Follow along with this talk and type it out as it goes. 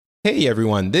Hey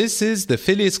everyone, this is the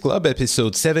Phileas Club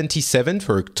episode 77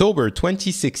 for October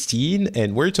 2016,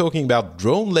 and we're talking about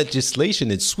drone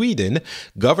legislation in Sweden,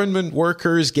 government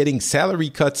workers getting salary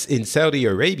cuts in Saudi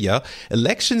Arabia,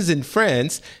 elections in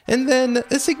France, and then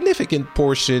a significant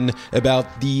portion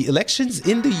about the elections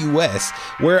in the US,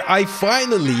 where I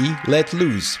finally let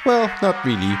loose. Well, not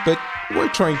really, but we're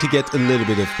trying to get a little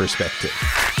bit of perspective.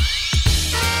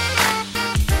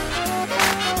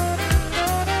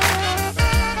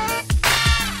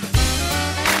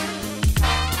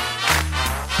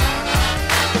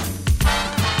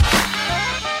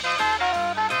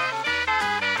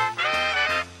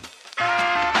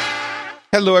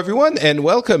 Hello, everyone, and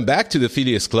welcome back to the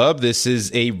Phileas Club. This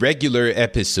is a regular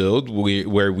episode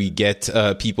where we get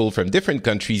people from different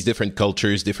countries, different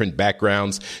cultures, different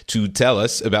backgrounds to tell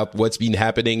us about what's been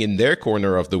happening in their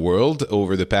corner of the world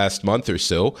over the past month or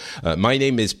so. My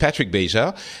name is Patrick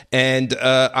Beja, and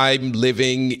I'm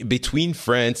living between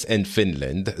France and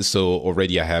Finland. So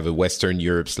already I have a Western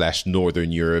Europe /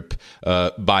 Northern Europe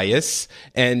bias.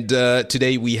 And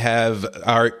today we have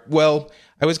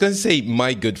I was going to say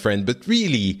my good friend, but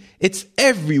really, it's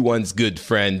everyone's good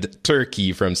friend,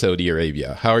 Turkey from Saudi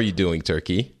Arabia. How are you doing,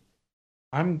 Turkey?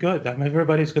 I'm good. I'm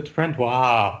everybody's good friend.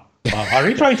 Wow. Are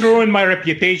you trying to ruin my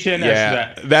reputation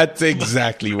as the that's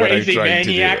exactly what I'm trying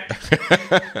maniac?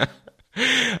 to do.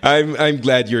 I'm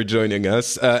glad you're joining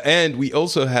us. And we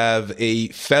also have a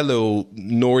fellow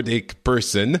Nordic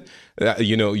person.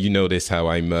 You notice how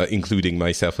I'm including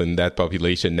myself in that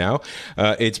population now.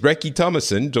 It's Brecky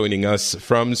Thomason joining us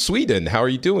from Sweden. How are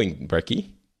you doing, Brecky?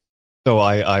 So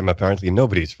I'm apparently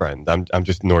nobody's friend. I'm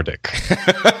just Nordic.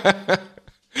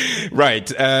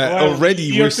 Right.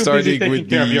 Already we're starting with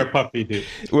care of your puppy, dude.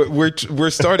 We're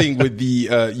starting with the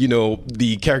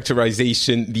the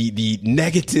characterization, the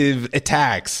negative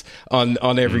attacks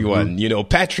on everyone. Mm-hmm.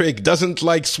 Patrick doesn't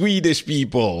like Swedish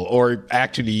people, or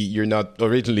actually you're not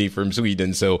originally from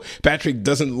Sweden, so Patrick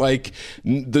doesn't like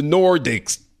the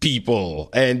Nordics people,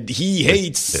 and he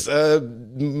hates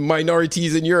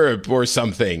minorities in Europe or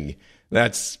something.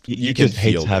 That's he just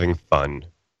hates having fun.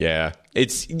 Yeah,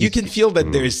 you can feel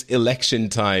that there's election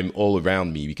time all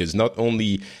around me, because not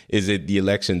only is it the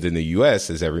elections in the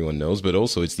US, as everyone knows, but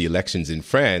also it's the elections in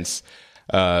France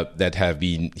that have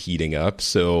been heating up.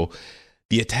 So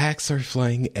the attacks are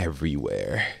flying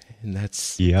everywhere, and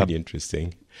that's pretty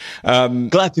interesting.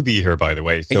 Glad to be here, by the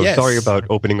way. So Sorry about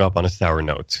opening up on a sour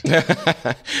note.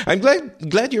 I'm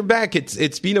glad you're back.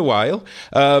 It's been a while.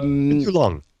 Been too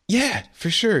long. Yeah, for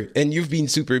sure. And you've been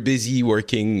super busy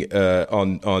working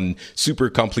on super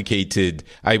complicated.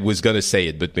 I was gonna say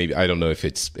it, but maybe I don't know if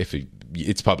it's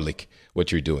public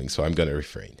what you're doing, so I'm gonna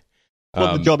refrain.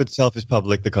 Well, the job itself is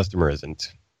public. The customer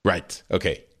isn't. Right.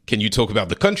 Okay. Can you talk about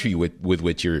the country with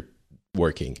which you're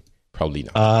working? Probably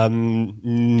not.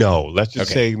 No. Let's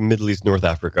just say Middle East, North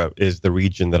Africa is the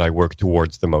region that I work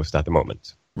towards the most at the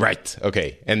moment. Right.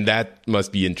 Okay. And that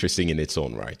must be interesting in its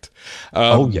own right.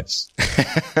 Oh, yes.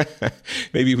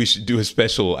 Maybe we should do a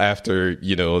special after,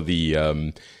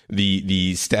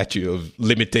 the statute of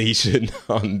limitation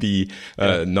on the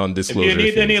non-disclosure. If you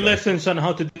need any lessons on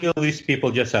how to deal with these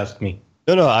people, just ask me.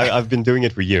 No, I've been doing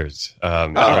it for years.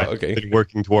 Okay. Been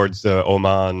working towards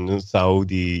Oman,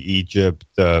 Saudi, Egypt,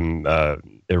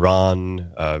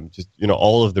 Iran,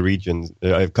 all of the regions,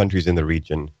 countries in the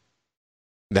region.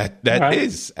 That right.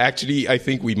 Is actually, I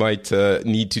think we might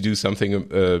need to do something,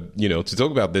 to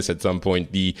talk about this at some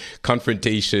point. The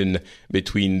confrontation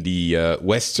between the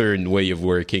Western way of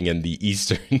working and the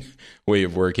Eastern way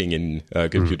of working in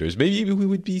computers. Maybe we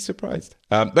would be surprised.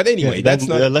 But anyway,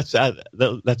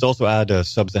 let's also add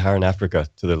Sub-Saharan Africa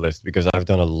to the list, because I've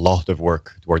done a lot of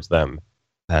work towards them,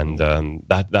 and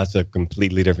that's a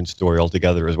completely different story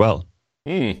altogether as well.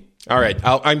 All right,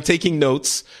 I'm taking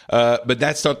notes, but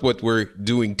that's not what we're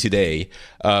doing today.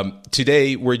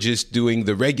 Today, we're just doing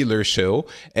the regular show.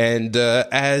 And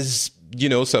as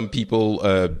some people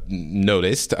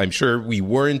noticed, I'm sure we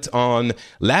weren't on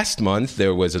last month.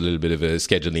 There was a little bit of a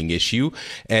scheduling issue.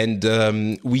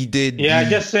 And we did... Yeah,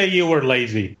 just say you were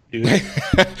lazy, dude.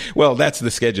 Well, that's the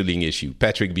scheduling issue.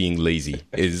 Patrick being lazy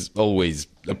is always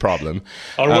a problem.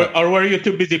 Or were you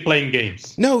too busy playing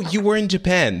games? No, you were in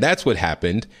Japan. That's what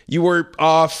happened. You were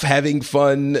off having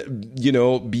fun,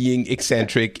 being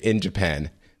eccentric in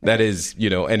Japan. That is,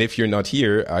 and if you're not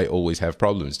here, I always have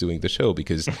problems doing the show,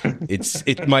 because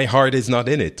my heart is not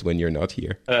in it when you're not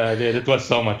here. Dude, it was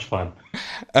so much fun.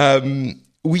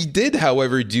 We did,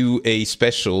 however, do a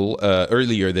special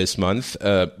earlier this month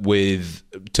with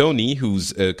Tony,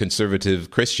 who's a conservative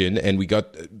Christian, and we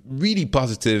got really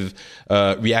positive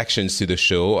reactions to the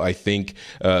show. I think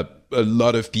a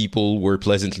lot of people were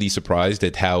pleasantly surprised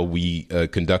at how we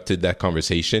conducted that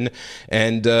conversation.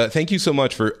 And thank you so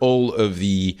much for all of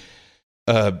the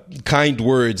kind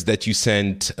words that you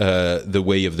sent the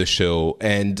way of the show.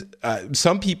 And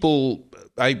some people,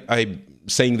 I'm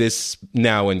saying this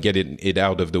now and get it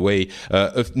out of the way.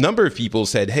 A number of people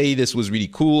said, hey, this was really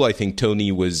cool. I think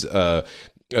Tony was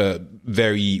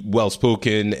very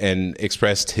well-spoken and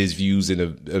expressed his views in a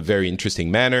very interesting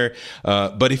manner.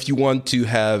 But if you want to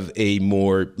have a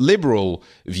more liberal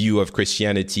view of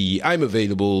Christianity, I'm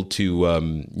available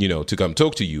to, to come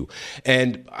talk to you.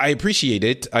 And I appreciate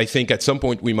it. I think at some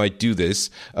point we might do this.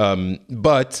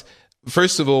 But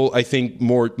first of all, I think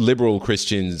more liberal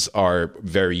Christians are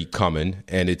very common,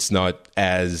 and it's not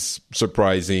as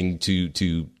surprising to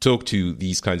talk to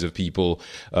these kinds of people.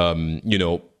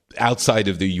 Outside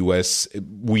of the U.S.,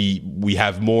 we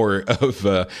have more of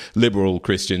liberal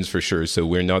Christians for sure, so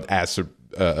we're not as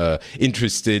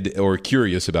interested or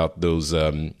curious about those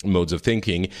modes of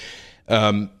thinking.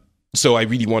 So I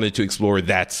really wanted to explore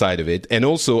that side of it. And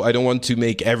also, I don't want to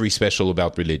make every special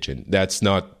about religion. That's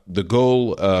not the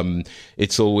goal.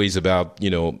 It's always about,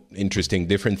 interesting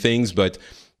different things, but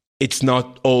it's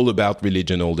not all about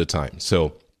religion all the time.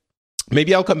 So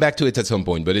maybe I'll come back to it at some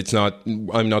point, but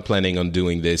I'm not planning on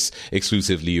doing this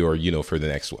exclusively or, for the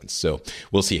next one. So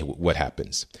we'll see what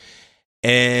happens.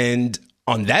 And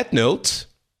on that note,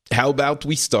 how about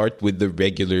we start with the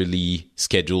regularly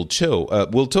scheduled show?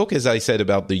 We'll talk, as I said,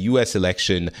 about the U.S.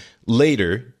 election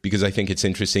later, because I think it's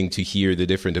interesting to hear the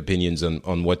different opinions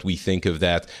on what we think of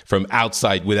that from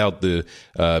outside without the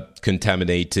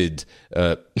contaminating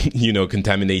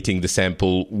the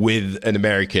sample with an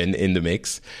American in the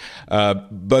mix.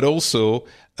 But also,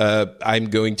 I'm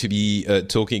going to be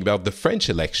talking about the French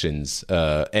elections.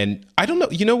 And I don't know,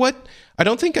 you know what? I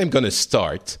don't think I'm going to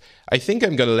start. I think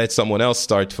I'm going to let someone else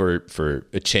start for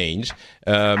a change.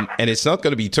 And it's not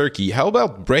going to be Turkey. How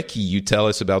about, Brecky, you tell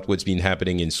us about what's been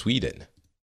happening in Sweden?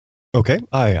 Okay,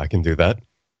 I can do that.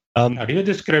 Are you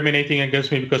discriminating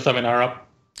against me because I'm an Arab?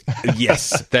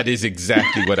 Yes, that is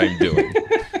exactly what I'm doing.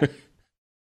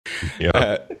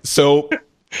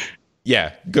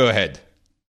 Yeah. Go ahead.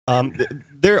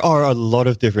 There are a lot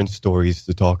of different stories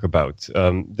to talk about.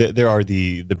 There are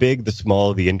the big, the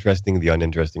small, the interesting, the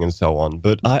uninteresting, and so on.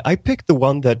 But I picked the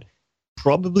one that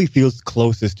probably feels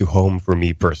closest to home for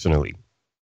me personally.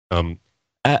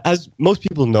 As most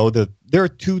people know, that there are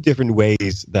two different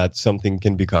ways that something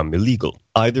can become illegal.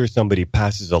 Either somebody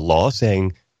passes a law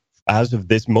saying, as of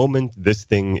this moment, this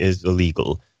thing is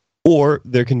illegal. Or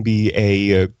there can be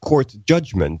a court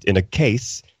judgment in a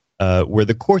case where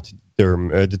the court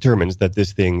determines that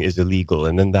this thing is illegal,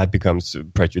 and then that becomes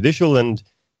prejudicial, and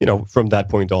from that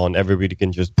point on, everybody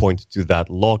can just point to that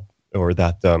law or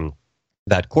that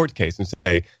court case and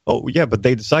say, oh yeah, but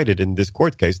they decided in this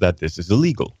court case that this is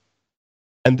illegal.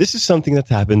 And this is something that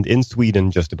happened in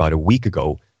Sweden just about a week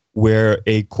ago, where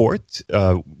a court,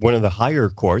 one of the higher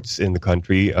courts in the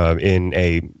country, in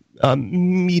a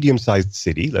medium-sized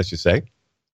city, let's just say,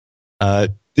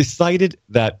 decided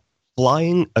that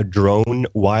flying a drone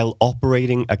while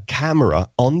operating a camera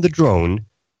on the drone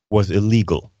was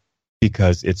illegal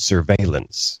because it's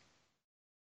surveillance.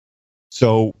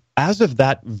 So as of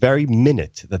that very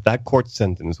minute that court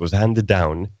sentence was handed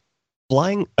down,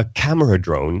 flying a camera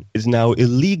drone is now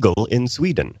illegal in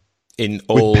Sweden. In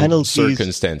all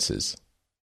circumstances.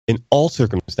 In all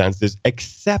circumstances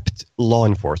except law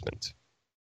enforcement.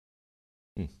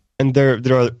 And there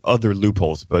are other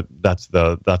loopholes, but that's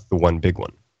the one big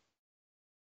one.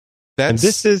 And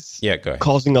this is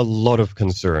causing a lot of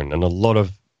concern and a lot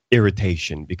of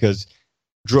irritation because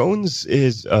drones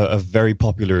is a very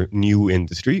popular new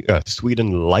industry.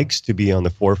 Sweden likes to be on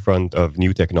the forefront of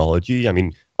new technology. I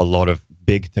mean, a lot of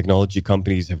big technology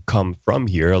companies have come from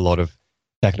here. A lot of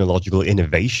technological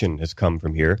innovation has come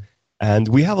from here. And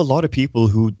we have a lot of people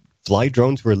who fly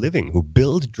drones for a living, who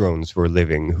build drones for a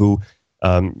living, who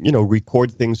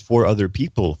record things for other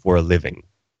people for a living.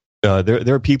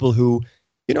 There are people who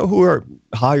are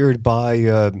hired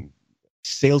by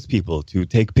salespeople to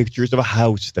take pictures of a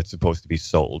house that's supposed to be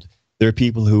sold. There are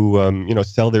people who,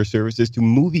 sell their services to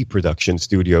movie production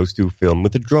studios to film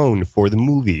with a drone for the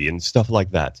movie and stuff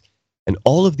like that. And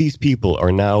all of these people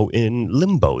are now in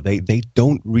limbo. They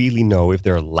don't really know if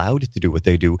they're allowed to do what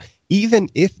they do, even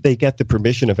if they get the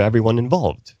permission of everyone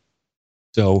involved.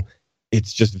 So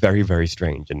it's just very, very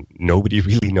strange, and nobody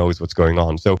really knows what's going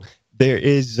on. So there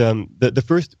is the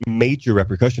first major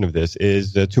repercussion of this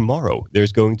is tomorrow.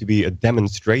 There's going to be a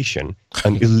demonstration,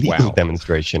 an illegal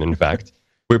demonstration, in fact,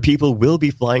 where people will be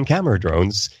flying camera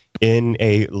drones in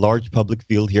a large public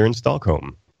field here in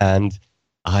Stockholm. And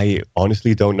I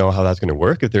honestly don't know how that's going to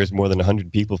work if there's more than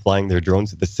 100 people flying their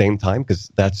drones at the same time, because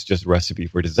that's just a recipe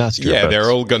for disaster. Yeah, but, they're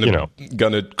all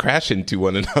gonna crash into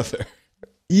one another.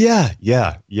 Yeah.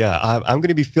 I'm going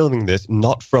to be filming this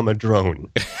not from a drone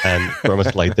and from a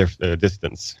slight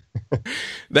distance.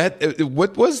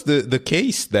 What was the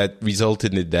case that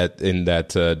resulted in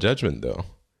that judgment, though?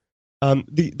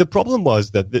 The problem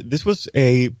was that this was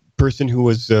a person who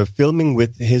was filming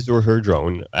with his or her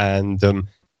drone, and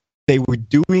they were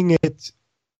doing it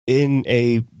in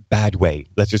a bad way.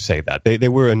 Let's just say that they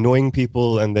were annoying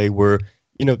people, and they were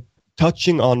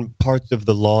touching on parts of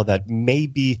the law that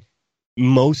maybe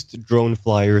most drone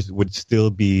flyers would still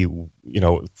be,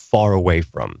 far away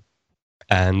from.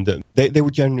 And they were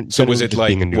generally... So was it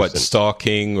like, what,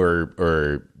 stalking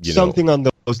or something on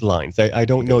those lines? I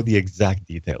don't know the exact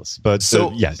details, but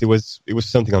yes, it was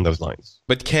something on those lines.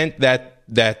 But can't that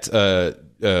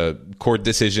court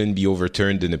decision be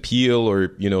overturned in appeal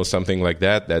or, something like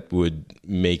that would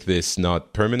make this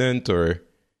not permanent, or?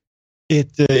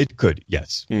 It could,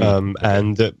 yes. Okay.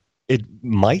 And it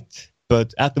might...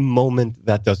 But at the moment,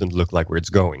 that doesn't look like where it's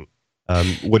going.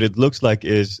 What it looks like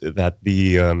is that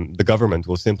the government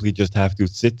will simply just have to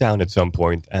sit down at some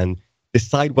point and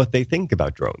decide what they think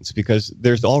about drones, because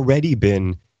there's already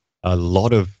been a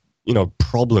lot of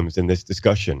problems in this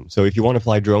discussion. So if you want to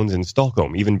fly drones in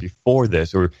Stockholm, even before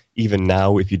this, or even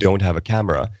now, if you don't have a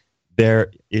camera,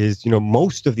 there is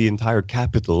most of the entire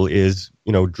capital is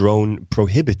drone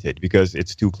prohibited because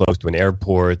it's too close to an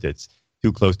airport. It's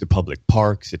too close to public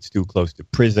parks, it's too close to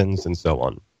prisons, and so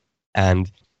on.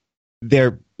 And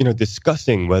they're,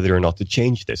 discussing whether or not to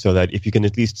change this so that if you can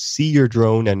at least see your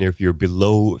drone, and if you're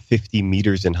below 50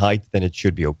 meters in height, then it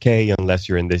should be okay, unless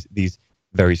you're in these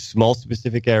very small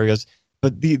specific areas.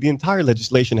 But the entire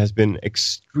legislation has been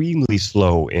extremely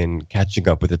slow in catching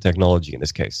up with the technology in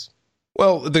this case.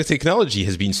 Well, the technology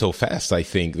has been so fast, I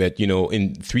think, that,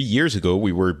 in 3 years ago,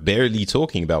 we were barely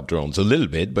talking about drones a little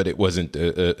bit, but it wasn't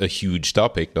a huge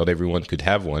topic. Not everyone could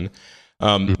have one.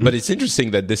 But it's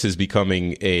interesting that this is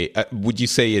becoming would you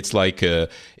say it's like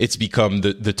it's become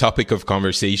the topic of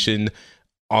conversation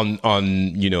on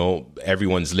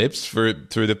everyone's lips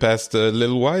through the past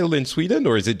little while in Sweden?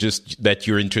 Or is it just that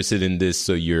you're interested in this,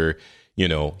 so you're,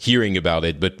 hearing about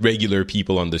it, but regular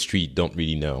people on the street don't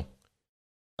really know?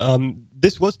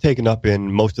 This was taken up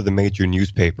in most of the major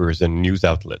newspapers and news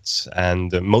outlets,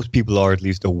 and most people are at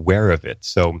least aware of it.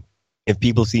 So if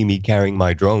people see me carrying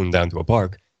my drone down to a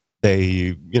park,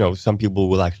 they, some people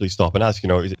will actually stop and ask,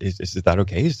 is that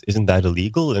okay? Isn't that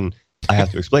illegal? And I have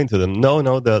to explain to them,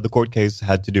 no, the court case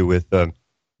had to do with the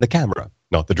camera,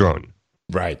 not the drone.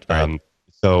 Right.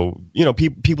 So,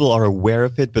 people are aware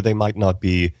of it, but they might not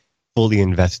be fully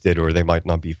invested, or they might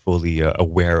not be fully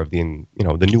aware of the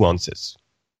nuances.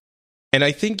 And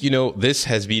I think, this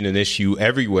has been an issue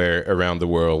everywhere around the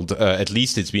world. At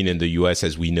least it's been in the US,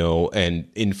 as we know. And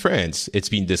in France, it's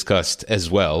been discussed as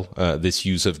well, this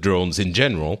use of drones in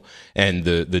general and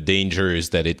the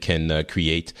dangers that it can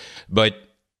create. But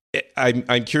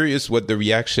I'm curious what the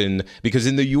reaction, because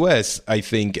in the US, I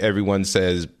think everyone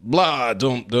says, blah,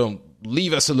 don't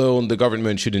leave us alone. The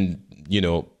government shouldn't,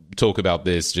 talk about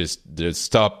this. Just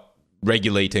stop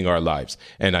regulating our lives.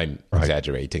 And I'm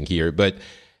exaggerating here, but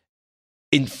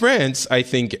in France, I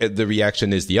think the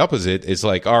reaction is the opposite. It's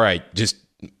like, all right, just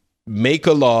make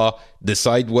a law,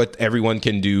 decide what everyone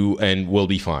can do, and we'll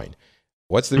be fine.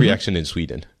 What's the reaction in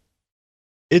Sweden?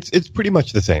 It's pretty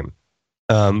much the same.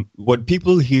 What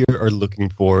people here are looking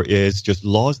for is just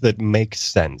laws that make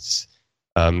sense.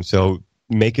 So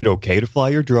make it okay to fly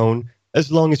your drone, as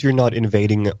long as you're not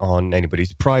invading on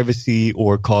anybody's privacy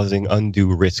or causing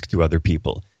undue risk to other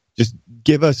people. Just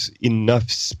give us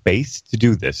enough space to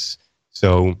do this.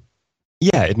 So,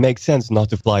 yeah, it makes sense not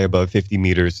to fly above 50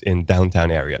 meters in downtown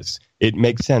areas. It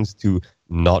makes sense to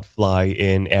not fly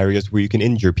in areas where you can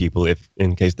injure people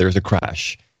in case there's a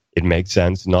crash. It makes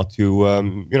sense not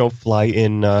to, fly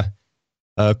in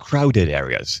crowded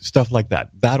areas, stuff like that.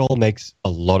 That all makes a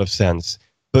lot of sense.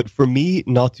 But for me,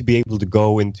 not to be able to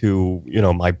go into,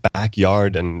 my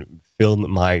backyard and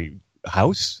film my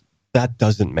house, that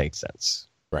doesn't make sense.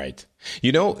 Right.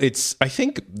 I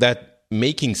think that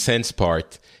making sense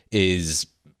part is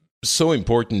so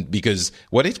important because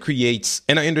what it creates,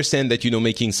 and I understand that,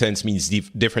 making sense means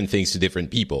different things to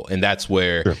different people. And that's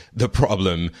where the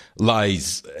problem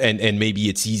lies. And maybe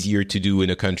it's easier to do in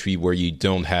a country where you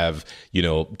don't have,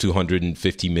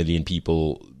 250 million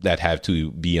people that have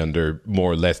to be under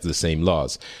more or less the same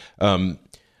laws.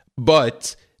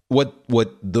 But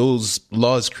what those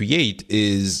laws create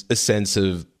is a sense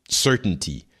of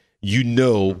certainty. You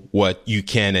know what you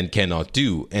can and cannot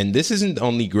do. And this isn't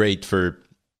only great for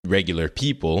regular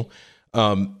people,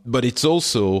 but it's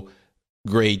also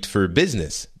great for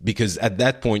business, because at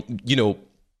that point,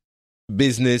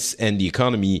 business and the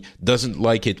economy doesn't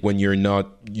like it when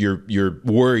you're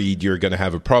worried you're going to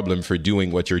have a problem for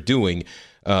doing what you're doing,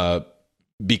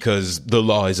 because the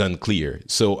law is unclear.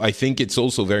 So I think it's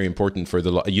also very important for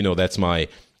the law. That's my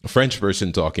French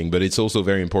person talking, but it's also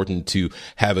very important to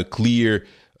have a clear,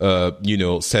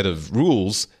 set of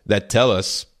rules that tell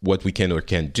us what we can or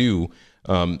can't do.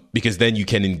 Because then you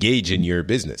can engage in your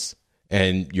business,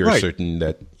 and you're certain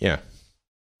that,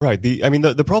 Right.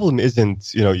 The problem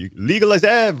isn't, you legalize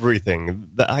everything.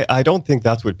 I don't think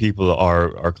that's what people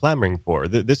are clamoring for.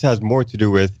 This has more to do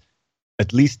with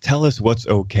at least tell us what's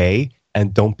okay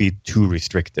and don't be too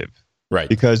restrictive. Right.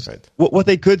 Because what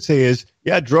they could say is,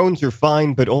 drones are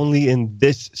fine, but only in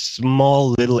this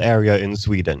small little area in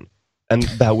Sweden. And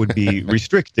that would be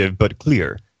restrictive, but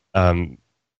clear. And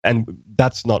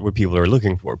that's not what people are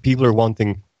looking for. People are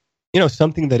wanting,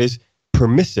 something that is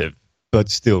permissive but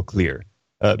still clear.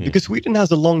 Because Sweden has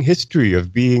a long history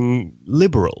of being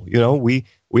liberal. We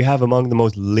have among the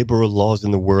most liberal laws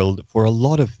in the world for a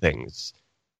lot of things.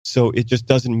 So it just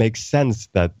doesn't make sense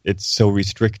that it's so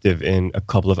restrictive in a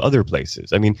couple of other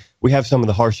places. I mean, we have some of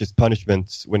the harshest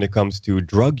punishments when it comes to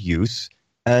drug use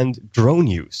and drone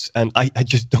use. And I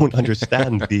just don't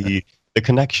understand the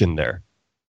connection there.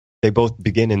 They both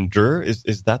begin in "dr."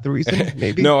 Is that the reason?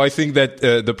 Maybe. No, I think that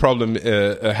the problem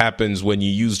happens when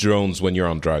you use drones when you're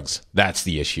on drugs. That's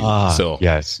the issue. So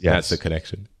yes, that's the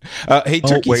connection. Hey,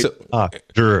 Turkey.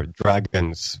 "Dr."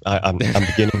 Dragons. I'm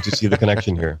beginning to see the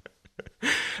connection here.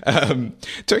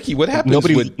 Turkey, what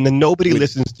happens? Nobody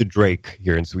listens to Drake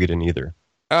here in Sweden either.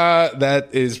 That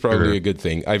is probably a good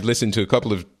thing. I've listened to a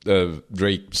couple of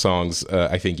Drake songs.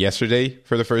 I think yesterday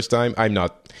for the first time. I'm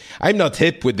not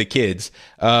hip with the kids,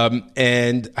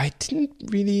 and I didn't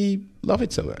really love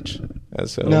it so much.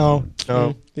 So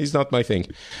no, he's not my thing.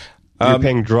 You're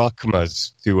paying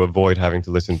drachmas to avoid having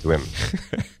to listen to him.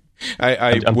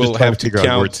 I'm will have to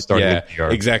count. Yeah,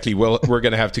 exactly. Well, we're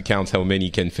going to have to count how many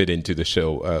can fit into the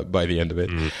show by the end of it.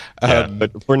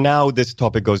 But for now, this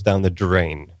topic goes down the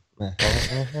drain.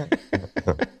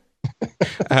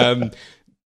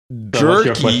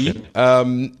 Turkey.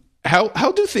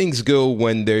 How do things go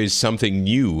when there's something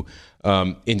new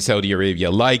in Saudi Arabia,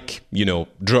 like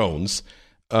drones?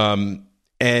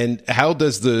 And how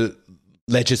does the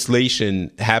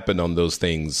legislation happen on those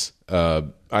things?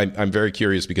 I'm very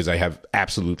curious because I have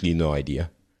absolutely no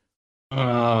idea.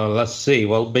 Let's see.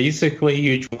 Well, basically,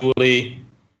 usually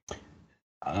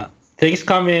things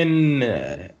come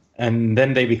in and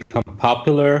then they become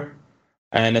popular.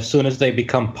 And as soon as they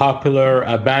become popular,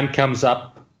 a ban comes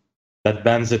up that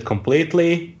bans it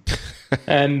completely.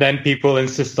 And then people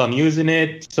insist on using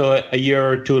it. So a year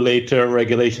or two later,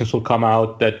 regulations will come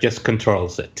out that just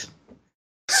controls it.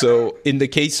 So in the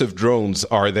case of drones,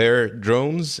 are there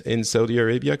drones in Saudi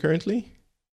Arabia currently?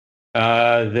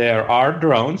 There are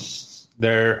drones.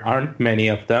 There aren't many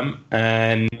of them.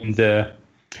 And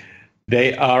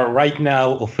they are right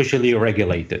now officially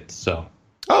regulated. So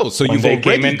you've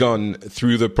already gone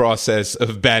through the process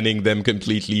of banning them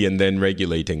completely and then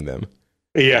regulating them.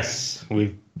 Yes,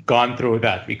 we've gone through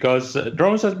that because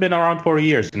drones has been around for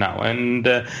years now. And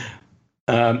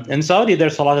in Saudi,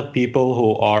 there's a lot of people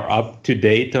who are up to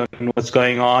date on what's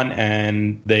going on,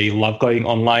 and they love going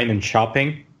online and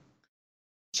shopping.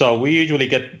 So we usually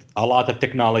get a lot of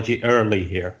technology early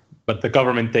here, but the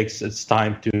government takes its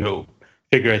time to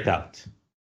figure it out.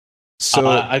 So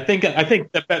I think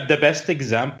the best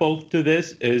example to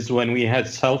this is when we had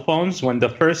cell phones. When the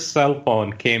first cell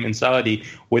phone came in Saudi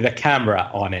with a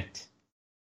camera on it.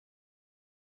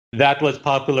 That was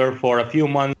popular for a few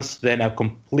months. Then a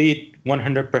complete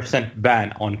 100%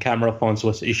 ban on camera phones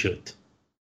was issued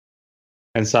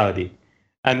in Saudi.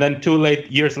 And then 2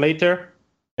 years later,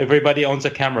 everybody owns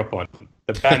a camera phone.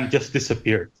 The ban just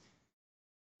disappeared.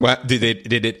 Well, did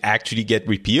it actually get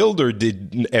repealed, or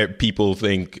did people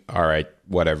think, all right,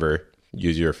 whatever,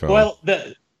 use your phone? Well,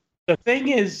 the thing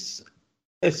is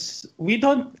we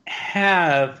don't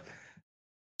have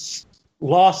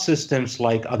law systems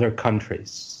like other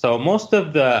countries. So most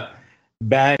of the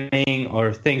banning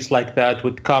or things like that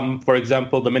would come, for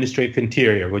example, the Ministry of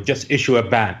Interior would just issue a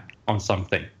ban on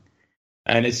something.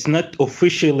 And it's not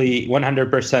officially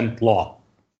 100% law.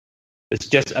 It's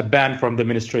just a ban from the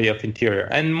Ministry of Interior.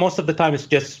 And most of the time, it's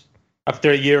just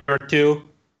after a year or two,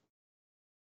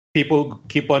 people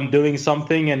keep on doing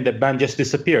something and the ban just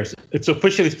disappears. It's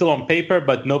officially still on paper,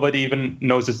 but nobody even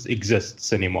knows it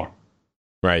exists anymore.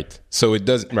 Right. So it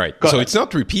doesn't. Right. So it's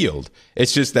not repealed.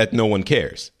 It's just that no one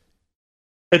cares.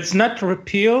 It's not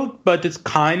repealed, but it's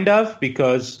kind of,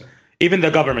 because even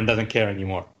the government doesn't care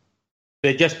anymore.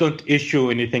 They just don't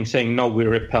issue anything saying, no, we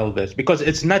repel this, because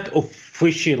it's not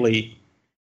officially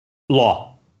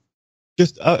law.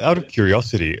 Just out of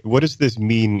curiosity, what does this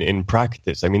mean in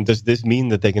practice? I mean, does this mean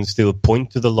that they can still point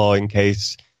to the law in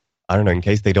case, I don't know, in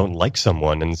case they don't like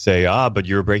someone and say, but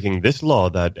you're breaking this law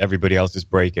that everybody else is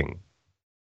breaking?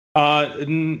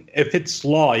 If it's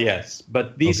law, yes.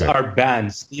 But these are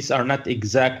bans. These are not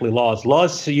exactly laws.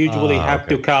 Laws usually have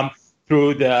to come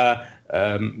through the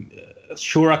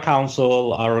Shura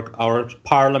Council, our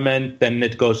parliament, then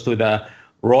it goes to the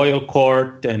royal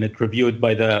court, and it's reviewed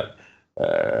by the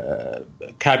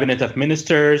cabinet of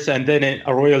ministers, and then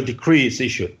a royal decree is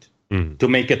issued to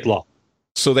make it law.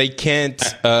 So they can't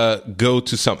go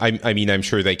to some. I mean, I'm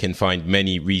sure they can find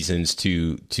many reasons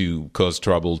to cause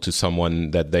trouble to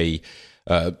someone that they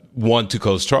want to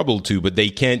cause trouble to, but they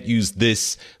can't use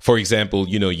this. For example,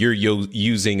 you're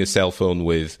using a cell phone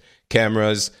with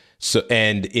cameras. So,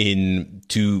 and in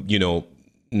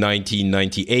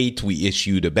 1998, we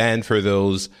issued a ban for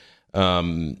those.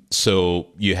 So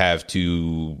you have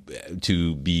to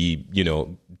be,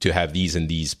 to have these and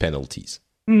these penalties.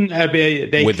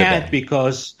 They can't,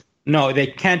 because they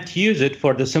can't use it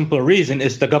for the simple reason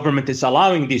is the government is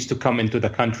allowing these to come into the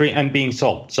country and being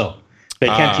sold. So they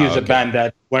can't use a ban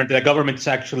that where the government is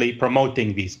actually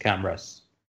promoting these cameras,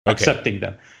 accepting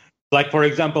them. Like, for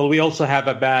example, we also have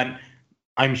a ban.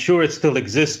 I'm sure it still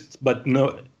exists, but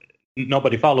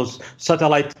nobody follows.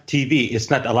 Satellite TV is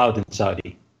not allowed in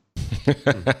Saudi.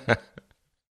 That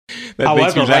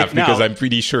makes me laugh because I'm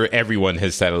pretty sure everyone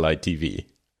has satellite TV.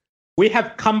 We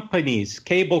have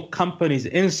cable companies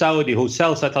in Saudi who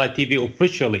sell satellite TV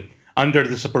officially under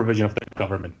the supervision of the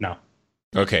government now.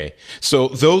 Okay, so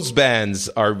those bans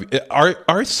are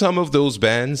some of those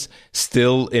bans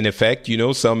still in effect?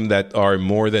 Some that are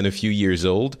more than a few years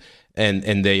old,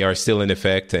 and they are still in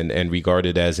effect and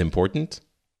regarded as important?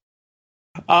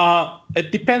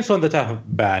 It depends on the type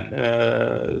of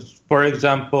ban. For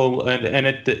example, and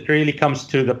it really comes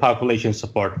to the population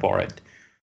support for it.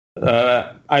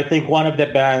 I think one of the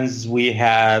bans we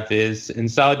have is in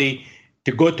Saudi,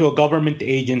 to go to a government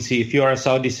agency, if you are a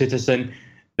Saudi citizen,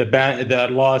 the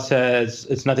law says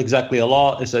it's not exactly a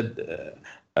law. It's the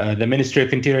Ministry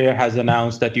of Interior has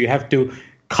announced that you have to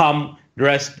come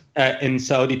dressed in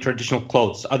Saudi traditional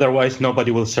clothes. Otherwise,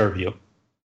 nobody will serve you.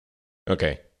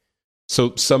 Okay.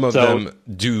 So some of them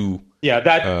do. Yeah,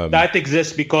 that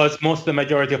exists because the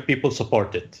majority of people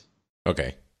support it.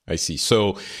 Okay, I see.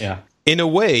 So yeah. In a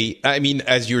way, I mean,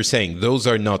 as you're saying, those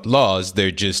are not laws. They're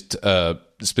just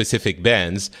specific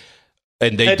bans,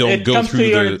 and they don't go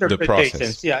through the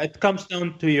process. Yeah, it comes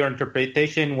down to your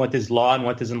interpretation, what is law and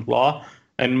what isn't law.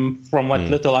 And from what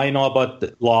little I know about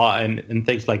the law and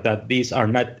things like that, these are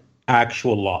not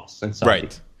actual laws in Saudi.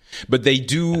 Right. But they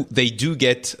do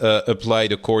get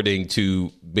applied according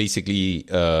to basically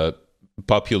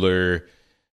popular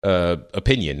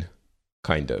opinion.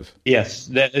 Kind of.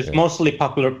 Yes, it's mostly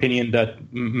popular opinion that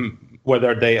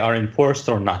whether they are enforced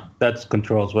or not, that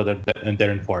controls whether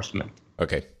their enforcement.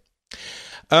 Okay.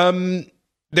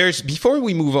 Before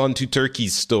we move on to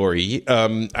Turkey's story,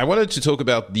 I wanted to talk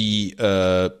about the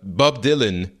Bob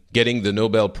Dylan getting the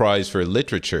Nobel Prize for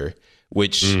Literature,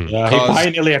 which he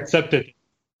finally accepted.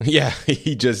 Yeah,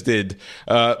 he just did.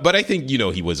 But I think,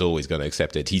 he was always going to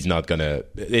accept it. He's not going to...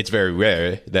 It's very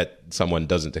rare that someone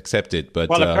doesn't accept it. But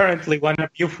apparently one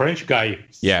of you French guys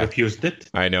refused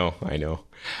it. I know.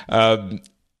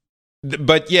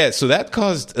 But yeah, so that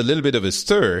caused a little bit of a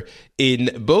stir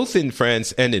both in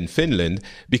France and in Finland,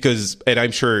 and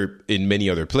I'm sure in many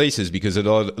other places, because a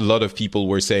lot of people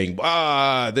were saying,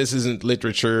 this isn't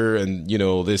literature, and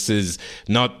this is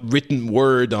not written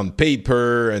word on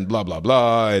paper, and blah blah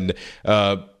blah, and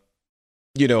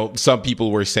some people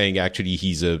were saying actually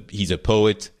he's a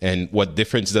poet, and what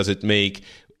difference does it make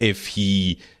if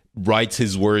he writes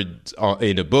his words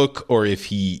in a book or if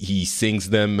he sings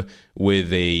them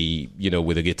with a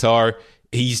guitar?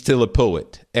 He's still a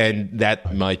poet, and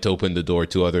that might open the door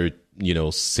to other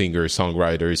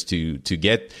singer-songwriters to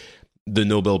get the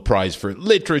Nobel Prize for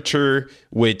Literature,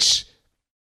 which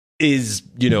is,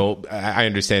 I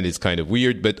understand it's kind of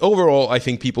weird, but overall, I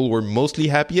think people were mostly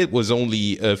happy. It was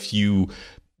only a few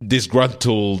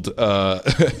disgruntled,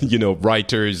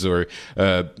 writers or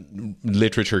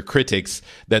literature critics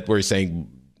that were saying,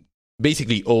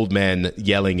 basically old men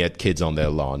yelling at kids on their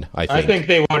lawn. I think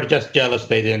they were just jealous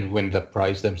they didn't win the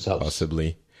prize themselves.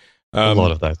 Possibly. A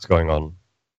lot of that's going on.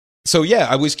 So yeah,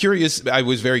 I was curious. I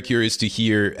was very curious to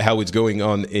hear how it's going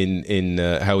on in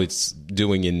how it's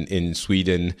doing in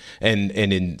Sweden and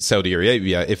in Saudi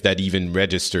Arabia, if that even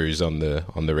registers on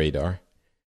the radar.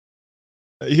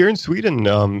 Here in Sweden,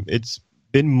 it's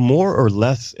been more or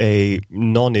less a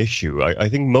non-issue. I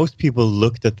think most people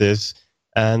looked at this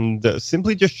and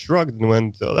simply just shrugged and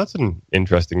went, "Oh, that's an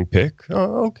interesting pick.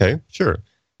 Oh, okay, sure."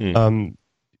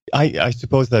 I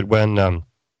suppose that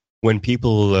when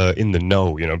people in the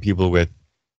know, people with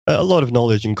a lot of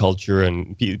knowledge and culture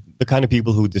and the kind of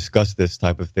people who discuss this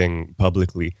type of thing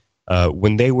publicly,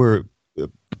 when they were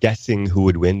guessing who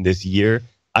would win this year,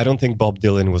 I don't think Bob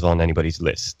Dylan was on anybody's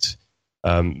list.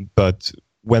 But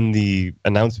when the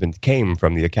announcement came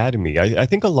from the Academy, I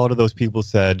think a lot of those people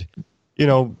said,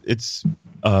 it's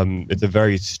a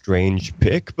very strange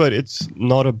pick, but it's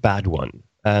not a bad one.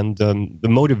 And the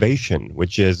motivation,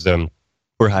 which is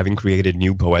for having created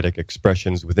new poetic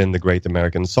expressions within the great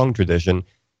American song tradition,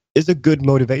 is a good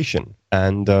motivation.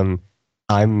 And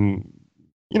I'm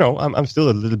still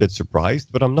a little bit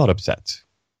surprised, but I'm not upset.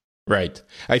 Right.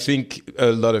 I think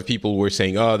a lot of people were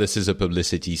saying, "Oh, this is a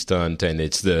publicity stunt, and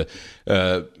it's the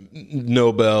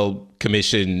Nobel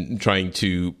Commission trying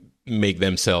to make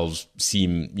themselves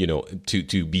seem,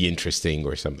 to be interesting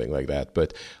or something like that."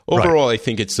 But overall, I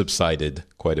think it's subsided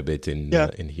quite a bit in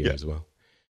here as well.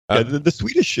 The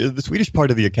Swedish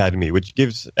part of the Academy, which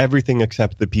gives everything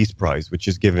except the Peace Prize, which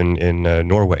is given in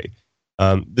Norway.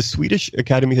 The Swedish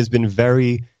Academy has been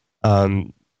very,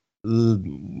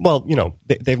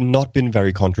 they've not been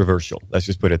very controversial. Let's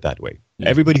just put it that way.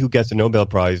 Everybody who gets a Nobel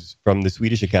Prize from the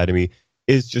Swedish Academy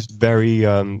is just very,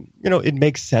 it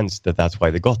makes sense that that's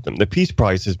why they got them. The Peace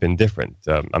Prize has been different.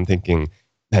 I'm thinking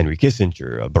Henry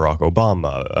Kissinger, Barack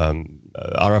Obama,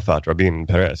 Arafat, Rabin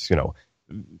Peres,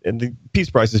 and the Peace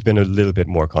Prize has been a little bit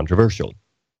more controversial.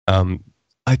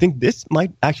 I think this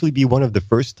might actually be one of the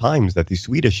first times that the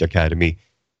Swedish Academy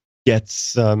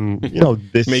gets,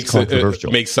 this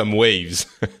controversial. Makes some waves.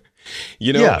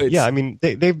 I mean,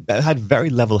 they've had very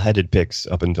level-headed picks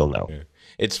up until now. Yeah.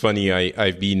 It's funny,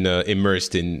 I've been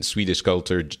immersed in Swedish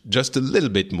culture just a little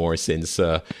bit more since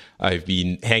I've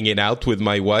been hanging out with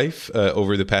my wife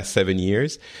over the past 7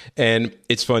 years. And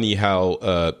it's funny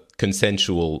how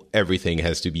consensual everything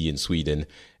has to be in Sweden.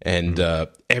 And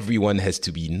everyone has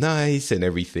to be nice and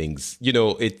everything's,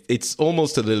 it's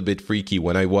almost a little bit freaky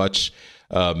when I watch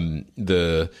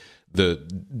the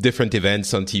different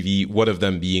events on TV, one of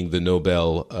them being the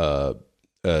Nobel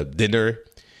dinner.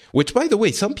 Which, by the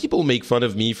way, some people make fun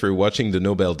of me for watching the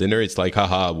Nobel dinner. It's like,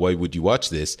 haha, why would you watch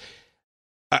this?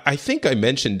 I think I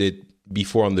mentioned it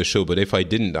before on the show, but if I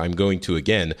didn't, I'm going to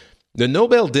again. The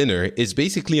Nobel dinner is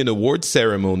basically an award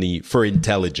ceremony for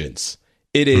intelligence.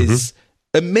 It is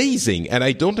amazing, and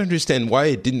I don't understand why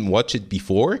I didn't watch it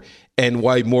before and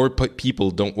why more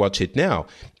people don't watch it now.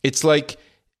 It's like,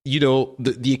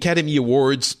 the Academy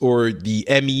Awards or the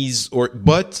Emmys,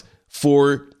 but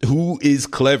for who is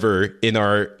clever in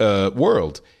our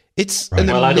world. It's an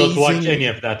amazing... Well, I don't watch any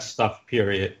of that stuff,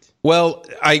 period. Well,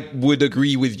 I would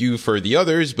agree with you for the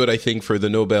others, but I think for the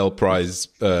Nobel Prize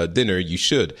dinner, you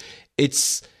should.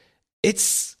 It's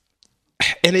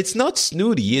and it's not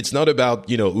snooty. It's not about,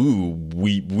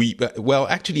 well,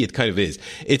 actually, it kind of is.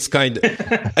 It's kind of...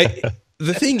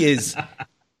 the thing is...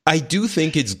 I do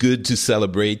think it's good to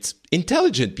celebrate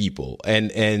intelligent people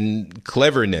and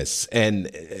cleverness and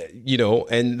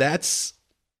and that's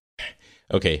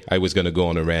okay. I was going to go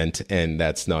on a rant, and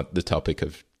that's not the topic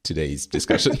of today's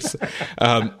discussions.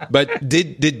 But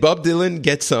did Bob Dylan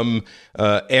get some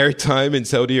airtime in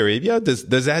Saudi Arabia? Does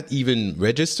that even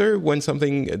register when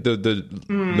something the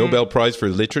Nobel Prize for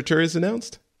Literature is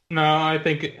announced? No, I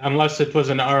think unless it was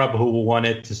an Arab who won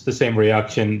it, it's the same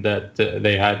reaction that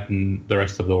they had in the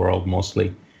rest of the world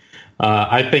mostly.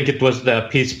 I think it was the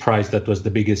Peace Prize that was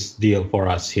the biggest deal for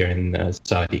us here in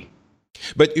Saudi.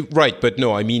 But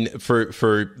no, I mean for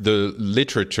the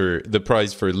literature, the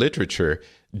prize for literature,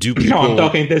 do people... No, I'm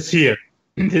talking this year.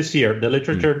 This year, the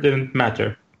literature didn't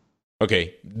matter.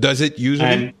 Okay, does it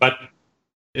usually? But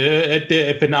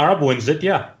if an Arab wins it,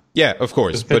 yeah. Yeah, of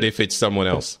course. But if it's someone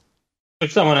else?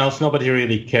 If someone else, nobody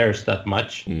really cares that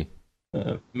much.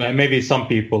 Maybe some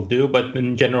people do, but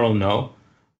in general, no.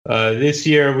 This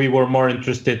year, we were more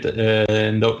interested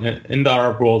in the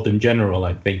Arab world in general,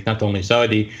 I think, not only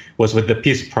Saudi, was with the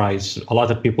peace prize. A lot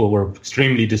of people were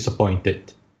extremely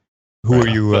disappointed. Who are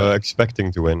you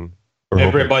expecting to win?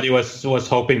 Everybody was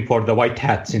hoping for the white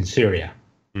hats in Syria.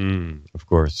 Of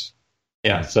course.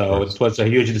 Yeah, so it was a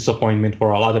huge disappointment for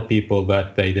a lot of people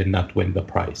that they did not win the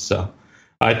prize. So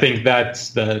I think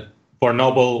that's for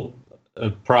Nobel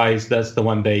Prize, that's the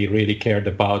one they really cared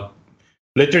about.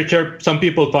 Literature, some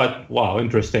people thought, wow,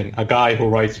 interesting, a guy who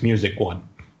writes music won.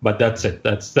 But that's it.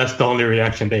 That's the only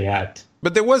reaction they had.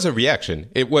 But there was a reaction.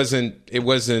 It wasn't.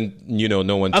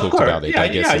 No one talked about it. Yeah, I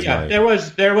guess. Yeah.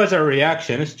 There was a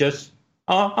reaction. It's just,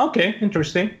 oh, okay,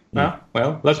 interesting.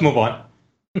 Well, let's move on.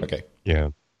 Okay. Yeah.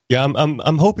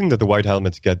 I'm hoping that the White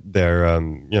Helmets get their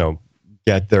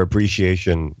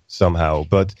appreciation somehow.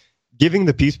 But giving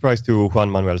the Peace Prize to Juan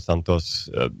Manuel Santos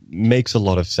makes a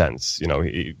lot of sense.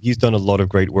 He's done a lot of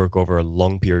great work over a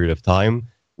long period of time.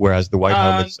 Whereas the White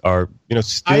Helmets are,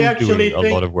 still doing a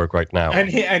lot of work right now, and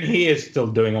he is still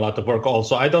doing a lot of work.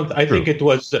 Also, I think it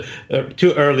was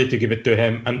too early to give it to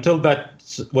him until that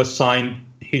was signed.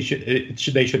 They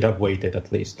should have waited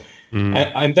at least,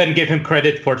 and then give him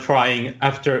credit for trying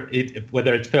after it,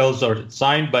 whether it fails or it's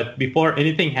signed. But before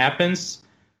anything happens,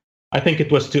 I think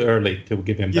it was too early to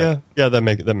give him.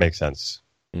 That makes sense.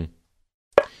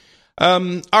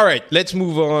 All right, let's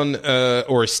move on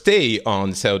or stay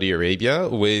on Saudi Arabia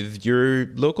with your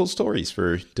local stories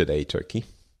for today, Turkey.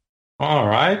 All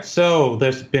right, so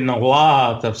there's been a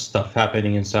lot of stuff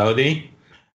happening in Saudi.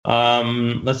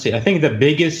 Let's see, I think the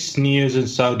biggest news in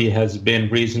Saudi has been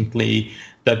recently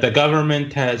that the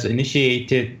government has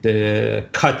initiated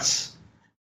cuts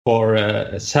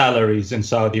for salaries in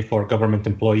Saudi for government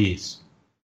employees.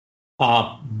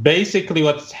 Basically,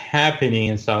 what's happening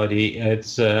in Saudi,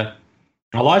 it's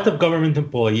a lot of government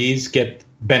employees get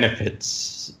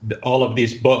benefits, all of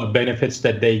these benefits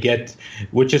that they get,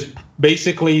 which is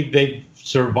basically they've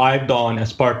survived on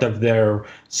as part of their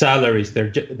salaries,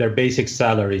 their basic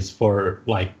salaries for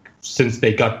since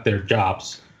they got their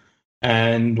jobs.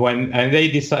 And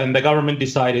the government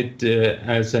decided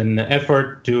as an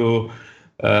effort to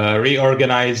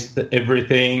reorganize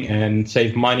everything and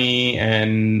save money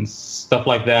and stuff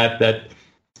like that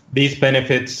these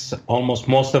benefits, almost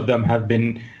most of them have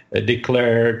been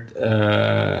declared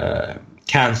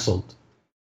canceled.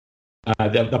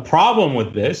 The problem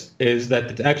with this is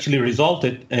that it actually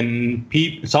resulted in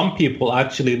some people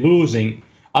actually losing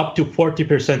up to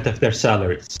 40% of their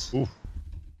salaries. Oof.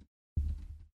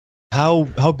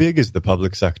 How big is the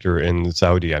public sector in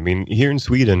Saudi? I mean, here in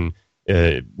Sweden,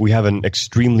 we have an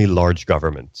extremely large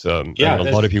government. And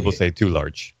a lot of people say too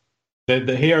large.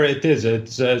 Here it is.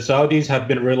 It's Saudis have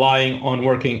been relying on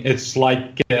working. It's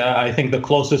like I think the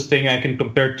closest thing I can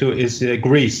compare to is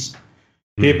Greece.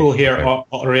 People here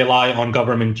rely on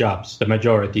government jobs. The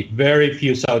majority. Very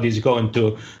few Saudis go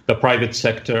into the private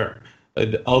sector,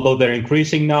 although they're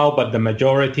increasing now. But the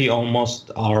majority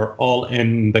almost are all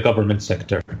in the government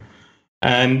sector,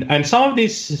 and some of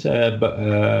these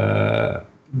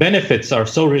benefits are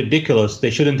so ridiculous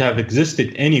they shouldn't have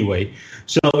existed anyway.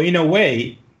 So in a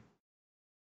way,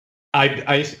 I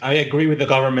agree with the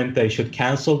government. They should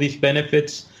cancel these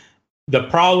benefits. The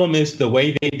problem is the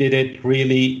way they did it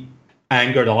really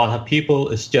angered a lot of people.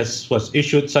 It just was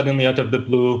issued suddenly out of the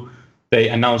blue. They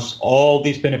announced all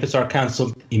these benefits are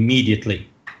canceled immediately.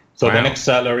 So The next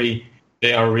salary,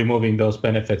 they are removing those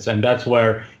benefits. And that's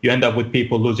where you end up with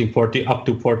people losing up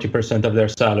to 40% of their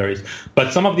salaries.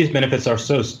 But some of these benefits are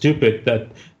so stupid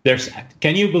that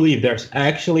can you believe there's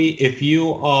actually, if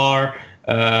you are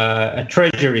a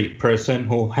treasury person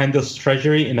who handles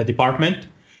treasury in a department,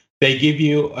 they give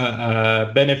you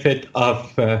a benefit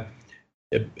of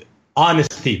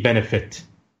honesty benefit.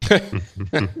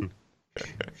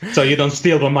 So you don't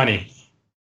steal the money.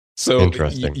 So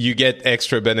you get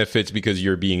extra benefits because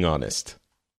you're being honest.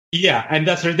 Yeah, and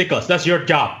that's ridiculous. That's your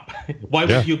job. Why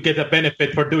would you get a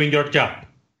benefit for doing your job?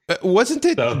 Wasn't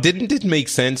it? Didn't it make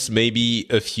sense maybe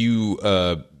a few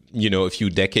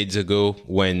decades ago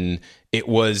when it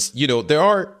was, there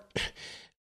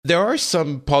are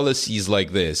some policies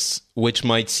like this which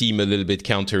might seem a little bit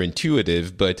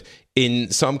counterintuitive, but in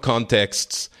some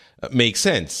contexts make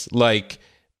sense. Like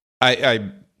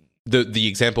the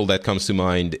example that comes to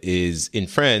mind is in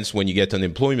France, when you get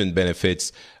unemployment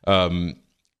benefits,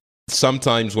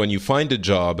 sometimes when you find a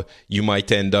job, you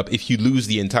might end up, if you lose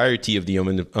the entirety of the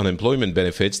unemployment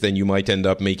benefits, then you might end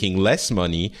up making less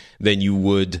money than you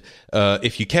would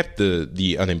if you kept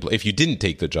if you didn't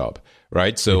take the job,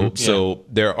 right? So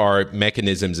there are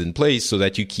mechanisms in place so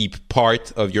that you keep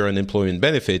part of your unemployment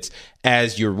benefits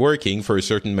as you're working for a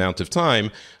certain amount of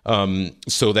time,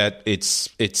 so that it's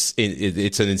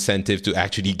an incentive to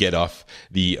actually get off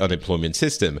the unemployment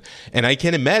system. And I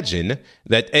can imagine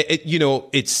that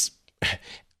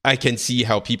I can see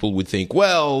how people would think,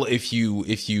 well, if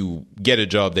you get a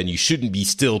job, then you shouldn't be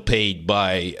still paid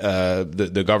by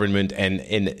the government and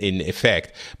in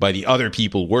effect by the other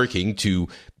people working to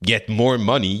get more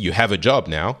money. You have a job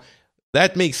now.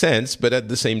 That makes sense, but at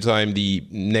the same time, the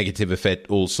negative effect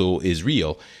also is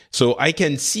real. So I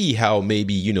can see how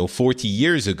maybe 40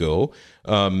 years ago,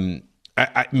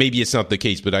 maybe it's not the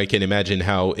case, but I can imagine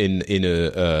how in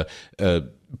a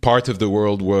part of the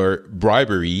world where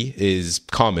bribery is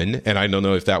common, and I don't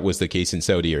know if that was the case in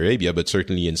Saudi Arabia, but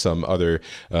certainly in some other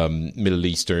Middle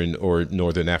Eastern or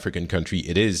Northern African country,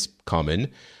 it is common.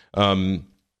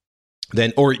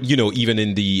 Then, or even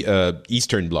in the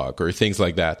Eastern Bloc or things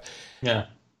like that. Yeah,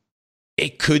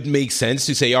 it could make sense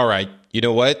to say, all right, you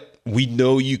know what? We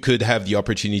know you could have the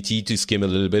opportunity to skim a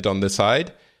little bit on the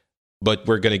side, but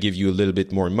we're going to give you a little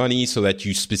bit more money so that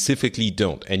you specifically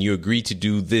don't. And you agree to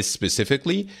do this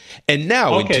specifically. And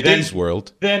now in today's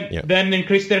world... Then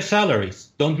increase their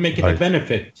salaries. Don't make it a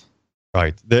benefit.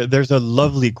 Right. There's a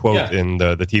lovely quote in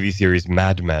the TV series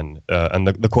Mad Men. And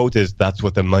the quote is, that's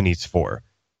what the money's for.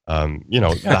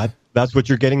 That's what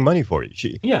you're getting money for.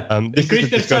 Increase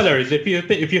their salaries. If you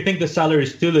think the salary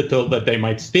is too little that they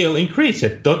might steal, increase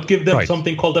it. Don't give them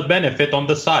something called a benefit on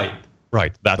the side.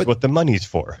 Right. That's what the money's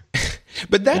for.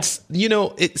 But that's,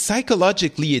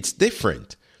 psychologically it's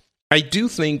different. I do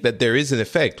think that there is an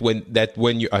effect when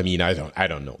you, I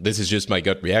don't know. This is just my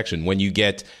gut reaction. When you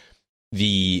get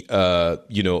the,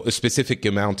 a specific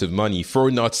amount of money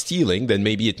for not stealing, then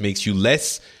maybe it makes you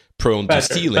less prone to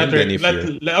stealing than if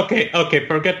you're... Okay,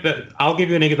 forget that. I'll give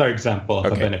you another example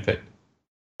of a benefit.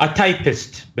 A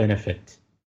typist benefit.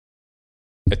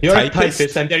 You're a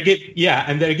typist, and they're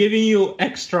giving you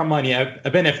extra money, a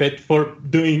benefit for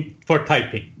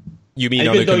typing. You mean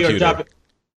on a computer?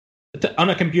 On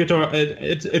a computer,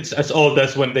 it's as old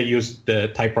as when they used the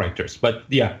typewriters. But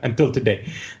until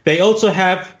today, they also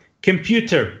have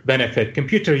computer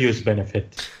use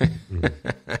benefit.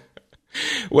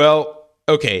 Well.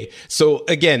 Okay, so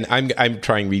again, I'm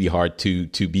trying really hard to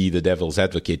be the devil's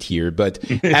advocate here, but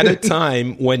at a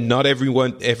time when not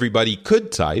everybody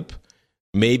could type,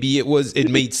 maybe it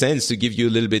made sense to give you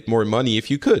a little bit more money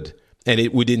if you could, and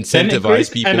it would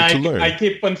incentivize people to learn. I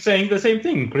keep on saying the same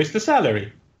thing: increase the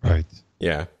salary. Right.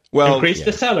 Yeah. Well, increase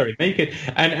the salary, make it,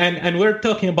 and we're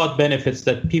talking about benefits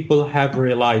that people have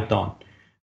relied on.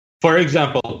 For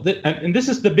example, and this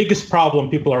is the biggest problem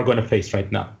people are going to face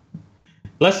right now.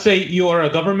 Let's say you are a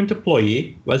government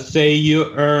employee. Let's say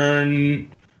you earn,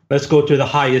 let's go to the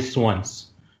highest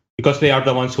ones, because they are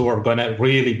the ones who are going to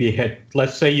really be hit.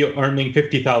 Let's say you're earning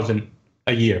 50,000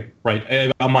 a year,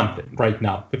 right? A month right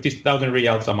now, 50,000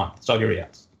 riyals a month, Saudi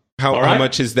riyals. How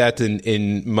much is that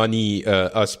in money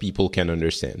us people can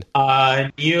understand?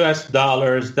 US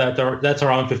dollars, that's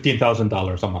around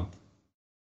 $15,000 a month.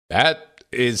 That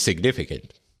is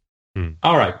significant.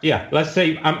 All right, let's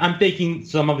say I'm taking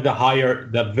some of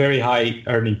the very high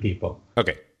earning people.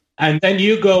 Okay. And then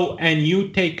you go and you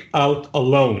take out a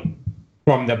loan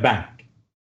from the bank.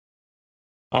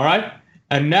 All right?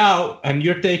 And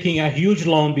you're taking a huge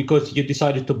loan because you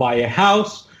decided to buy a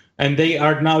house, and they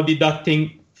are now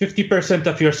deducting 50%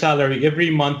 of your salary every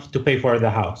month to pay for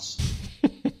the house.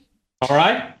 All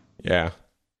right? Yeah.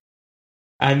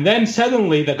 And then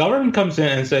suddenly the government comes in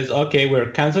and says, okay, we're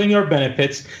canceling your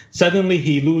benefits. Suddenly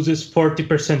he loses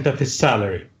 40% of his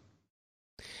salary.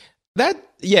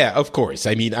 Of course.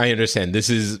 I mean, I understand. This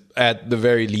is at the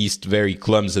very least very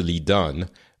clumsily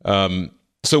done.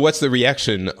 So what's the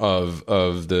reaction of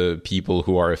the people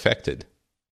who are affected?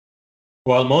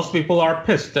 Well, most people are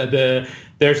pissed.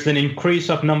 There's an increase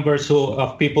of numbers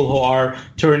of people who are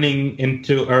turning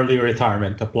into early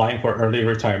retirement, applying for early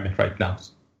retirement right now.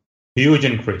 Huge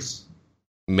increase.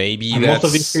 Maybe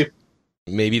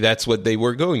that's what they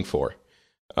were going for.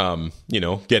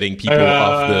 Getting people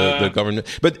off the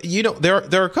government. But there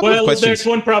are a couple of questions. There's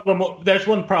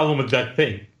one problem with that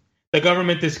thing. The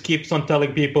government keeps on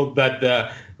telling people that the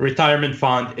retirement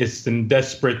fund is in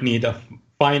desperate need of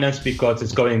finance because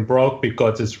it's going broke,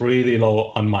 because it's really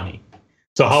low on money.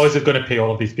 So how is it going to pay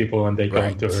all of these people when they go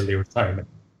into early retirement?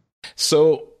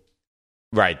 So,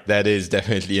 that is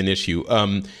definitely an issue.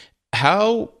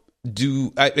 How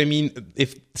I mean,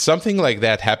 if something like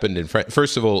that happened in France,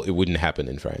 first of all, it wouldn't happen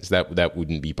in France. That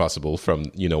wouldn't be possible from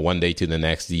one day to the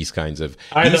next. These kinds of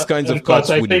cuts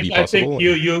wouldn't be possible. I think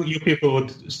you people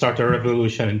would start a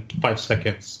revolution in 5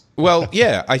 seconds. Well,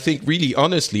 yeah, I think really,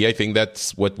 honestly, I think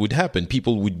that's what would happen.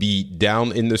 People would be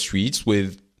down in the streets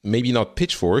with maybe not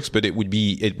pitchforks, but it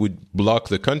would block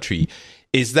the country.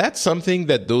 Is that something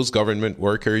that those government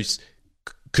workers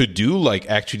could do, like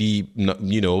actually,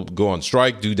 go on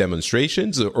strike, do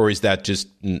demonstrations, or is that just,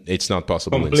 it's not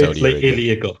possible in Saudi Arabia? Completely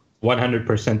illegal,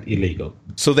 100% illegal.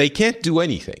 So they can't do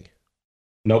anything?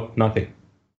 Nope, nothing.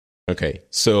 Okay,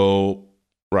 so,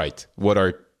 right.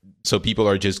 So people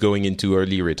are just going into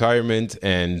early retirement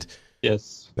and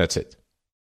yes, that's it.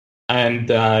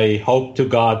 And I hope to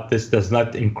God this does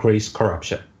not increase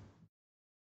corruption.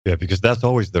 Yeah, because that's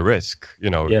always the risk.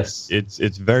 Yes.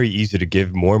 It's very easy to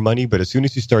give more money, but as soon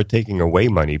as you start taking away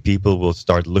money, people will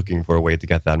start looking for a way to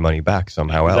get that money back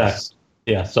somehow else.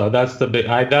 Yeah, so that's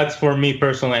that's for me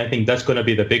personally. I think that's going to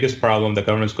be the biggest problem the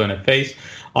government's going to face.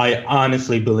 I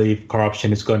honestly believe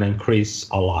corruption is going to increase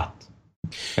a lot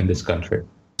in this country.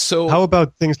 So, how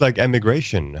about things like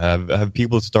emigration? Have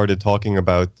people started talking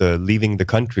about leaving the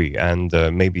country and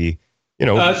maybe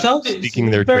seeking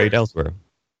their trade elsewhere?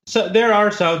 So there are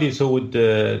Saudis who would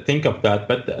think of that,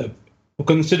 but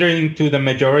considering to the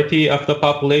majority of the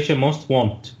population, most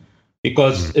won't,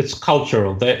 because it's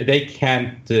cultural. They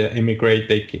can't immigrate.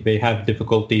 They have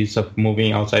difficulties of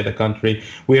moving outside the country.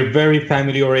 We're very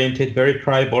family oriented, very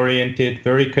tribe oriented,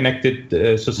 very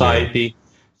connected society. Yeah.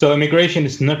 So immigration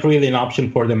is not really an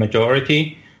option for the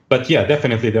majority. But yeah,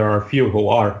 definitely there are a few who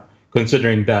are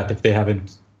considering that if they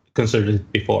haven't considered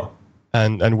it before.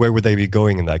 And where would they be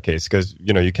going in that case? Because,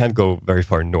 you can't go very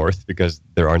far north because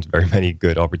there aren't very many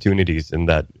good opportunities in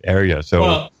that area.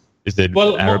 So is it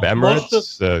Arab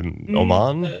Emirates,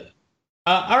 Oman?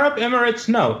 Arab Emirates,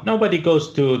 no. Nobody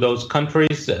goes to those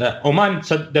countries. Oman,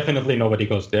 definitely nobody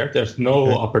goes there. There's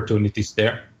no opportunities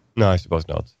there. No, I suppose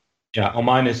not. Yeah,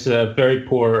 Oman is very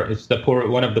poor. It's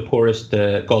one of the poorest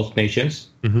Gulf nations.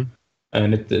 Mm-hmm.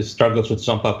 And it struggles with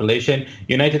some population.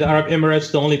 United Arab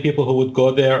Emirates, the only people who would go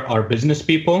there are business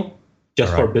people,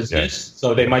 just for business. Yes.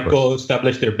 So they might go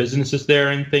establish their businesses there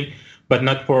and thing, but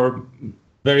not for,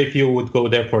 very few would go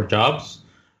there for jobs.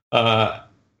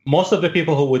 Most of the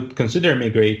people who would consider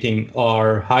migrating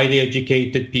are highly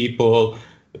educated people,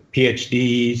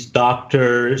 PhDs,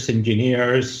 doctors,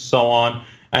 engineers, so on.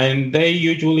 And they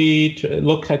usually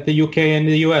look at the UK and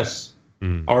the US.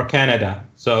 Or Canada.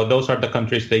 So those are the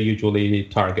countries they usually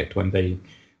target when they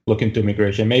look into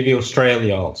immigration. Maybe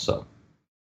Australia also.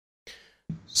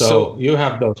 So you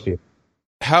have those people.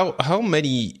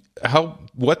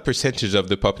 What percentage of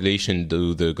the population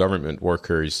do the government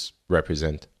workers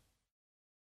represent?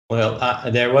 Well,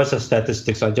 there was a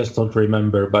statistics, I just don't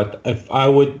remember. But if I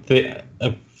would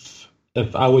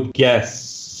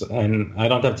guess, and I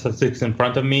don't have statistics in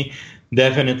front of me,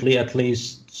 definitely at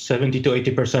least 70 to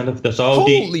 80% of the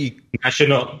Saudi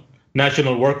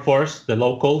national workforce, the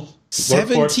local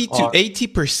 70 to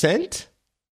 80%?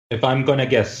 If I'm gonna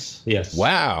guess, yes.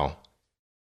 Wow.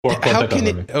 How can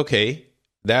it? Okay,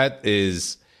 that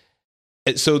is.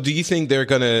 So, do you think they're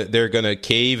gonna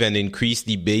cave and increase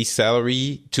the base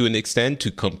salary to an extent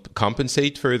to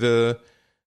compensate for the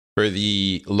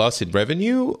loss in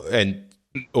revenue,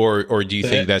 or do you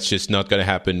think that's just not going to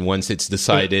happen once it's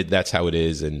decided that's how it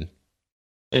is? And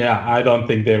yeah, I don't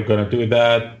think they're going to do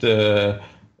that.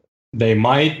 They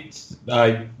might.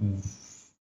 I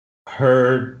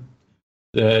heard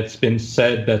it's been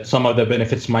said that some of the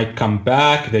benefits might come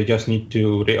back. They just need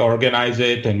to reorganize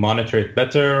it and monitor it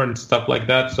better and stuff like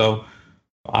that. So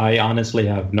I honestly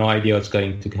have no idea what's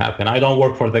going to happen. I don't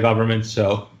work for the government,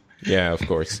 so yeah, of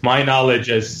course, my knowledge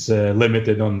is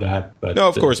limited on that. But no,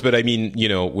 of course, but I mean,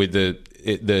 with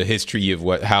the history of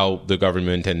how the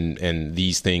government and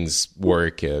these things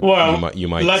work, you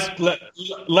might let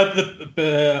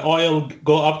the oil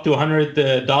go up to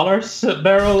 $100 a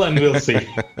barrel, and we'll see.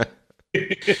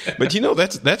 But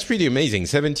that's pretty amazing.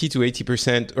 70 to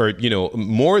 80%, or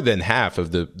more than half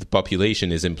of the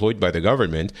population is employed by the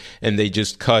government, and they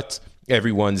just cut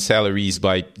everyone's salaries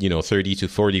by 30 to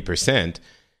 40%.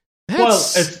 Well,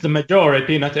 it's the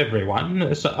majority, not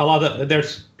everyone. So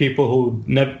there's people who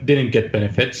didn't get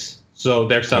benefits, so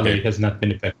their salary has not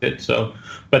been affected. So,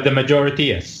 but the majority,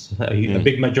 yes, a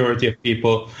big majority of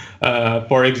people.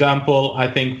 For example, I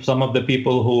think some of the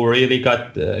people who really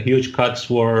got huge cuts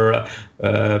were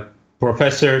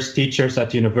professors, teachers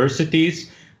at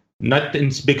universities, not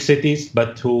in big cities,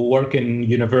 but who work in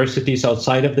universities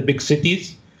outside of the big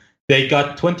cities. They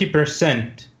got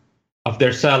 20% of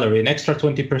their salary, an extra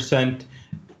 20%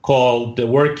 called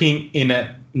working in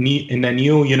a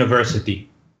new university,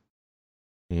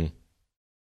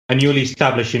 a newly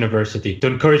established university, to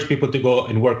encourage people to go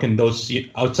and work in those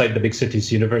outside the big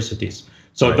cities universities.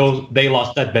 So they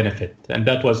lost that benefit, and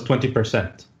that was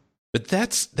 20%. But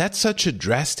that's such a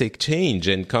drastic change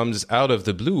and comes out of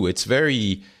the blue. It's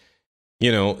very,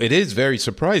 it is very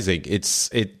surprising. It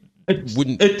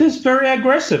is very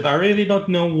aggressive. I really don't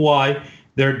know why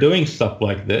they're doing stuff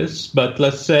like this. But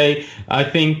let's say I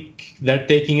think they're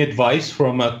taking advice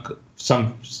from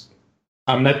some.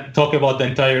 I'm not talking about the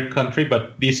entire country,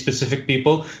 but these specific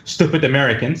people, stupid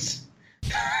Americans.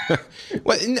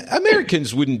 Well,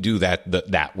 Americans wouldn't do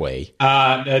that way.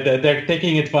 They're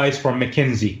taking advice from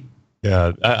McKinsey.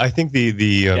 Yeah, I think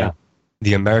the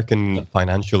American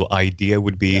financial idea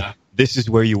would be this is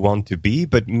where you want to be,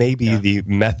 but maybe the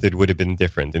method would have been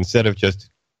different. Instead of just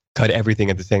cut everything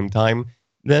at the same time,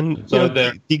 then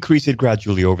decrease it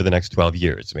gradually over the next 12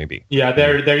 years, maybe. Yeah,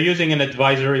 they're using an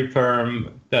advisory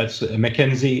firm that's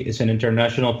McKinsey. It's an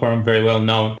international firm, very well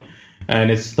known.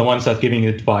 And it's the ones that giving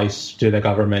advice to the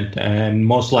government, and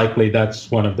most likely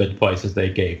that's one of the advices they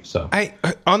gave. So I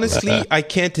honestly, I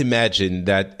can't imagine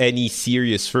that any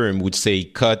serious firm would say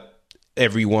cut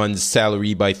everyone's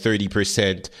salary by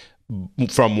 30%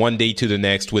 from one day to the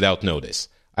next without notice.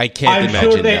 I can't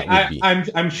imagine that would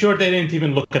be. I'm sure they didn't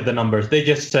even look at the numbers. They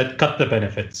just said cut the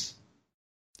benefits.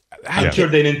 I'm sure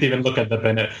they didn't even look at the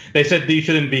benefit. They said you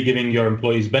shouldn't be giving your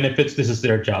employees benefits. This is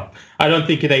their job. I don't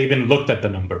think they even looked at the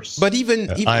numbers. But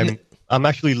even I'm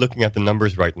actually looking at the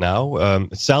numbers right now.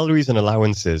 Salaries and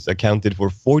allowances accounted for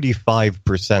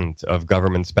 45% of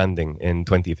government spending in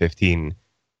 2015,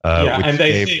 which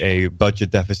gave a budget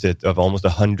deficit of almost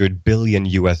 $100 billion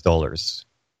US.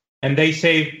 And they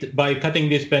saved, by cutting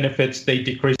these benefits, they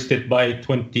decreased it by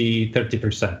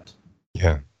 30%.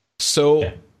 Yeah.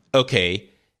 So, okay.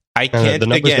 I can't, the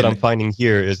numbers that I'm finding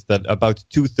here is that about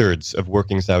 2/3 of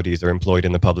working Saudis are employed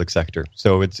in the public sector.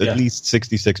 So it's at least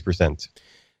 66%.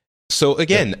 So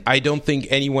again, I don't think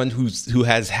anyone who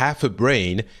has half a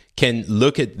brain can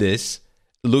look at those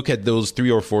 3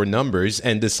 or 4 numbers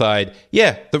and decide,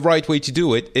 the right way to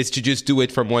do it is to just do it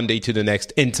from one day to the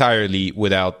next entirely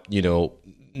without,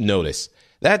 notice.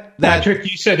 That Patrick,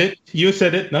 you said it. You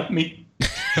said it, not me.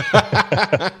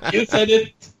 You said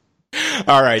it.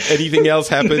 All right. Anything else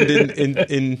happened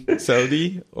in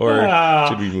Saudi, or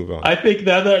should we move on? I think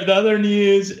the other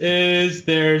news is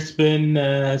there's been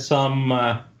a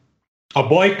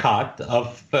boycott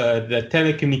of the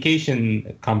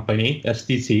telecommunication company,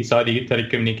 STC, Saudi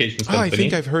Telecommunications Company. I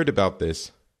think I've heard about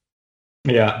this.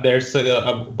 Yeah, there's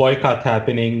a boycott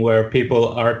happening where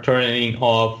people are turning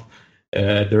off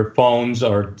their phones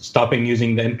or stopping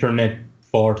using the internet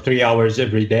for 3 hours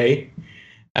every day.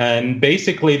 And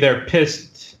basically, they're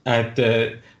pissed at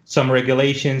some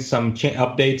regulations, some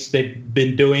updates they've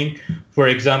been doing. For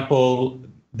example,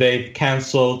 they've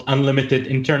canceled unlimited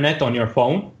internet on your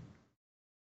phone.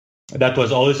 That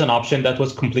was always an option. That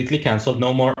was completely canceled.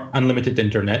 No more unlimited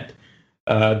internet.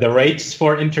 The rates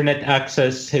for internet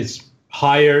access is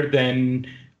higher than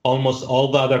almost all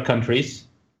the other countries.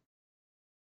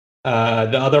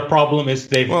 The other problem is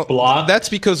they've blocked. That's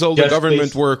because all the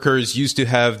government workers used to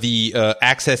have the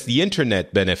access the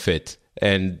internet benefit,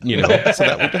 and so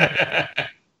that would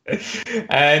happen.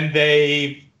 And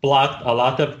they blocked a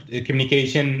lot of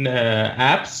communication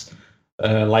apps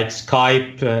like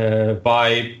Skype,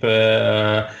 Vibe,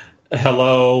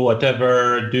 Hello,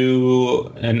 whatever,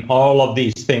 Do, and all of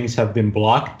these things have been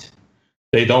blocked.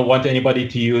 They don't want anybody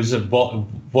to use a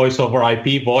voice over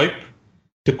IP, VoIP.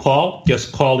 To call,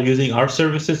 just call using our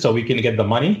services so we can get the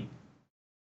money.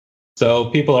 So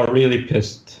people are really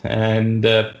pissed. And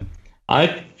I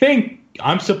think,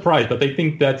 I'm surprised, but I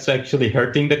think that's actually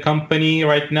hurting the company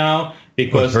right now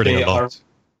because they are.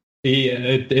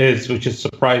 It is, which is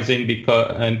surprising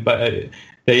but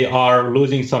they are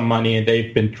losing some money and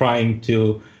they've been trying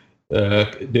to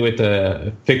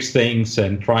fix things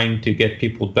and trying to get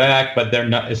people back, but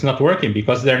it's not working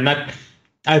because they're not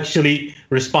actually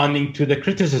responding to the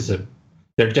criticism.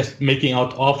 They're just making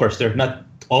out offers. They're not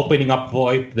opening up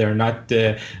VoIP. They're not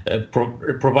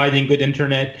providing good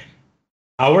internet.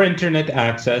 Our internet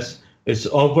access is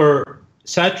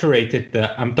oversaturated.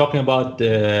 I'm talking about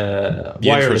the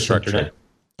wireless internet.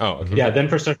 Oh, okay. Yeah, the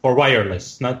infrastructure for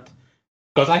wireless. Not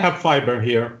because I have fiber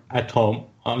here at home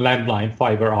on landline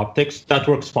fiber optics. That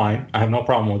works fine. I have no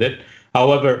problem with it.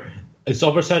 However, it's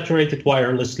oversaturated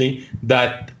wirelessly.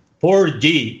 That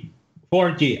 4G.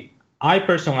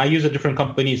 I use a different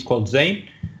company. It's called Zain,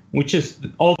 which is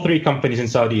all 3 companies in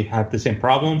Saudi have the same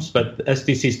problems, but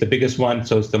STC is the biggest one,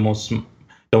 so it's the most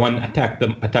the one attacked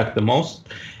the most.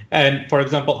 And for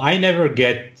example, I never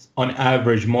get on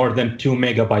average more than 2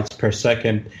 megabytes per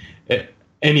second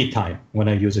anytime when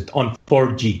I use it on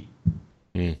 4G.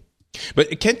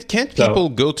 But can't people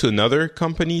go to another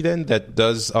company then that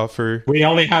does offer? We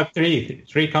only have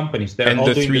three companies. They're all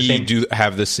the doing three the same. do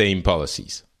have the same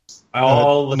policies.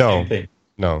 Same thing.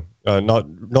 No,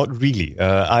 not really.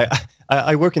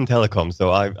 I work in telecom,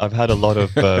 so I've had a lot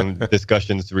of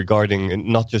discussions regarding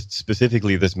not just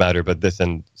specifically this matter, but this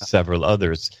and several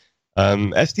others.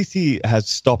 STC has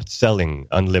stopped selling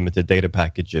unlimited data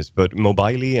packages, but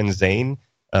Mobily and Zain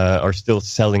are still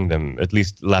selling them, at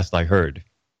least last I heard.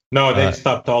 No, they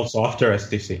stopped also after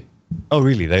STC. Oh,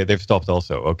 really? They've stopped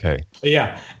also. Okay.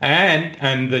 Yeah,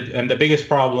 and the biggest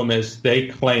problem is they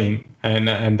claim,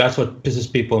 and that's what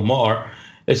pisses people more,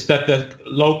 is that the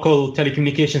local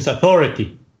telecommunications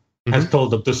authority has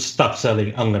told them to stop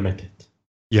selling unlimited.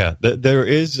 Yeah,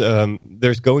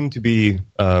 there's going to be,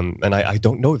 and I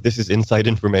don't know if this is inside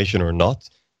information or not,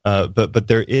 but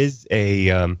there is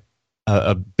a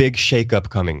big shakeup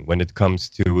coming when it comes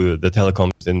to the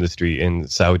telecoms industry in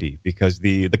Saudi, because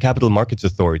the Capital Markets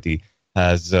Authority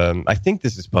has, I think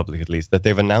this is public at least, that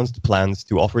they've announced plans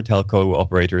to offer telco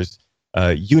operators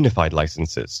unified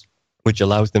licenses, which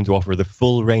allows them to offer the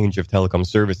full range of telecom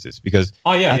services. Because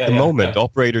at the moment,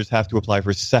 operators have to apply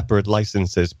for separate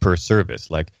licenses per service,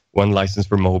 like one license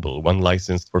for mobile, one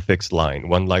license for fixed line,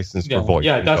 one license for voice.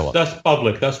 Yeah, that's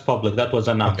public. That's public. That was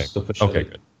announced officially. Okay,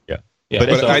 good. Yeah,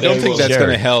 but I don't think that's going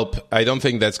to help. I don't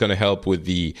think that's going to help with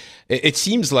the. It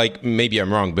seems like, maybe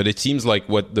I'm wrong, but it seems like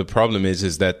what the problem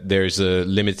is that there's a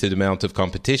limited amount of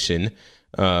competition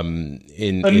in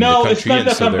the country. No, it's not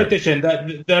the competition.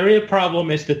 The real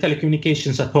problem is the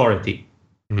Telecommunications Authority.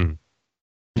 Mm-hmm.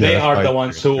 They are the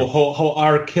ones who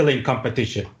are killing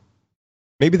competition.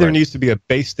 Maybe there needs to be a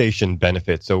base station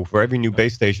benefit. So for every new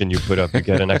base station you put up, you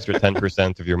get an extra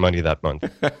 10% of your money that month.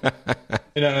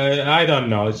 I don't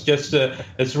know. It's just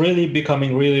it's really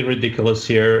becoming really ridiculous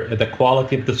here. The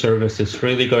quality of the service is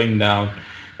really going down.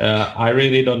 I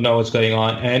really don't know what's going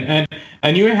on.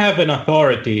 And you have an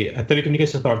authority, a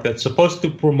telecommunications authority, that's supposed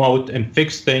to promote and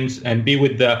fix things and be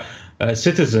with the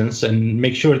citizens and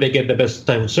make sure they get the best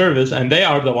type of service, and they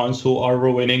are the ones who are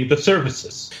ruining the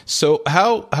services. So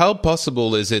how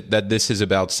possible is it that this is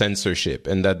about censorship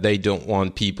and that they don't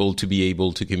want people to be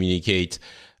able to communicate?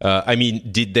 I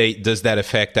mean, does that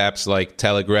affect apps like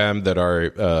Telegram that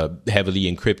are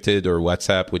heavily encrypted, or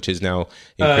WhatsApp, which is now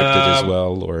encrypted as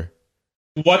well? Or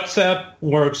WhatsApp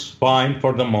works fine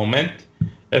for the moment,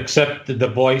 except the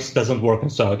voice doesn't work in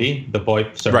Saudi, the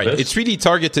VoIP service. Right. It's really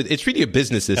targeted. It's really a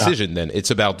business decision then. It's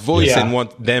about voice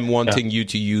and them wanting you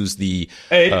to use the...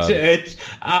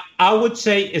 I would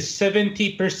say it's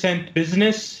 70%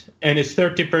 business and it's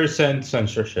 30%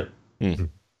 censorship. Mm-hmm.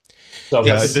 So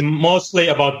it's mostly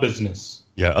about business.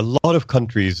 Yeah, a lot of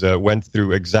countries went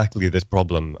through exactly this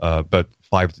problem, but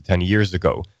 5 to 10 years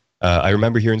ago. I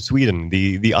remember here in Sweden,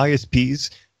 the ISPs...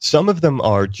 Some of them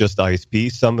are just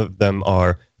ISPs. Some of them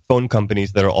are phone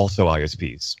companies that are also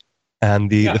ISPs. And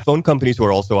the phone companies who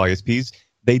are also ISPs,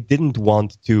 they didn't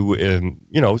want to,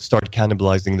 start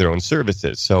cannibalizing their own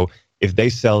services. So if they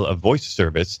sell a voice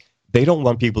service, they don't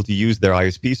want people to use their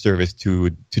ISP service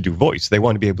to do voice. They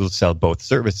want to be able to sell both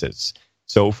services.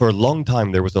 So for a long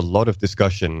time, there was a lot of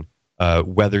discussion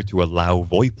whether to allow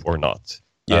VoIP or not.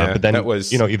 Yeah, but then, that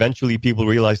was... eventually people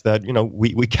realized that,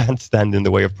 we can't stand in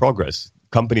the way of progress.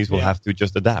 Companies will have to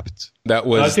just adapt. That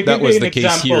was the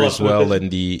case here as well,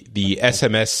 and the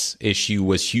SMS issue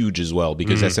was huge as well,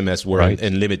 because SMS weren't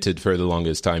unlimited for the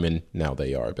longest time, and now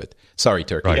they are. But sorry,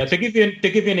 Turkey. Right. Yeah, to give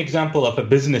you an example of a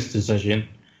business decision,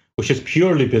 which is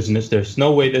purely business. There's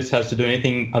no way this has to do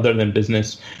anything other than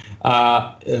business.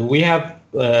 We have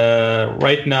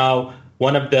right now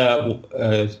one of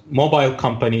the mobile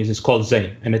companies is called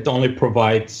Zain, and it only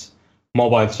provides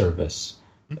mobile service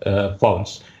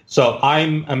phones. So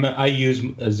I use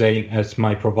Zain as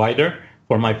my provider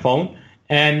for my phone,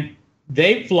 and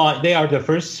they are the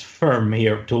first firm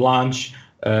here to launch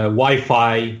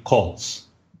Wi-Fi calls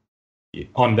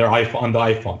on the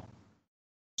iPhone.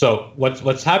 So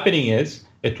what's happening is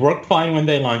it worked fine when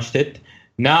they launched it.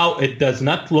 Now it does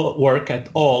not work at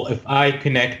all if I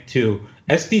connect to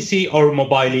STC or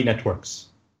Mobily networks.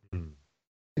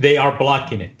 They are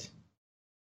blocking it.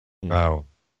 Wow.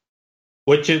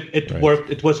 Which it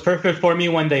worked. It was perfect for me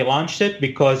when they launched it,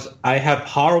 because I have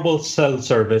horrible cell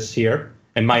service here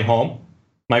in my home.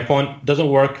 My phone doesn't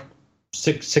work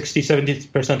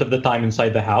 60-70% of the time inside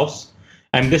the house.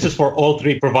 And this is for all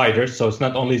three providers, so it's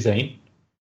not only Zain.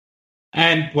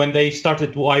 And when they started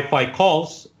Wi-Fi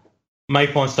calls, my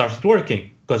phone started working,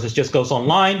 because it just goes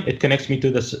online. It connects me to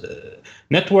this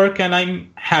network, and I'm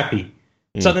happy.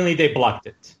 Suddenly, they blocked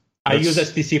it. I use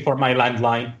STC for my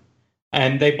landline,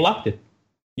 and they blocked it.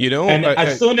 And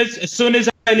as soon as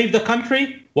I leave the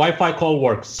country, Wi-Fi call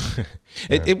works.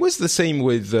 It was the same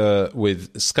with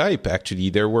Skype. Actually,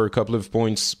 there were a couple of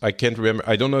points I can't remember.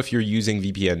 I don't know if you're using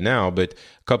VPN now, but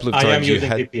a couple of times I am using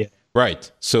VPN. Right.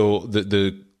 So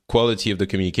the quality of the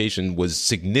communication was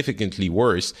significantly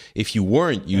worse if you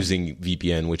weren't using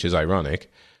VPN, which is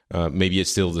ironic. Maybe it's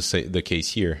still the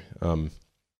case here.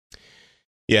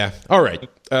 Yeah. All right.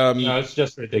 No, it's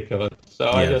just ridiculous. So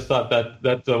I just thought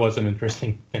that was an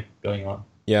interesting thing going on.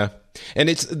 Yeah. And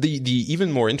it's the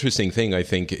even more interesting thing, I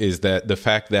think, is that the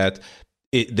fact that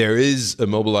there is a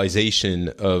mobilization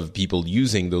of people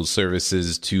using those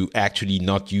services to actually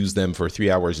not use them for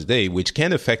 3 hours a day, which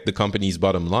can affect the company's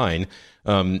bottom line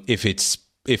if it's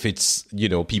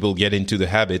people get into the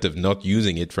habit of not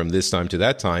using it from this time to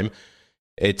that time.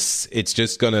 It's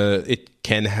just it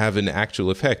can have an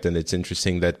actual effect, and it's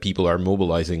interesting that people are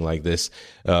mobilizing like this,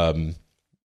 and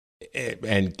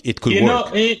it could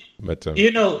work.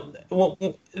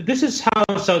 This is how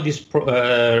Saudis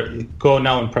go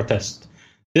now and protest.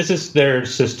 This is their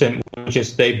system, which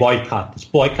is they boycott.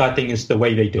 Boycotting is the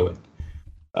way they do it.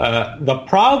 The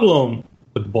problem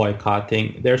with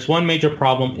boycotting, there's one major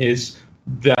problem, is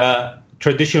the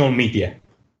traditional media.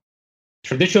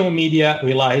 Traditional media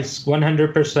relies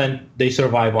 100%, they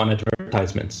survive on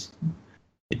advertisements.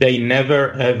 They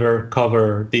never, ever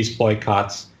cover these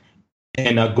boycotts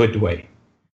in a good way.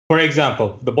 For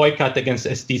example, the boycott against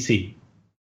STC.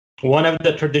 One of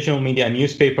the traditional media,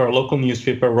 a local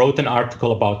newspaper, wrote an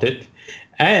article about it.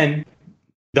 And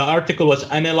the article was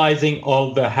analyzing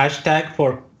all the hashtag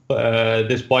for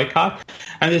this boycott.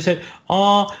 And they said,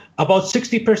 about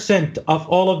 60% of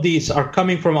all of these are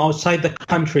coming from outside the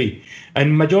country,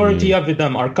 and majority of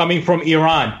them are coming from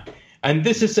Iran. And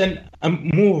this is a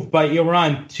move by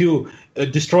Iran to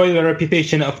destroy the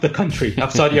reputation of the country,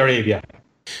 of Saudi Arabia.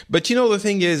 But the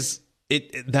thing is,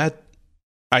 that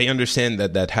I understand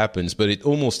that happens, but it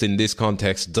almost in this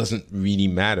context doesn't really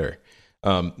matter.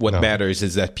 What matters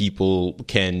is that people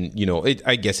can,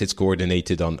 I guess it's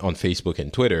coordinated on Facebook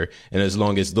and Twitter, and as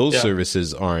long as those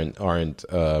services aren't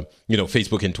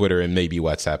Facebook and Twitter and maybe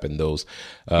WhatsApp and those.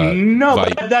 But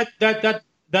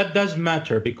that does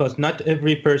matter, because not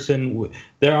every person.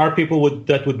 There are people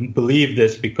that would believe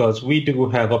this, because we do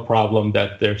have a problem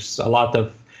that there's a lot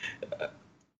of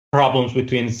problems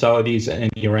between Saudis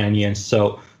and Iranians.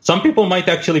 So some people might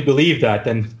actually believe that,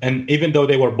 and even though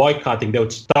they were boycotting, they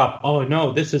would stop. Oh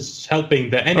no, this is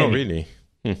helping the enemy. Oh really?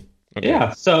 Okay.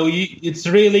 Yeah. So it's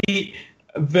really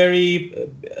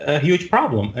a huge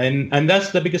problem, and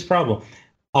that's the biggest problem.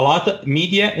 A lot of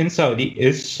media in Saudi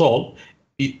is sold.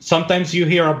 Sometimes you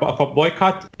hear about a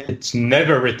boycott; it's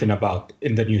never written about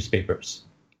in the newspapers.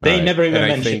 They never even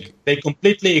mention it. They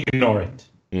completely ignore it.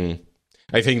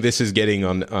 I think this is getting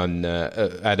on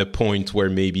at a point where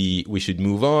maybe we should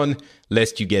move on,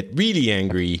 lest you get really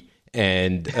angry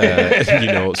and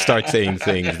start saying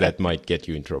things that might get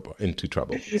you into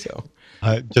trouble. So,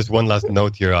 just one last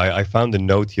note here. I found a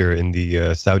note here in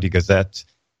the Saudi Gazette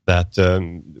that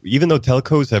even though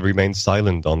telcos have remained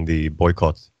silent on the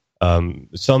boycott,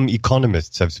 some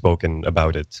economists have spoken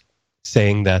about it,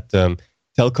 saying that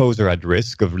telcos are at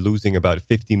risk of losing about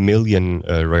 50 million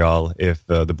real if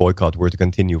the boycott were to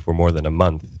continue for more than a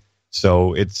month.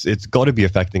 So it's got to be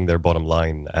affecting their bottom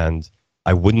line, and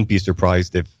I wouldn't be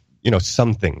surprised if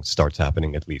something starts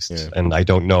happening at least. Yeah. And I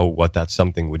don't know what that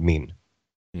something would mean,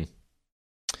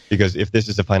 because if this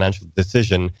is a financial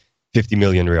decision, 50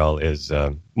 million real is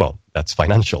that's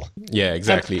financial. Yeah,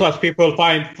 exactly. And plus, people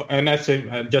find, and that's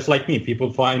just like me,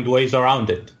 people find ways around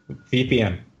it.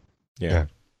 VPN. Yeah.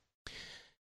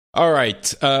 All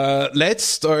right, let's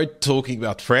start talking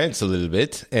about France a little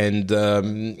bit, and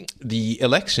the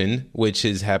election, which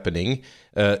is happening.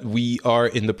 We are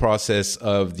in the process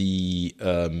of the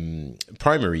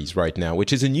primaries right now,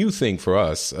 which is a new thing for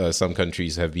us. Some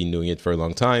countries have been doing it for a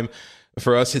long time.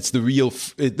 For us, it's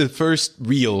the first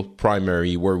real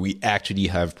primary where we actually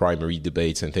have primary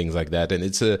debates and things like that, and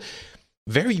it's a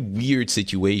very weird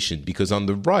situation, because on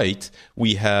the right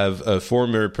we have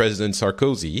former President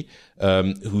Sarkozy,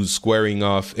 who's squaring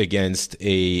off against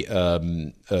a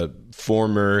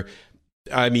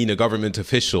government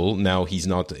official. Now he's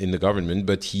not in the government,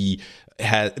 but he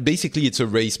had basically, it's a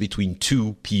race between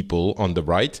two people on the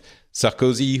right.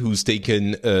 Sarkozy, who's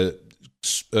taken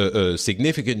a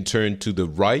significant turn to the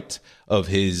right of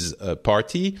his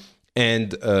party, and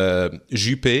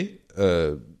Juppé,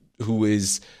 who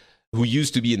is who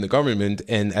used to be in the government,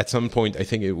 and at some point, I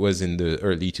think it was in the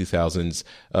early 2000s,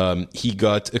 he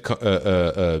got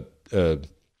a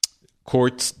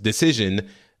court decision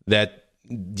that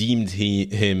deemed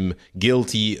him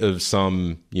guilty of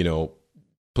some,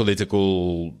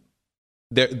 political.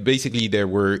 There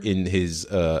were in his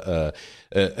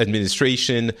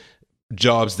administration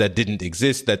jobs that didn't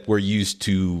exist that were used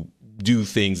to do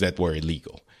things that were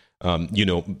illegal.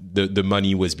 The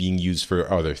money was being used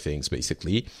for other things,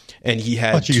 basically, and he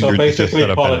had so basically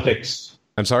politics.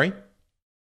 I'm sorry.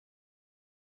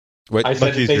 What? I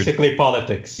said basically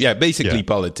politics. Yeah, basically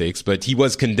politics, but he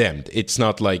was condemned. It's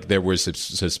not like there was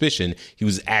suspicion. He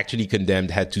was actually condemned,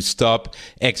 had to stop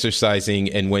exercising,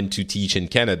 and went to teach in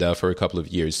Canada for a couple of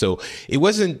years. So it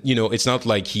wasn't, it's not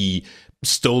like he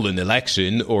stole an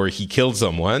election or he killed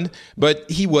someone, but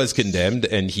he was condemned,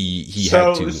 and he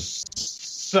had to.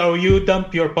 So you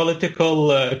dump your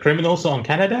political criminals on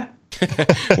Canada?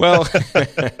 Well,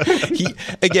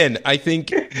 I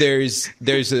think there's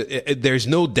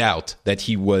no doubt that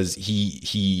he was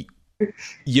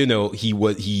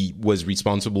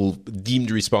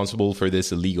deemed responsible for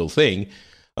this illegal thing,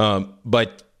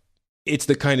 but it's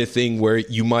the kind of thing where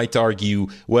you might argue,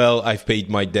 well, I've paid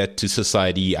my debt to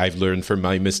society, I've learned from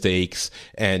my mistakes,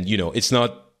 and it's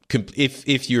not.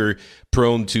 If you're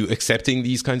prone to accepting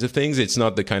these kinds of things, it's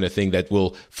not the kind of thing that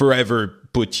will forever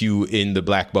put you in the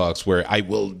black box where I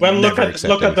will never accept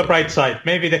look at the anything. Bright side.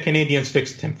 Maybe the Canadians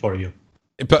fixed him for you.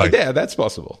 But yeah, that's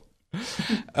possible.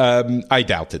 I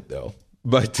doubt it, though.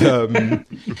 But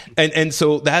and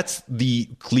so that's the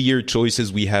clear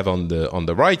choices we have on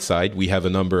the right side. We have a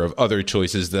number of other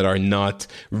choices that are not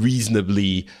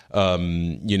reasonably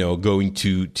going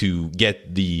to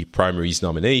get the primaries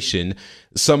nomination.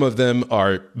 Some of them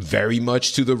are very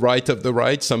much to the right of the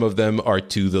right. Some of them are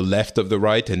to the left of the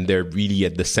right, and they're really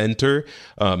at the center.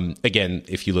 Again,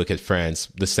 if you look at France,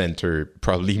 the center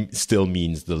probably still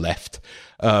means the left.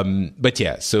 But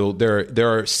yeah, so there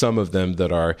are some of them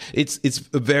that are. It's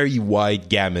a very wide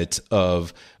gamut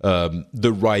of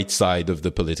the right side of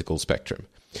the political spectrum.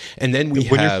 And then when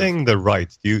you're saying the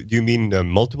right, do you mean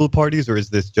multiple parties, or is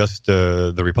this just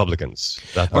the Republicans?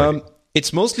 That party?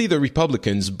 It's mostly the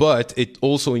Republicans, but it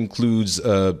also includes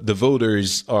the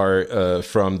voters are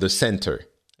from the center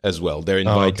as well. They're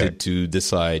invited to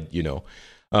decide, So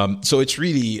it's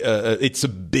really it's a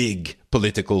big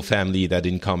political family that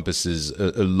encompasses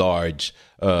a large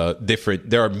different.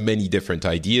 There are many different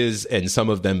ideas, and some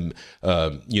of them,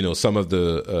 some of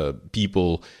the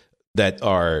people that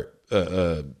are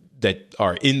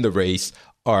in the race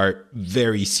are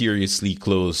very seriously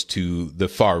close to the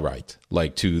far right,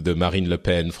 like to the Marine Le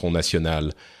Pen, Front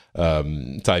National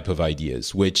type of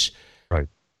ideas, which, right.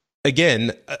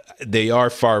 Again, they are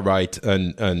far right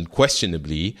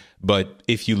unquestionably, but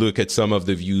if you look at some of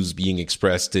the views being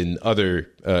expressed in other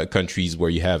countries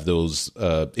where you have those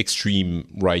extreme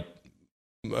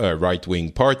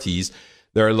right-wing parties,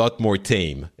 they're a lot more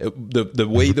tame. The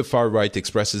way the far right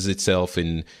expresses itself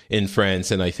in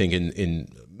France, and I think in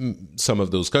some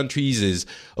of those countries, is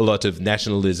a lot of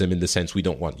nationalism in the sense we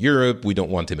don't want Europe, we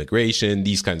don't want immigration,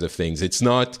 these kinds of things. It's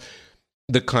not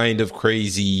the kind of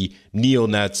crazy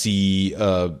neo-Nazi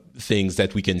things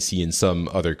that we can see in some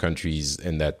other countries,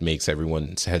 and that makes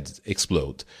everyone's head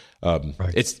explode.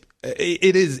 Right.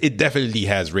 It definitely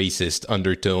has racist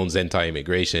undertones,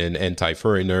 anti-immigration,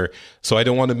 anti-foreigner. So I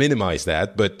don't want to minimize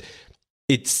that, but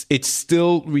it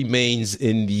still remains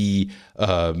in the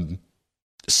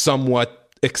somewhat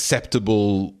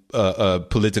acceptable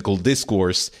political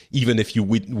discourse, even if you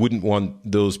wouldn't want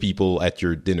those people at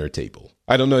your dinner table.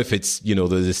 I don't know if it's, the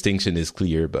distinction is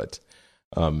clear, but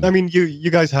I mean, you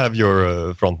guys have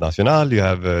your Front National, you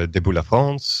have Debout la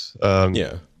France,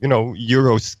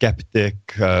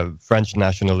 Eurosceptic, French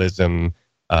nationalism,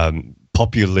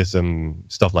 populism,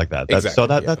 stuff like that.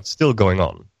 That's still going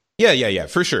on. Yeah,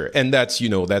 for sure. And that's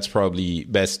probably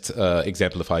best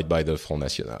exemplified by the Front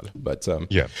National. But so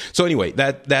anyway,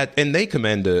 that and they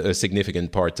command a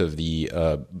significant part of the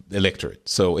electorate,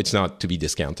 so it's not to be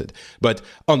discounted. But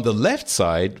on the left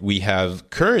side, we have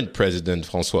current President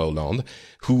François Hollande,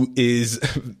 who is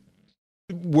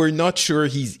we're not sure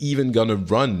he's even going to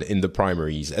run in the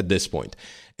primaries at this point.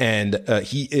 And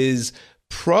he is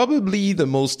probably the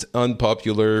most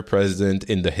unpopular president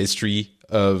in the history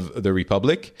of the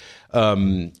Republic.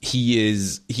 The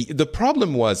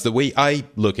problem was, the way I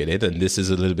look at it, and this is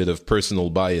a little bit of personal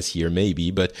bias here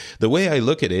maybe, but the way I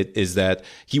look at it is that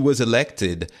he was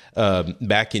elected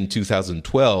back in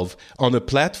 2012 on a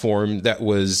platform that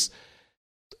was,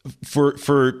 for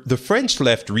the French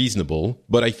left, reasonable,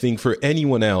 but I think for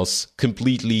anyone else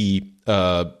completely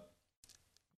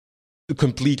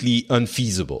completely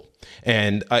unfeasible.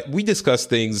 And we discussed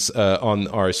things on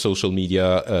our social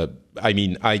media.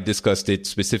 I discussed it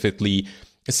specifically,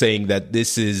 saying that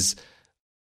this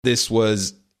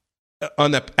was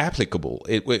unapplicable.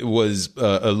 It was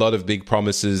a lot of big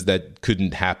promises that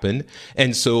couldn't happen.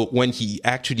 And so when he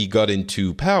actually got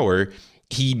into power,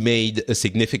 he made a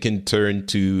significant turn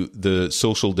to the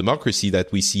social democracy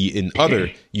that we see in other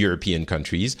European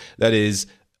countries. That is,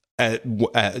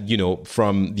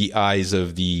 from the eyes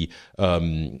of the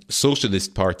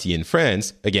Socialist Party in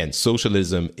France. Again,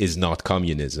 socialism is not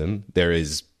communism. There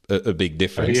is a big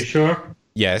difference. Are you sure?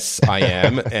 Yes, I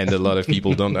am. And a lot of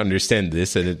people don't understand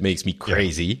this, and it makes me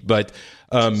crazy. But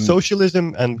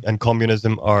socialism and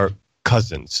communism are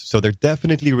cousins. So they're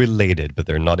definitely related, but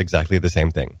they're not exactly the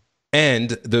same thing. And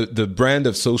the brand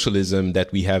of socialism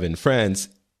that we have in France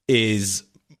is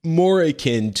more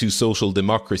akin to social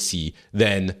democracy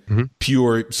than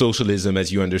pure socialism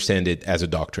as you understand it as a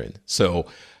doctrine. So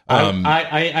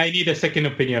I need a second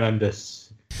opinion on this.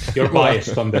 You're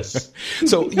biased on this.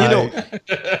 So,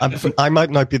 I might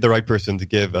not be the right person to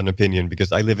give an opinion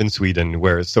because I live in Sweden,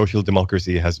 where social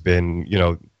democracy has been,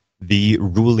 the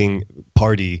ruling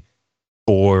party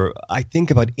for, I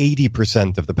think, about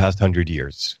 80% of the past 100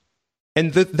 years.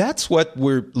 And that's what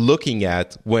we're looking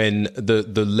at when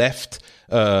the left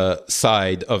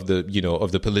side of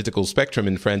the political spectrum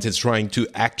in France is trying to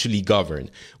actually govern.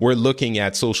 We're looking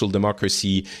at social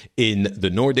democracy in the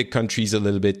Nordic countries a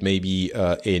little bit, maybe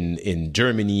in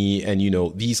Germany, and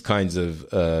these kinds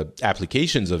of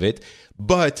applications of it.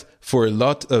 But for a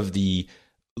lot of the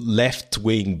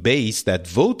left-wing base that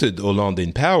voted Hollande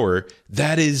in power,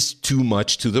 that is too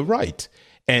much to the right.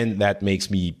 And that makes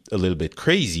me a little bit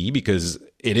crazy, because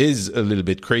it is a little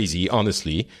bit crazy,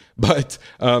 honestly. But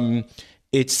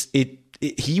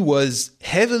he was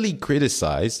heavily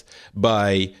criticized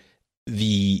by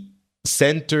the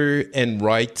center and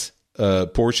right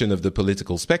portion of the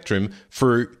political spectrum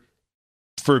for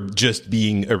just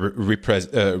being a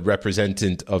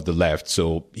representative of the left.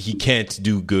 So he can't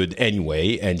do good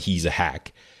anyway, and he's a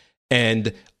hack.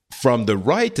 And from the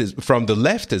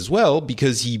left as well,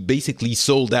 because he basically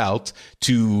sold out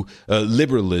to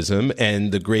liberalism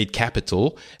and the great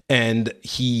capital, and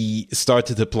he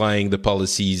started applying the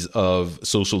policies of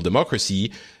social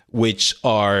democracy, which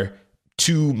are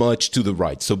too much to the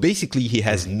right. So basically, he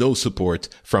has no support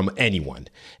from anyone.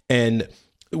 And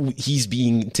he's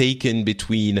being taken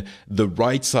between the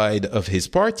right side of his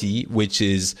party, which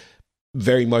is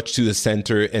very much to the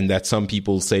center, and that some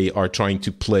people say are trying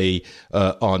to play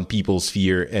on people's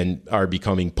fear and are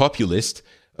becoming populist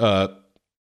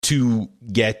to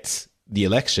get the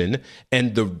election,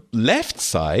 and the left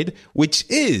side, which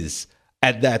is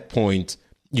at that point,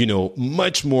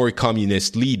 much more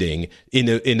communist leading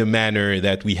in a manner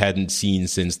that we hadn't seen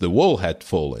since the wall had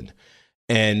fallen.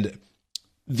 And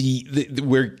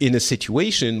we're in a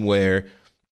situation where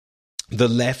the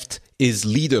left is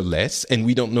leaderless, and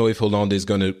we don't know if Hollande is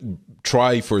going to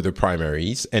try for the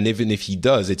primaries. And even if he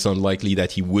does, it's unlikely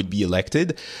that he would be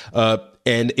elected.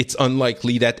 And it's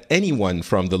unlikely that anyone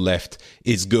from the left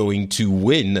is going to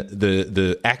win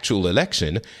the actual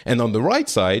election. And on the right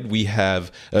side, we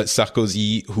have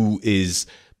Sarkozy, who is...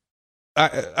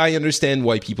 I understand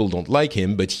why people don't like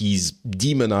him, but he's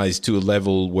demonized to a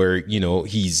level where,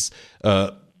 he's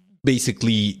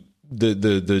basically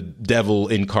the devil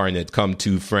incarnate come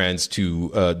to France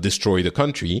to destroy the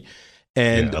country.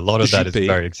 And a lot of that is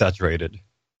very exaggerated.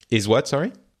 Is what?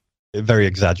 Sorry? Very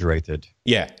exaggerated.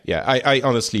 Yeah. I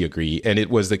honestly agree. And it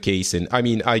was the case. And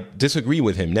I disagree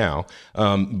with him now.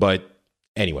 But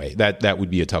anyway, that would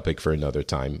be a topic for another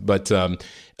time. But a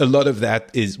lot of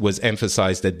that was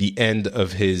emphasized at the end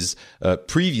of his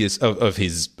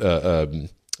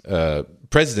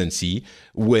presidency,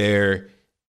 where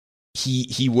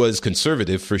he was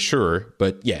conservative for sure.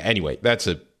 But yeah, anyway, that's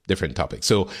a different topic.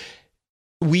 So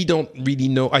we don't really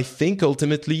know. I think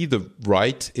ultimately the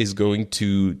right is going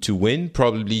to win,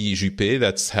 probably Juppé.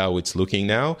 That's how it's looking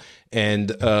now.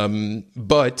 And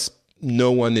but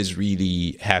no one is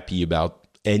really happy about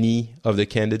any of the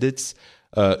candidates.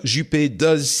 Juppé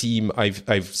does seem.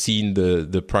 I've seen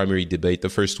the primary debate, the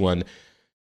first one,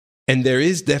 and there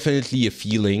is definitely a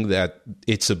feeling that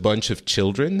it's a bunch of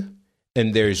children,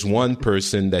 and there's one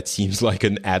person that seems like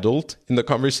an adult in the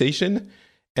conversation.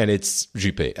 And it's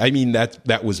Juppé.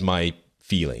 That was my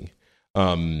feeling.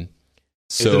 Isn't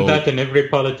that in every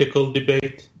political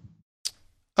debate?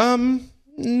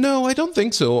 No, I don't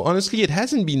think so. Honestly, it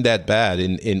hasn't been that bad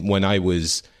in when I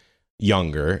was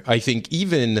younger. I think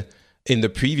even in the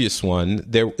previous one,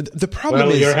 the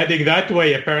problem is... you're heading that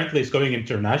way. Apparently, it's going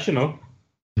international.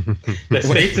 The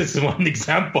States is one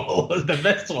example, the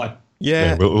best one.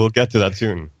 Yeah, we'll get to that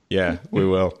soon. Yeah, we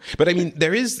will. But I mean,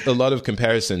 there is a lot of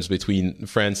comparisons between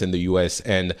France and the US,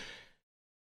 and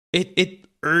it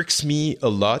irks me a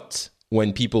lot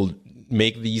when people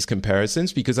make these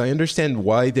comparisons because I understand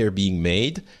why they're being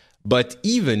made. But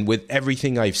even with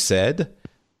everything I've said,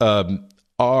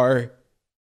 our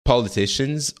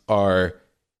politicians are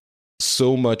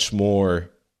so much more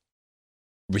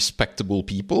respectable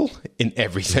people in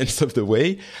every sense of the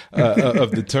way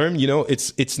of the term. You know,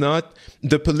 it's not,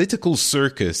 the political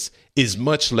circus is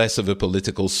much less of a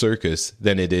political circus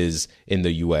than it is in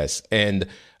the US. And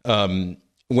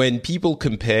when people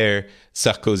compare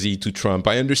Sarkozy to Trump,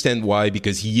 I understand why,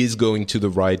 because he is going to the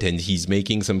right and he's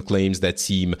making some claims that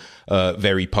seem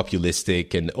very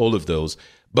populistic and all of those.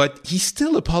 But he's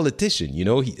still a politician, you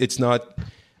know. It's not.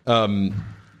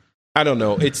 I don't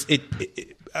know.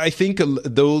 I think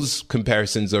those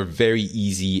comparisons are very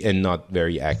easy and not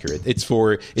very accurate. It's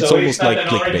almost like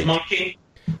clickbait.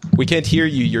 We can't hear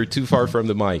you. You're too far from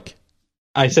the mic.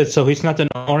 I said, so he's not an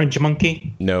orange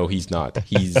monkey? No, he's not.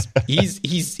 He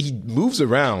moves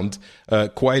around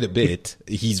quite a bit.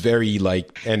 He's very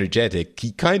energetic.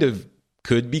 He kind of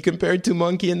could be compared to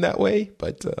Monkey in that way,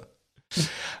 but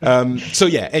so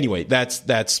yeah. Anyway,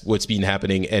 that's what's been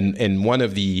happening, and one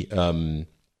of the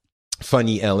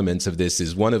funny elements of this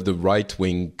is one of the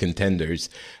right-wing contenders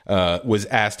was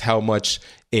asked how much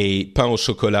a pain au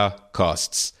chocolat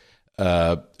costs.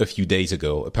 A few days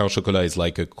ago. A pain au chocolat is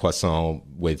like a croissant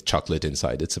with chocolate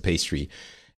inside. It's a pastry.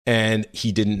 And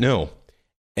he didn't know.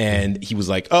 And he was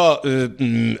like,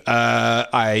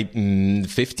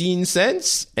 15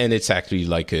 cents? And it's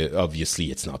actually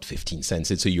obviously it's not 15 cents.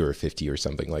 It's €1.50 or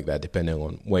something like that, depending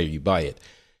on where you buy it.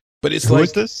 But it's Who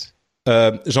is this?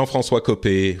 Jean-François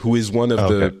Copé, who is one of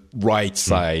the right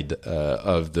side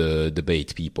of the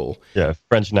debate people. Yeah,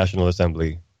 French National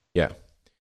Assembly. Yeah.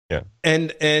 Yeah.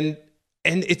 And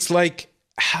it's like,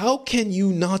 how can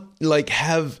you not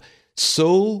have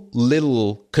so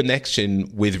little connection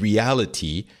with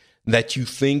reality that you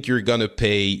think you're going to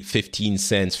pay 15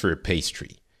 cents for a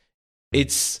pastry? I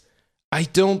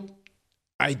don't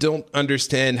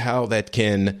understand how that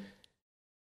can,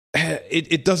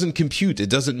 it doesn't compute.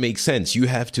 It doesn't make sense. You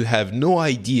have to have no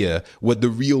idea what the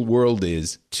real world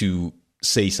is to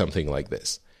say something like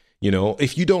this. You know,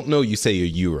 if you don't know, you say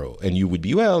 €1 and you would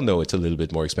be, well, no, it's a little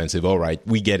bit more expensive. All right,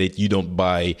 we get it. You don't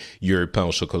buy your pain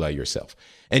au chocolat yourself.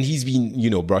 And he's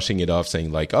been, brushing it off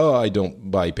saying I don't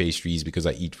buy pastries because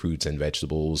I eat fruits and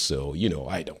vegetables. So,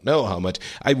 I don't know how much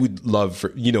I would love for,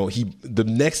 the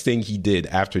next thing he did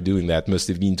after doing that must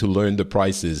have been to learn the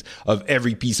prices of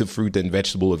every piece of fruit and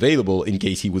vegetable available in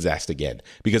case he was asked again,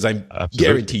 because I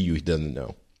guarantee you he doesn't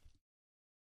know.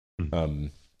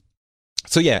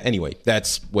 So yeah, anyway,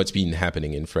 that's what's been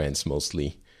happening in France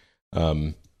mostly.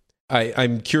 I'm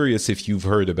curious if you've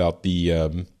heard about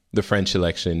the French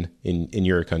election in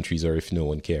your countries, or if no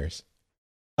one cares.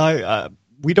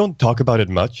 We don't talk about it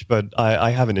much, but I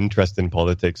have an interest in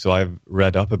politics, so I've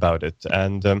read up about it.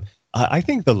 And I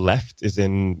think the left is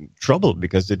in trouble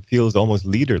because it feels almost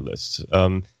leaderless.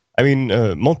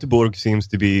 Montebourg seems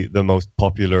to be the most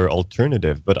popular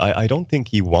alternative, but I don't think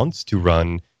he wants to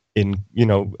run in,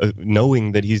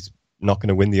 knowing that he's not going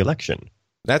to win the election.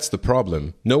 That's the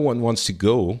problem. No one wants to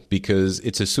go because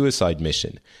it's a suicide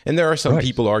mission. And there are some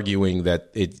people arguing that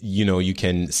you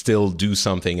can still do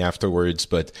something afterwards,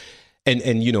 but and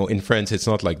in France it's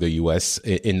not like the US.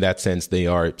 In that sense they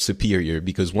are superior,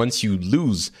 because once you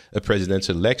lose a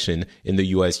presidential election in the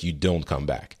US, you don't come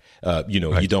back.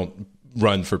 You don't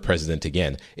run for president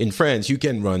again. In France you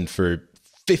can run for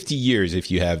 50 years if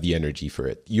you have the energy for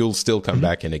it. You'll still come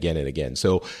back and again.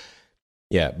 So,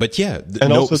 yeah. But yeah.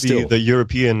 And also the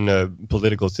European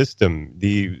political system,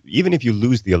 even if you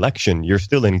lose the election, you're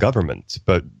still in government,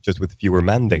 but just with fewer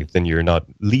mandates and you're not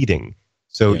leading.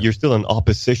 So you're still an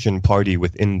opposition party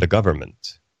within the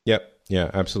government. Yep. Yeah,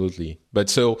 absolutely. But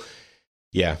so,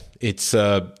 yeah, it's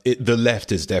the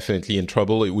left is definitely in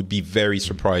trouble. It would be very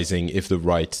surprising if the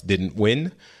right didn't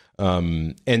win.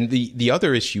 And the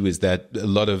other issue is that a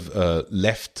lot of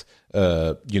left,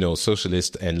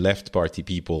 socialist and left party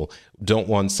people don't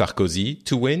want Sarkozy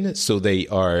to win. So they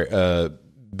are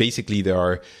basically, there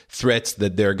are threats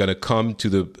that they're going to come to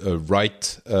the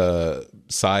right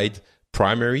side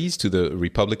primaries, to the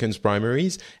Republicans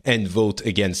primaries, and vote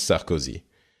against Sarkozy.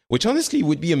 Which honestly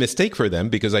would be a mistake for them,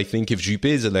 because I think if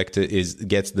Juppé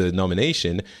gets the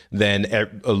nomination, then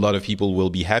a lot of people will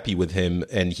be happy with him,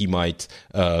 and he might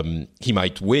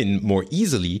win more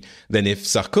easily than if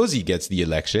Sarkozy gets the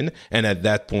election, and at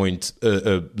that point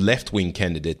a left-wing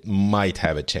candidate might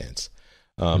have a chance.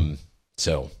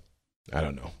 So, I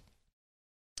don't know.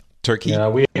 Turkey? Yeah,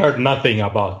 we heard nothing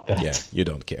about that. Yeah, you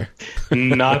don't care.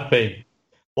 Nothing.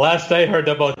 Last I heard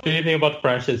about anything about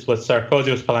France is what Sarkozy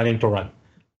was planning to run.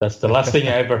 That's the last thing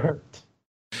I ever heard.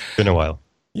 Been a while.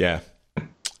 Yeah.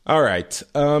 All right.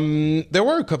 There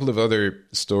were a couple of other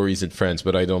stories in France,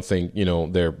 but I don't think,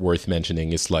 they're worth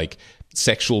mentioning. It's like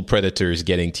sexual predators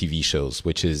getting TV shows,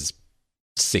 which is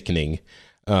sickening.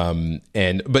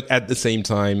 But at the same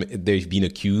time, they've been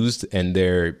accused and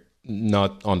they're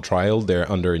not on trial. They're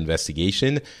under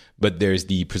investigation. But there's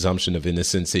the presumption of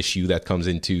innocence issue that comes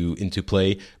into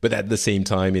play. But at the same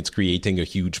time, it's creating a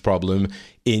huge problem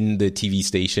in the TV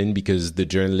station because the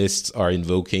journalists are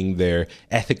invoking their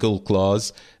ethical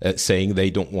clause, saying they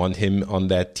don't want him on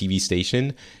that TV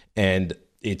station, and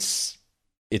it's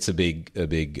a big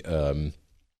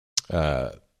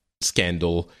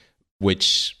scandal,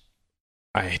 which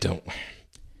I don't.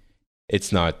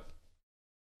 It's not.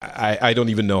 I don't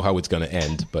even know how it's going to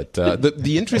end. But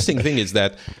the interesting thing is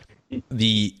that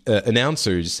the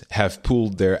announcers have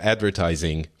pulled their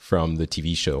advertising from the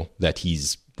TV show that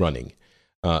he's running.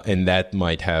 And that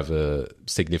might have a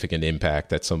significant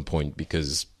impact at some point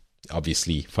because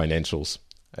obviously financials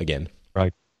again.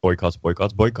 Right. Boycotts.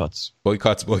 Boycotts.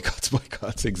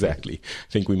 Exactly.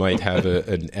 I think we might have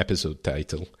an episode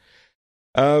title.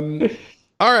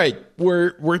 All right,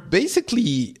 we're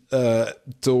basically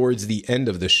towards the end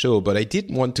of the show, but I did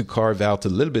want to carve out a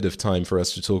little bit of time for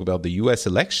us to talk about the U.S.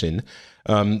 election.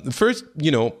 First,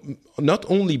 not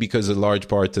only because a large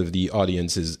part of the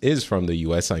audience is from the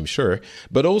U.S., I'm sure,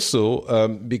 but also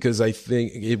because I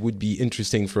think it would be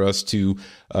interesting for us to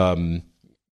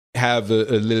have a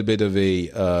little bit of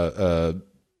a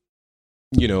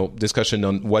discussion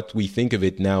on what we think of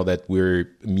it now that we're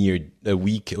mere a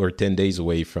week or 10 days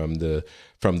away from the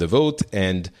vote.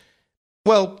 And,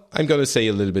 well, I'm going to say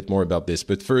a little bit more about this.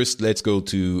 But first, let's go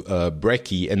to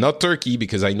Brecky, and not Turkey,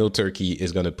 because I know Turkey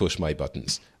is going to push my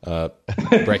buttons.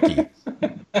 Brecky.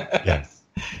 Yes.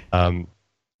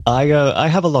 I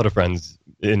have a lot of friends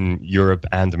in Europe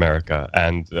and America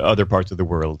and other parts of the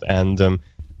world. And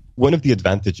one of the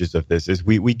advantages of this is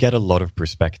we get a lot of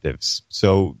perspectives.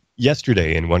 So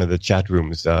yesterday in one of the chat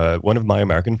rooms, one of my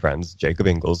American friends, Jacob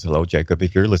Ingalls, hello, Jacob,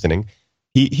 if you're listening,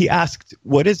 he asked,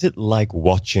 what is it like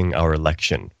watching our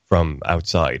election from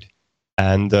outside?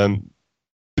 And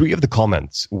 3 of the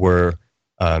comments were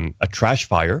a trash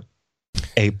fire,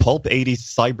 a pulp 80s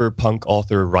cyberpunk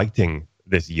author writing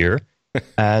this year,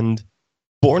 and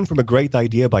born from a great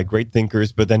idea by great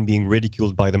thinkers, but then being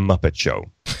ridiculed by the Muppet Show.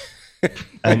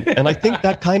 And I think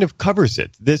that kind of covers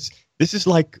it. This is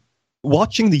like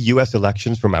watching the U.S.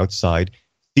 elections from outside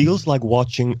feels like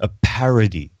watching a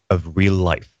parody of real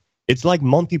life. It's like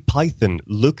Monty Python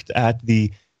looked at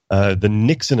the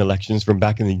Nixon elections from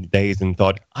back in the days and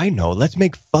thought, I know, let's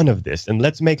make fun of this and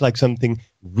let's make like something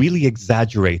really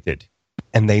exaggerated.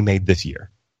 And they made this year.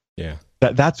 Yeah,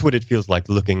 that's what it feels like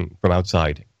looking from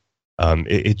outside.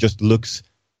 It just looks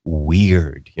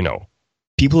weird.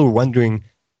 People are wondering,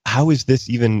 how is this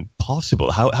even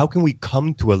possible? How can we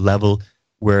come to a level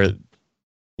where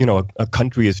a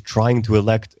country is trying to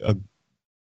elect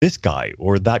this guy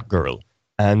or that girl,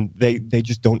 and they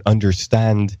just don't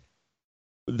understand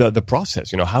the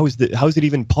process. How is it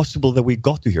even possible that we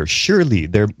got to here? Surely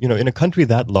there, in a country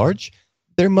that large,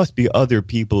 there must be other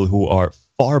people who are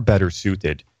far better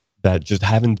suited that just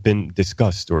haven't been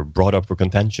discussed or brought up for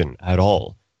contention at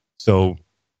all. So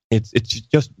it's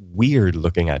just weird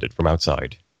looking at it from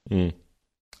outside. Mm.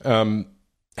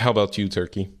 How about you,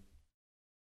 Turkey?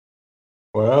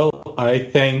 Well, I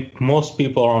think most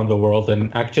people around the world,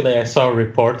 and actually I saw a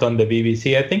report on the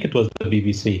BBC, I think it was the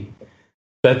BBC,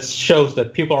 that shows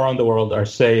that people around the world are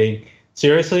saying,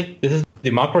 seriously, this is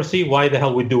democracy? Why the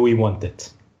hell do we want it?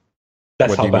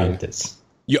 That's how bad it is.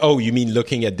 You mean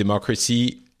looking at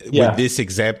democracy with this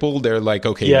example, they're like,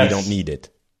 okay, we don't need it.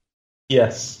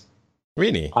 Yes.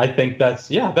 Really? I think that's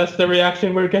the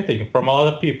reaction we're getting from a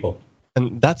lot of people.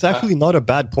 And that's actually not a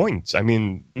bad point. I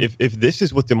mean, if this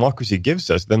is what democracy gives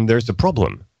us, then there's a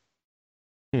problem.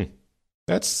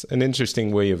 That's an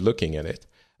interesting way of looking at it.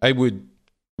 I would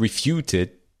refute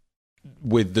it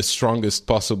with the strongest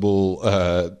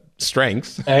possible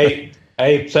strength.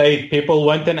 I say people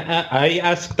went and I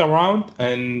asked around,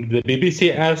 and the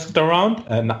BBC asked around,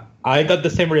 and I got the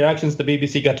same reactions the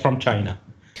BBC got from China.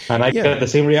 And I got the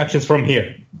same reactions from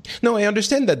here. No, I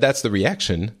understand that that's the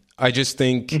reaction. I just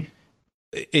think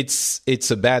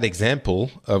it's a bad example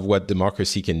of what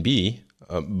democracy can be.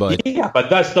 But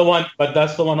that's the one. But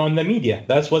that's the one on the media.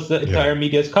 That's what the entire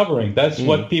media is covering. That's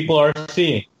what people are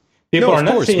seeing. People are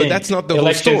not seeing. But that's not the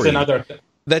whole story.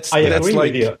 I agree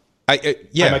with you.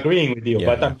 I'm agreeing with you,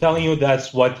 but I'm telling you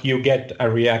that's what you get a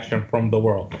reaction from the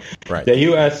world. Right. The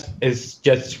U.S. is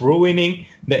just ruining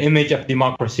the image of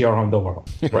democracy around the world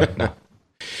right now.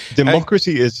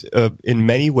 Democracy is, in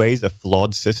many ways, a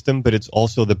flawed system, but it's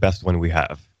also the best one we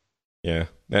have. Yeah,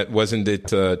 that wasn't it.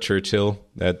 Churchill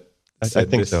that I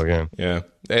think this? So. Yeah. Yeah.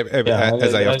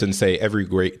 As I often say, every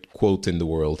great quote in the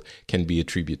world can be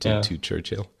attributed to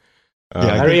Churchill.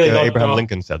 I really think Abraham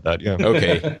Lincoln said that. Yeah.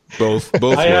 Okay. Both.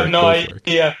 I have no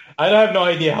idea. I have no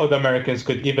idea how the Americans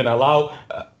could even allow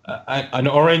an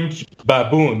orange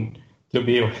baboon to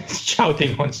be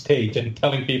shouting on stage and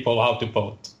telling people how to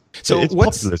vote. So it's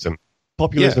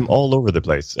populism all over the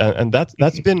place, and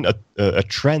that's been a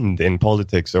trend in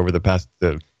politics over the past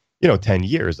 10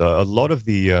 years. A lot of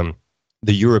the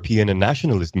European and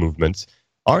nationalist movements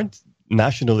aren't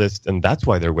nationalist, and that's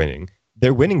why they're winning.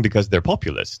 They're winning because they're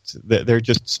populists. They're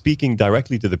just speaking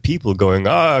directly to the people, going,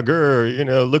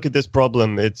 look at this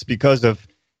problem. It's because of,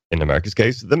 in America's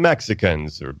case, the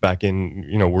Mexicans, or back in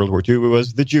World War II, it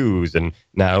was the Jews, and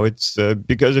now it's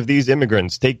because of these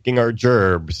immigrants taking our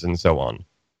gerbs and so on.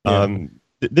 Yeah.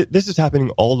 This is happening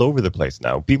all over the place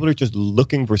now. People are just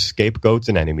looking for scapegoats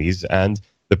and enemies, and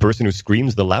the person who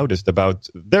screams the loudest about,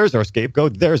 there's our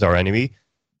scapegoat, there's our enemy,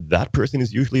 that person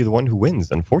is usually the one who wins,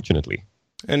 unfortunately.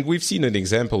 And we've seen an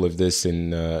example of this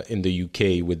in the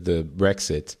UK with the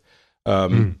Brexit.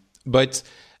 But,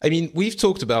 I mean, we've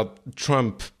talked about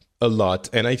Trump a lot,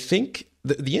 and I think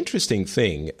the interesting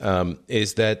thing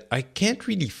is that I can't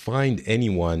really find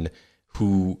anyone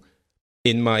who,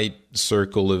 in my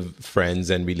circle of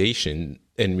friends and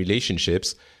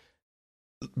relationships,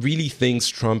 really thinks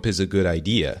Trump is a good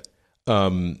idea.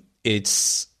 And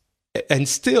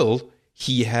still,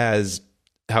 he has,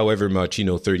 however much,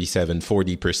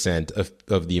 37-40%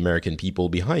 of the American people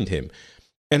behind him.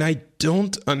 And I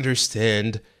don't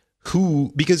understand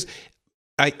who, because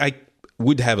I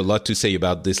would have a lot to say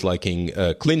about disliking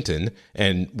Clinton,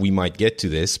 and we might get to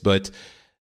this, but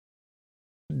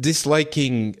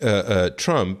disliking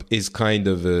Trump is kind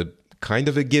of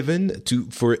a given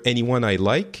for anyone I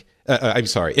like. I'm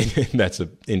sorry, that's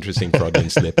an interesting Freudian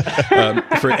slip.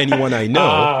 For anyone I know,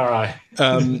 all right.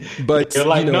 But you're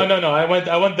like, no. I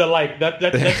want the like. That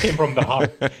came from the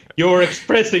heart. You were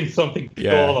expressing something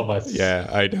to all of us. Yeah,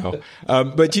 I know.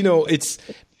 But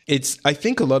it's. I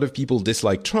think a lot of people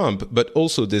dislike Trump, but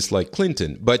also dislike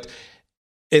Clinton.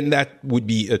 And that would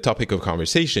be a topic of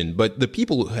conversation. But the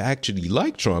people who actually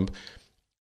like Trump,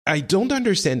 I don't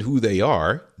understand who they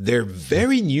are. They're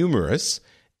very numerous,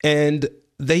 and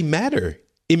they matter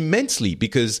immensely,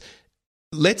 because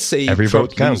let's say every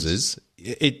Trump vote counts. loses.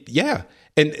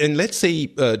 And let's say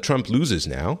Trump loses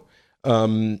now.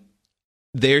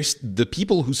 There's the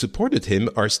people who supported him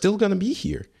are still going to be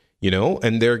here,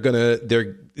 and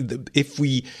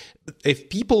if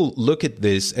people look at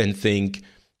this and think,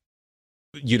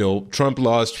 Trump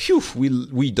lost, phew,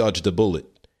 we dodged a bullet.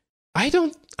 I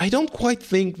don't quite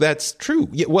think that's true.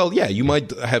 Yeah, you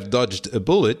might have dodged a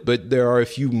bullet, but there are a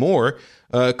few more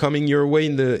coming your way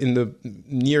in the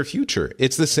near future.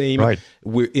 It's the same. Right.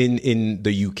 In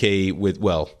the UK with,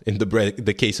 in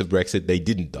the case of Brexit, they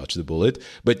didn't dodge the bullet,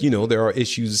 but there are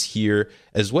issues here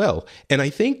as well. And I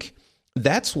think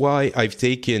that's why I've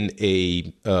taken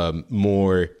a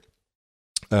more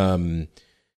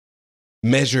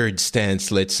measured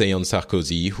stance, let's say, on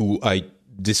Sarkozy, who I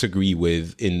disagree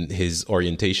with in his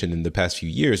orientation in the past few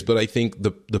years. But I think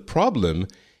the problem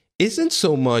isn't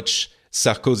so much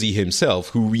Sarkozy himself,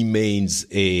 who remains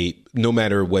no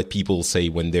matter what people say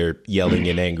when they're yelling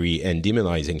and angry and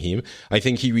demonizing him, I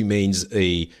think he remains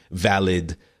a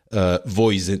valid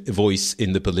voice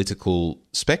in the political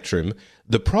spectrum.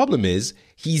 The problem is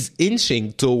he's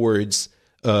inching towards,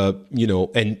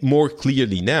 and more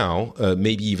clearly now,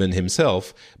 maybe even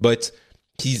himself, but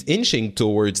he's inching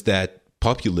towards that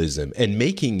populism and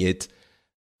making it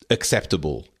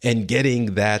acceptable and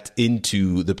getting that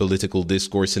into the political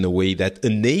discourse in a way that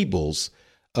enables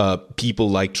people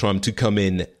like Trump to come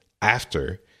in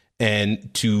after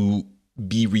and to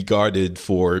be regarded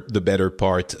for the better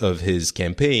part of his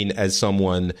campaign as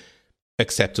someone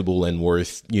acceptable and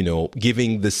worth,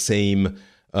 giving the same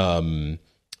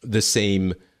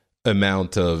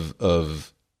amount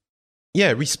of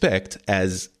respect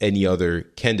as any other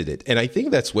candidate. And I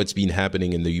think that's what's been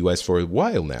happening in the US for a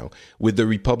while now, with the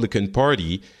Republican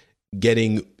Party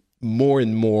getting more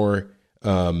and more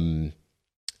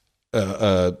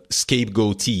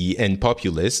scapegoaty and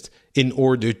populist in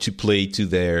order to play to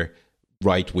their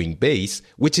right-wing base,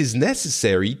 which is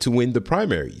necessary to win the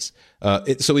primaries.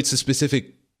 So it's a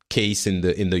specific case in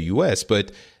the US,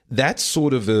 but that's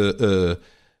sort of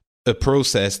a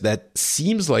process that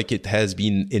seems like it has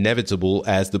been inevitable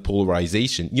as the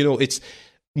polarization. It's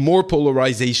more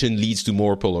polarization leads to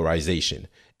more polarization,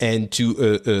 and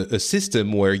to a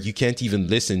system where you can't even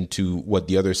listen to what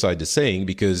the other side is saying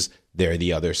because they're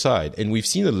the other side. And we've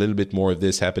seen a little bit more of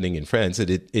this happening in France, and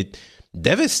it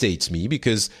devastates me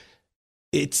because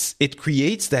it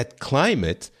creates that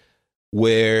climate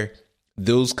where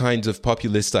those kinds of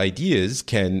populist ideas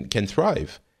can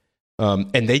thrive.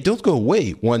 And they don't go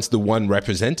away once the one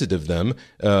represented of them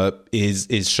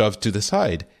is shoved to the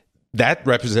side. That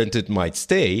represented might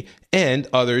stay, and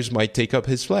others might take up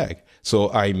his flag.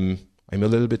 So I'm a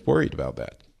little bit worried about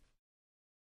that.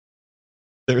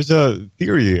 There's a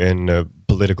theory in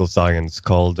political science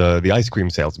called the ice cream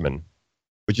salesman,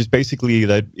 which is basically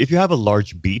that if you have a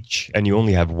large beach and you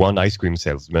only have one ice cream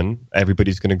salesman,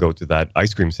 everybody's going to go to that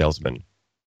ice cream salesman.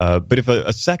 But if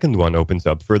a second one opens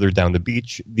up further down the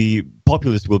beach, the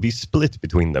populace will be split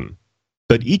between them.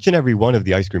 But each and every one of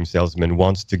the ice cream salesmen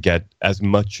wants to get as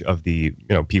much of the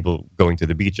people going to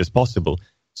the beach as possible.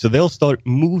 So they'll start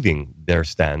moving their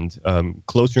stand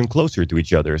closer and closer to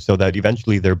each other so that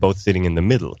eventually they're both sitting in the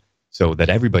middle so that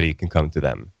everybody can come to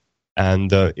them.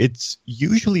 And it's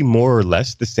usually more or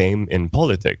less the same in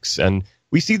politics. And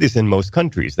we see this in most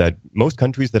countries that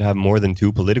have more than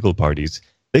two political parties,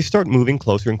 they start moving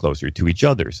closer and closer to each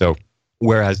other. So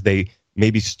whereas they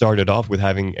maybe started off with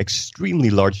having extremely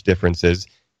large differences,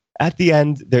 at the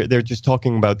end, they're just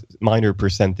talking about minor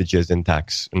percentages in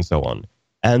tax and so on.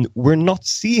 And we're not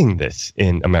seeing this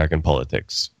in American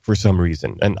politics for some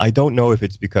reason. And I don't know if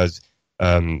it's because,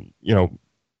 on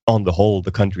the whole,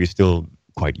 the country is still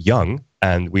quite young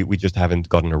and we just haven't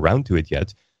gotten around to it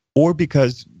yet, or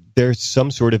because there's some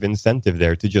sort of incentive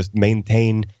there to just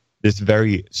maintain this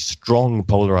very strong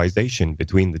polarization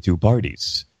between the two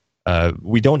parties.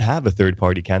 We don't have a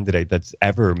third-party candidate that's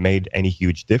ever made any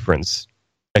huge difference,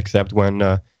 except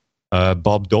when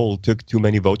Bob Dole took too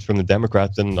many votes from the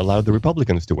Democrats and allowed the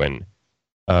Republicans to win,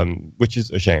 which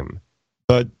is a shame.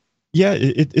 But yeah,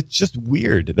 it's just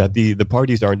weird that the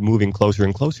parties aren't moving closer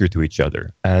and closer to each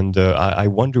other. And I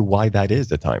wonder why that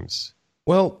is at times.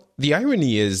 Well, the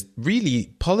irony is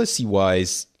really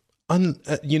policy-wise,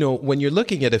 when you're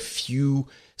looking at a few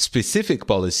specific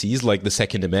policies like the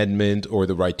Second Amendment or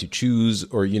the right to choose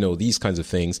or, these kinds of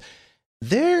things,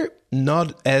 they're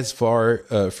not as far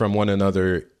from one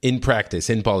another in practice,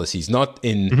 in policies, not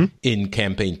in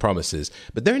campaign promises,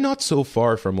 but they're not so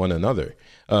far from one another.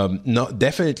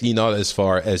 Definitely not as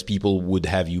far as people would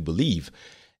have you believe.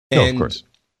 And, no, of course.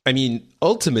 I mean,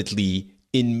 ultimately,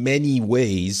 in many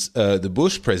ways, the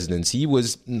Bush presidency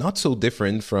was not so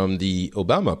different from the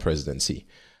Obama presidency.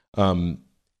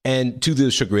 And to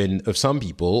the chagrin of some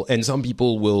people, and some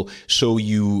people will show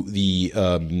you the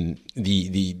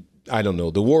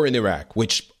war in Iraq,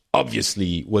 which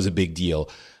obviously was a big deal,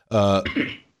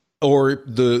 or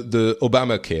the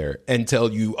Obamacare, and tell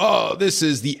you, oh, this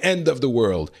is the end of the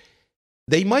world.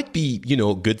 They might be,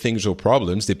 good things or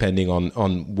problems, depending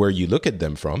on where you look at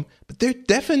them from, but they're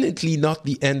definitely not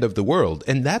the end of the world.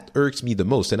 And that irks me the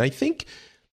most. And I think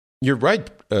you're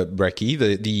right, Brecky,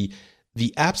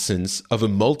 the absence of a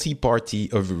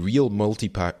real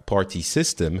multi-party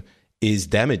system is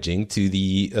damaging to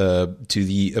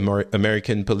the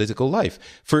American political life.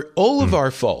 For all of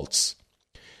our faults,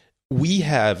 we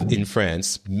have in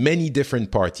France many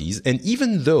different parties, and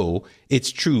even though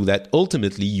it's true that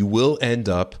ultimately you will end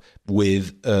up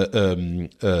with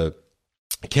a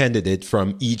candidate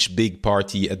from each big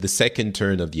party at the second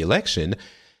turn of the election,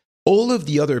 all of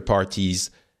the other parties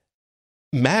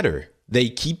matter. They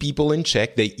keep people in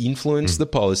check. They influence the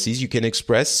policies. You can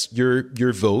express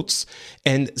your votes.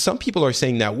 And some people are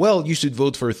saying now, well, you should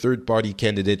vote for a third-party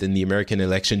candidate in the American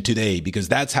election today because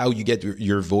that's how you get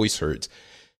your voice heard.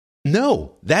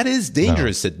 No, that is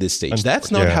dangerous at this stage. That's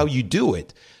not how you do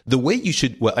it. The way you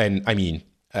should, well, and I mean,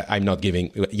 I'm not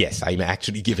giving, yes, I'm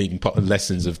actually giving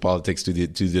lessons of politics to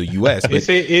the US. But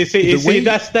you see,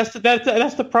 that's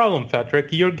the problem,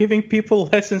 Patrick. You're giving people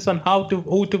lessons on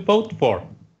who to vote for.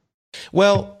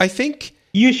 Well, I think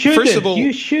you shouldn't. First of all,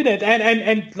 you shouldn't.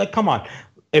 And like, come on.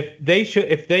 If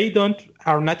they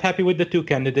are not happy with the two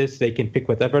candidates, they can pick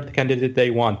whatever candidate they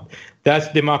want.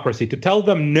 That's democracy. To tell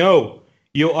them no,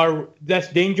 that's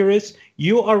dangerous.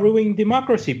 You are ruining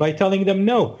democracy by telling them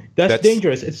no. That's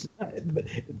dangerous. It's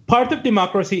part of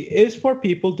democracy is for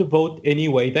people to vote any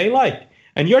way they like.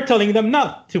 And you're telling them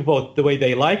not to vote the way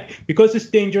they like because it's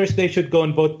dangerous. They should go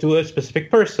and vote to a specific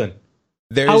person.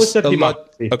 How is that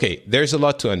democracy? Okay, there's a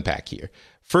lot to unpack here.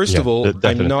 First of all,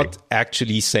 definitely. I'm not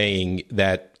actually saying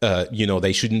that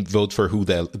they shouldn't vote for who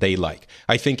they like.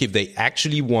 I think if they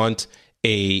actually want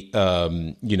a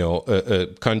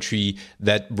country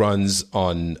that runs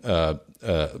on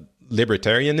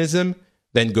libertarianism,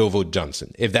 then go vote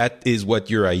Johnson. If that is what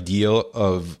your ideal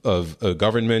of a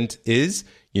government is,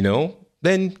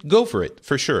 then go for it,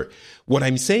 for sure. What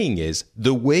I'm saying is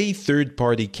the way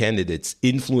third-party candidates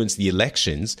influence the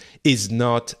elections is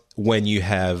not when you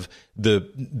have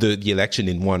the election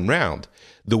in one round.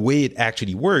 The way it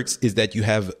actually works is that you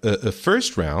have a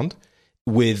first round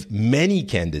with many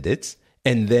candidates,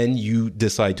 and then you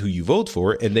decide who you vote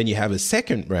for, and then you have a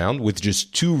second round with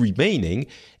just two remaining,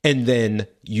 and then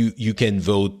you can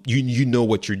vote. You know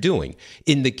what you're doing.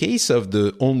 In the case of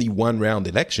the only one round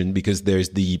election, because there's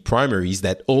the primaries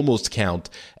that almost count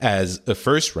as a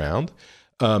first round,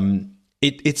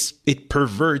 it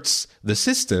perverts the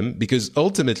system, because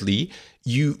ultimately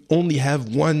you only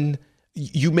have one.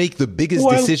 You make the biggest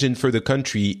decision for the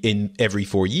country in every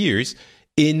 4 years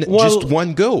in just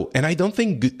one go. And I don't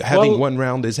think having one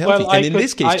round is healthy. And in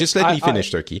this case, just let me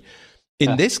finish, Turkey.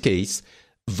 In this case,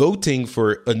 voting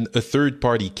for a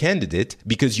third-party candidate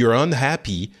because you're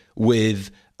unhappy with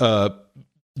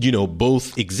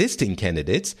both existing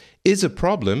candidates is a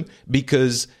problem,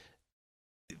 because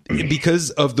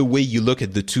of the way you look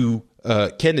at the two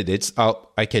candidates.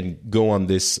 I can go on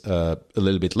this a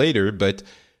little bit later, but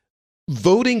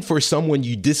voting for someone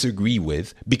you disagree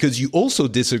with because you also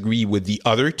disagree with the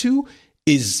other two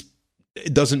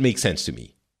doesn't make sense to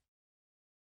me.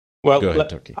 Well, go ahead,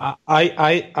 Turkey.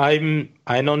 I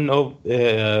don't know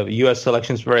U.S.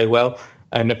 elections very well,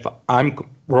 and if I'm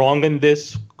wrong in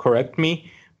this, correct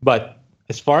me. But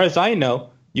as far as I know,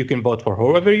 you can vote for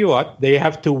whoever you want. They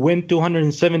have to win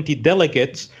 270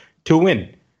 delegates to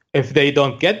win. If they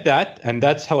don't get that, and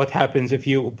that's how it happens if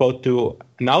you vote to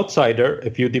an outsider,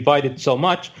 if you divide it so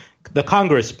much, the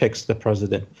Congress picks the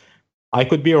president. I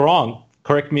could be wrong.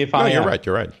 Correct me if I am. You're right.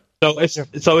 You're right.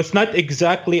 So it's not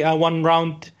exactly a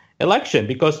one-round election,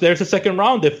 because there's a second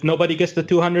round if nobody gets the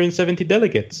 270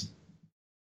 delegates.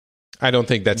 I don't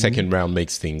think that second round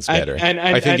makes things better.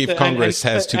 I think if Congress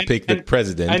has to pick the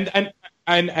president...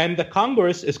 And the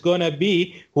Congress is going to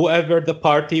be whoever the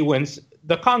party wins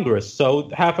the Congress.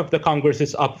 So half of the Congress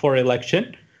is up for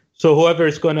election. So whoever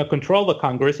is going to control the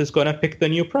Congress is going to pick the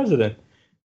new president.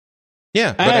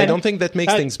 Yeah, but I don't think that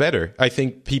makes things better. I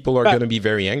think people are going to be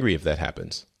very angry if that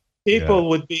happens. People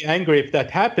would be angry if that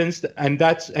happens,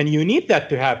 and you need that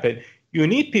to happen. You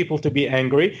need people to be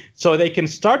angry so they can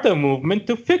start a movement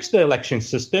to fix the election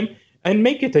system and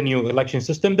make it a new election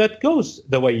system that goes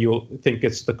the way you think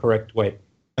it's the correct way.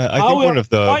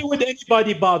 Why would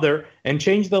anybody bother and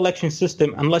change the election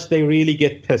system unless they really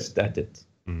get pissed at it?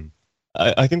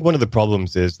 I think one of the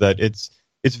problems is that it's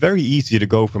very easy to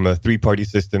go from a 3-party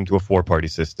system to a 4-party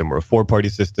system, or a 4-party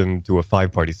system to a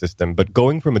 5-party system. But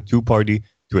going from a 2-party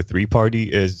to a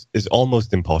 3-party is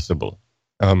almost impossible.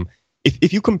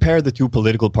 If you compare the two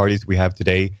political parties we have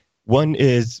today, one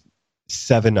is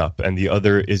 7-Up and the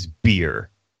other is beer.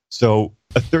 So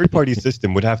a 3rd-party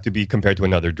system would have to be compared to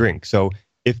another drink. So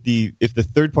if the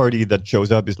 3rd party that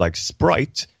shows up is like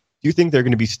Sprite, do you think they're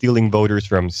going to be stealing voters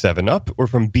from 7-Up or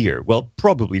from beer? Well,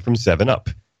 probably from 7-Up.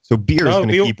 So beer is going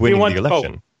to keep winning the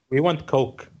election. Coke. We want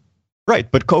Coke. Right,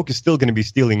 but Coke is still going to be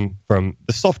stealing from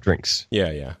the soft drinks.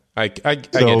 Yeah. I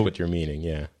get what you're meaning,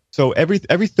 yeah. So every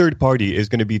 3rd party is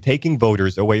going to be taking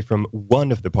voters away from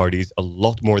one of the parties a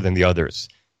lot more than the others,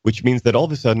 which means that all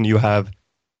of a sudden you have,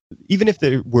 even if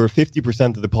there were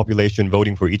 50% of the population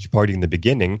voting for each party in the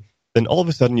beginning, then all of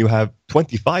a sudden you have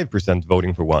 25%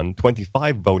 voting for one,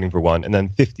 25 voting for one, and then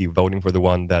 50 voting for the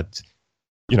one that,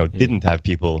 didn't have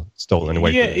people stolen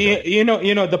away from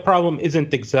them. The problem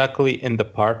isn't exactly in the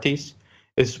parties.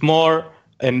 It's more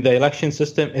in the election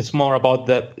system. It's more about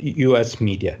the U.S.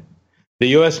 media. The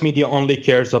U.S. media only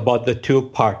cares about the two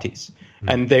parties,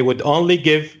 and they would only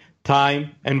give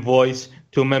time and voice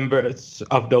to members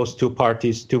of those two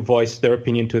parties to voice their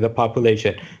opinion to the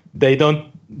population.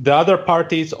 The other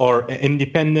parties or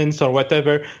independents or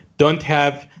whatever don't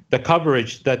have the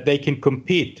coverage that they can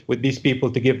compete with these people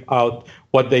to give out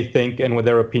what they think and with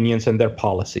their opinions and their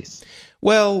policies.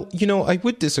 Well, I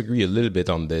would disagree a little bit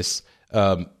on this.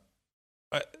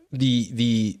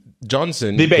 The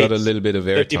Johnson got a little bit of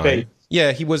airtime.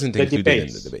 Yeah, he wasn't included in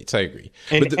the debates. I agree.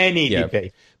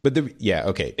 Debate. But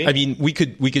okay. I mean, we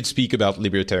could speak about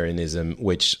libertarianism,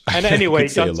 which anyway,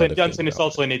 Johnson is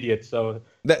also an idiot. So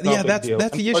that's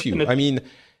the issue. I mean,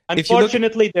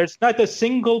 unfortunately, there's not a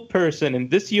single person in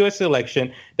this U.S.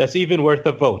 election that's even worth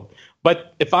a vote.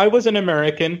 But if I was an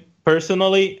American,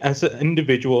 personally, as an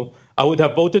individual, I would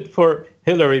have voted for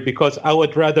Hillary because I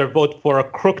would rather vote for a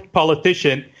crooked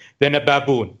politician than a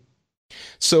baboon.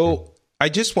 So I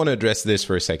just want to address this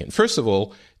for a second. First of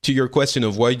all, to your question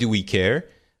of why do we care,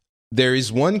 there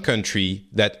is one country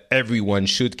that everyone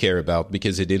should care about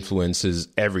because it influences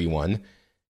everyone.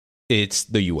 It's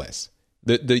the U.S.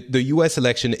 The U.S.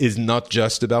 election is not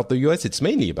just about the U.S. It's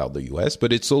mainly about the U.S.,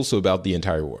 but it's also about the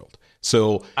entire world.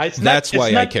 So that's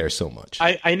why I care so much.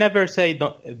 I never say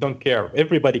don't care.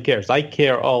 Everybody cares. I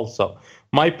care also.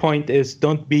 My point is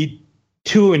don't be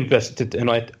too invested in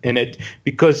it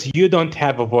because you don't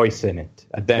have a voice in it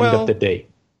at the end of the day.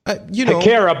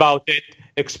 Care about it.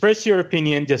 Express your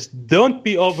opinion. Just don't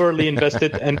be overly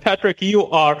invested. And Patrick, you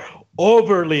are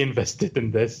overly invested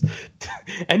in this,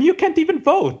 and you can't even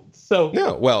vote. So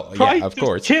try of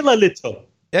course, chill a little.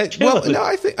 I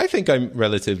think I'm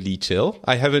relatively chill.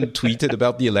 I haven't tweeted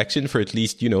about the election for at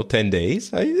least 10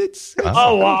 days.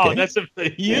 Wow, okay. That's a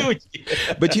huge.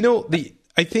 But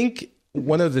I think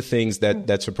one of the things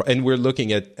that's and we're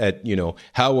looking at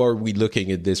how are we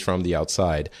looking at this from the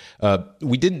outside?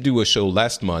 We didn't do a show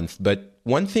last month, but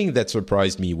one thing that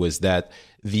surprised me was that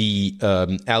the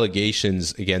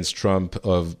allegations against Trump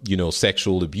of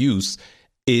sexual abuse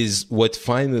is what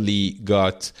finally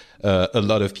got a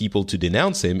lot of people to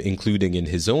denounce him, including in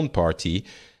his own party.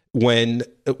 When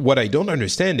what I don't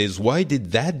understand is why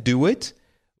did that do it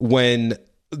when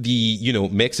the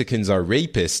Mexicans are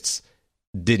rapists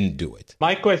didn't do it?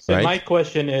 My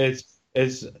question is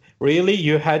really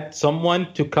you had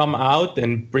someone to come out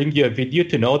and bring you a video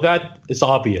to know that? It's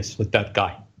obvious with that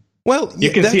guy. Well,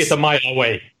 you can see it a mile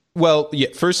away. Well, yeah,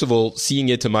 first of all, seeing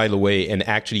it a mile away and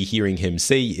actually hearing him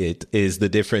say it is the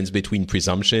difference between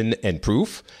presumption and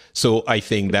proof. So I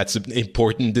think that's an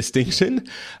important distinction.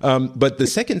 But the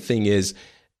second thing is,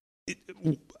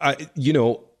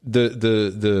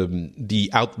 the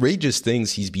outrageous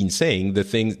things he's been saying,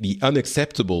 the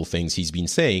unacceptable things he's been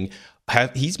saying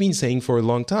for a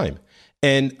long time.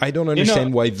 And I don't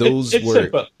understand why those were.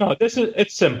 Simple. No,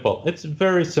 it's simple. It's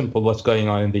very simple what's going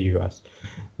on in the U.S.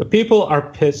 The people are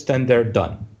pissed and they're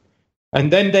done.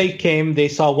 And then they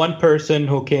saw one person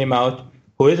who came out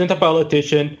who isn't a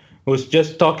politician, who's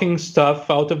just talking stuff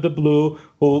out of the blue,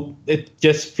 who it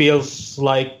just feels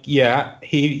like,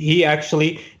 he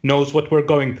actually knows what we're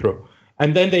going through.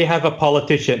 And then they have a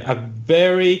politician, a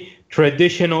very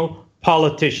traditional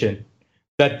politician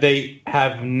that they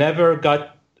have never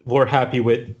were happy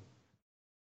with.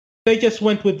 They just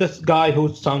went with this guy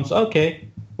who sounds okay.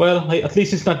 Well, at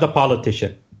least it's not the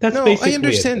politician. That's basically I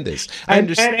understand this. And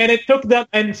it took them,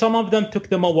 and some of them took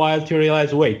them a while to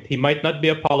realize, wait, he might not be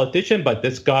a politician, but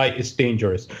this guy is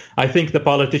dangerous. I think the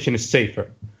politician is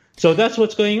safer. So that's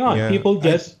what's going on. Yeah, People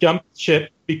just jump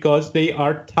ship because they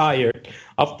are tired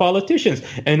of politicians.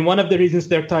 And one of the reasons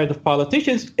they're tired of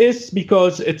politicians is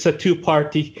because it's a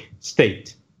two-party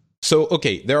state. So,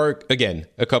 okay, there are, again,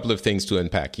 a couple of things to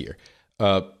unpack here.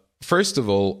 First of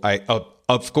all,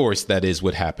 of course, that is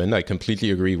what happened. I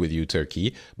completely agree with you,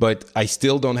 Turkey. But I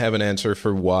still don't have an answer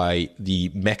for why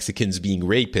the Mexicans being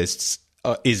rapists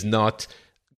is not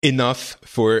enough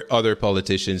for other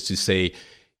politicians to say,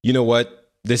 you know what,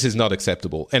 this is not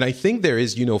acceptable. And I think there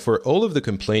is, for all of the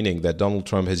complaining that Donald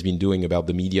Trump has been doing about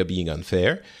the media being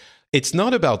unfair, it's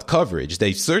not about coverage.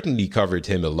 They've certainly covered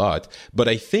him a lot, but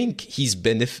I think he's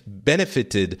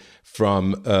benefited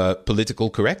from political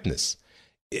correctness.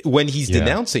 When he's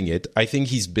denouncing it, I think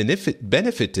he's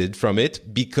benefited from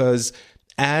it because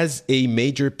as a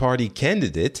major party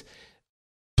candidate,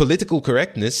 political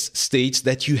correctness states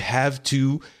that you have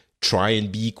to try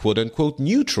and be quote unquote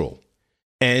neutral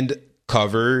and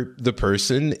cover the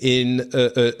person in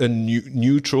a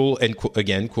neutral and,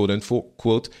 again, quote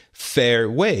unquote, fair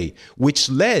way, which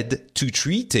led to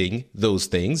treating those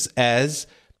things as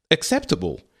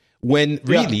acceptable. When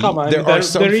really there are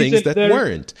some things that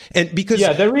weren't. And because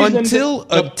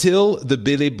until the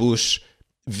Billy Bush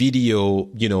video,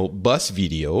 bus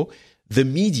video, the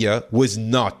media was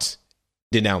not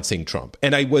denouncing Trump.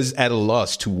 And I was at a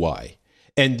loss to why.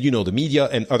 And, the media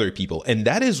and other people. And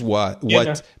that is what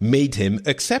made him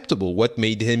acceptable, what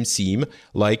made him seem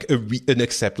like an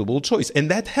acceptable choice. And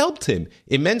that helped him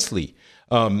immensely.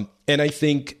 And I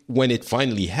think when it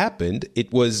finally happened,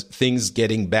 it was things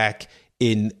getting back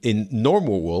in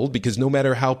normal world, because no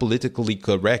matter how politically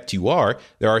correct you are,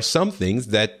 there are some things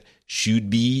that should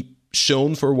be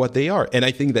shown for what they are. And I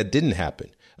think that didn't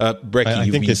happen. Brecky,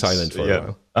 you've been silent for a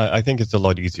while. I think it's a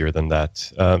lot easier than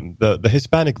that. The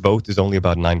Hispanic vote is only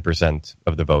about 9%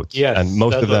 of the vote. Yes, and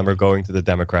most of them are going to the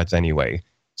Democrats anyway.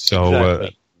 So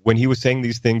when he was saying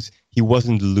these things, he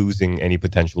wasn't losing any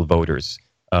potential voters.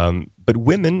 But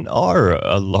women are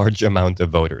a large amount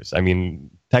of voters. I mean,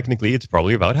 technically, it's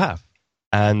probably about half.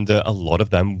 And a lot of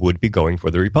them would be going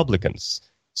for the Republicans.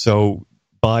 So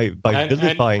By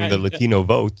vilifying the Latino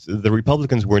vote, the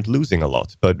Republicans weren't losing a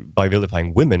lot, but by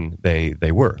vilifying women,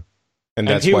 they were. And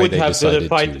that's why they decided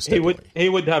to step away. He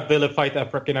would have vilified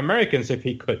African Americans if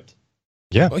he could.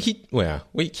 Yeah. Well,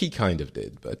 he kind of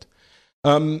did, but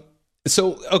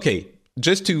so okay.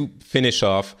 Just to finish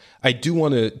off, I do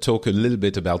want to talk a little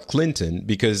bit about Clinton,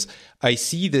 because I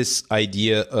see this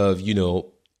idea of,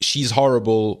 she's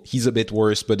horrible, he's a bit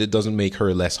worse, but it doesn't make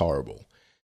her less horrible.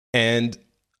 And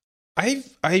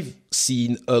I've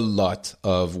seen a lot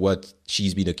of what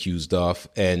she's been accused of,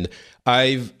 and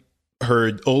I've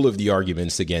heard all of the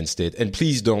arguments against it. And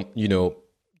please don't,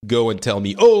 go and tell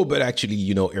me, oh, but actually,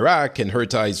 Iraq and her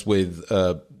ties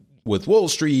with Wall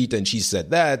Street, and she said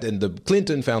that, and the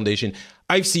Clinton Foundation.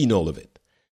 I've seen all of it.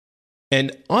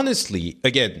 And honestly,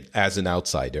 again, as an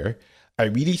outsider, I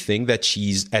really think that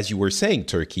she's, as you were saying,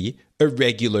 Turkey, a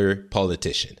regular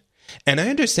politician. And I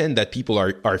understand that people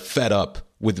are fed up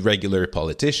with regular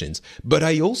politicians, but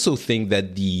I also think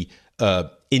that the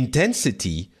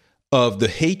intensity of the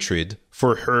hatred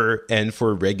for her and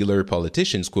for regular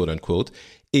politicians, quote unquote,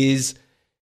 is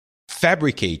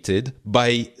fabricated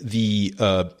by the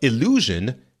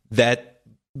illusion that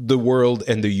the world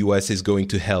and the U.S. is going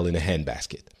to hell in a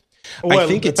handbasket. Well, I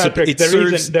think Patrick, the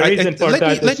reason for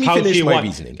that is how she won.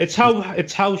 Reasoning. It's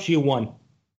how she won.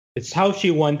 It's how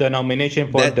she won the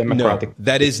nomination for Democratic. No,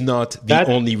 that is not the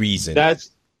only reason.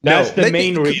 That's the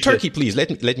main reason. Turkey, please let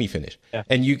me finish. Yeah.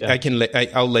 And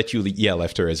I'll let you yell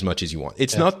after as much as you want.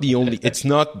 It's not the only. It's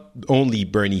not only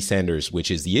Bernie Sanders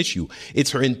which is the issue. It's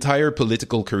her entire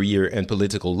political career and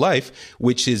political life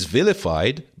which is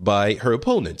vilified by her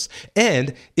opponents.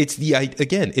 And it's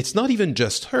it's not even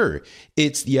just her.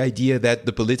 It's the idea that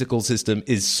the political system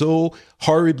is so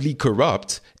horribly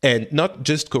corrupt, and not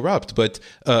just corrupt, but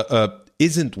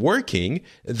isn't working,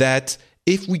 that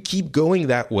if we keep going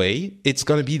that way, it's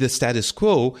going to be the status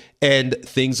quo, and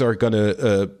things are going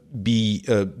to be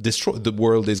destroyed. The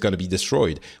world is going to be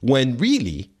destroyed. When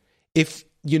really, if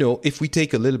we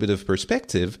take a little bit of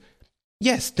perspective,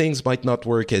 yes, things might not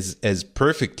work as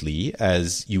perfectly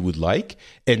as you would like,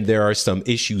 and there are some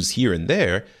issues here and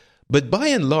there. But by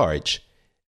and large,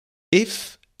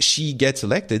 if she gets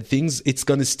elected, it's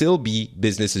going to still be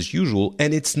business as usual,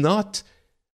 and it's not.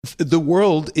 The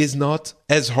world is not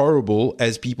as horrible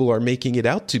as people are making it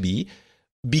out to be,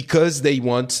 because they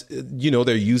want,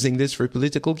 they're using this for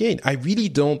political gain. I really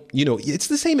don't, it's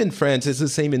the same in France. It's the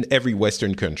same in every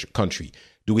Western country.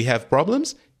 Do we have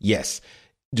problems? Yes.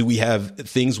 Do we have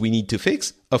things we need to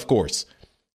fix? Of course.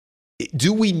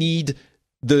 Do we need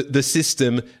the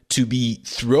system to be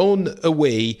thrown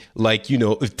away like,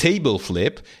 a table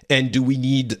flip? And do we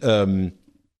need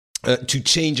to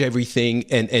change everything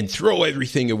and throw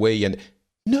everything away? And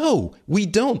no, we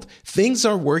don't. Things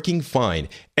are working fine.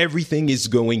 Everything is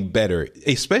going better,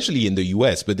 especially in the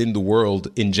US, but in the world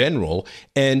in general.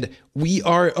 And we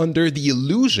are under the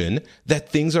illusion that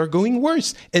things are going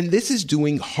worse. And this is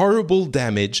doing horrible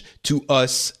damage to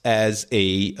us as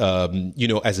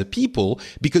as a people,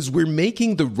 because we're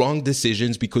making the wrong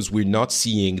decisions because we're not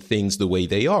seeing things the way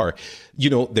they are.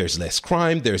 There's less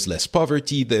crime, there's less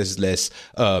poverty, there's less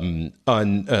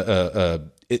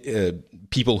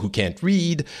people who can't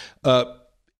read.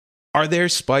 Are there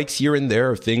spikes here and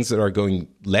there of things that are going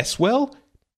less well?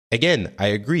 Again, I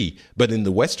agree. But in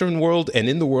the Western world and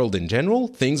in the world in general,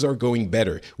 things are going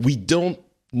better. We don't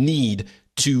need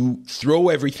to throw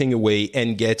everything away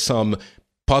and get some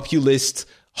populist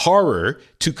horror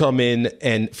to come in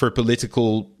and for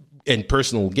political and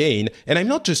personal gain. And I'm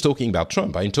not just talking about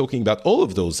Trump. I'm talking about all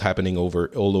of those happening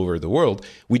all over the world.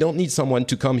 We don't need someone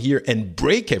to come here and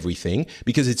break everything,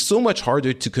 because it's so much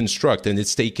harder to construct, and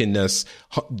it's taken us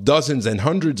dozens and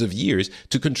hundreds of years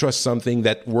to construct something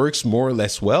that works more or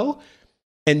less well.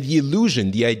 And the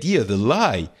illusion, the idea, the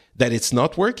lie that it's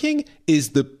not working is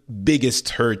the biggest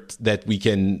hurt that we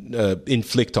can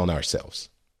inflict on ourselves.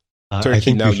 I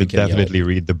think you should definitely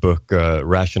read the book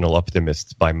Rational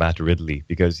Optimists by Matt Ridley,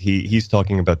 because he's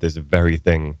talking about this very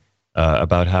thing,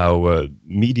 about how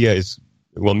media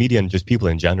and just people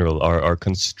in general are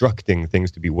constructing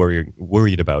things to be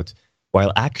worried about,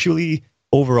 while actually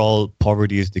overall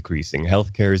poverty is decreasing,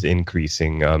 healthcare is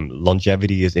increasing,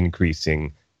 longevity is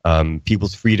increasing,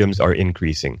 people's freedoms are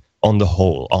increasing on the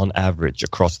whole, on average,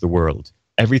 across the world.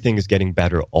 Everything is getting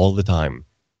better all the time.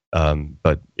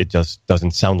 But it just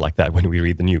doesn't sound like that when we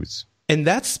read the news. And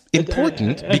that's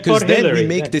important, because then we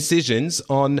make decisions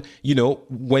on,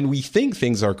 when we think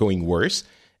things are going worse.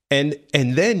 And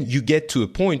then you get to a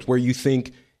point where you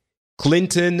think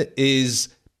Clinton is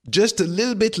just a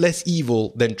little bit less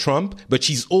evil than Trump, but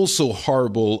she's also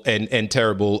horrible and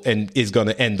terrible and is going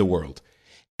to end the world.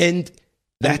 And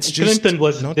That's just Clinton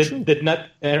not true. did not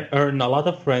earn a lot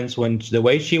of friends when the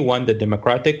way she won the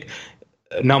Democratic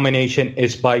nomination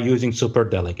is by using super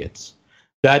delegates.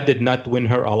 That did not win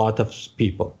her a lot of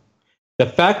people. The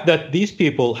fact that these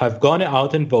people have gone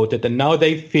out and voted and now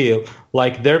they feel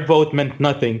like their vote meant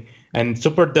nothing and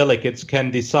super delegates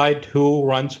can decide who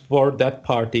runs for that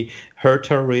party hurt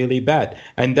her really bad.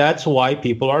 And that's why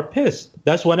people are pissed.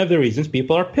 That's one of the reasons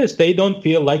people are pissed. They don't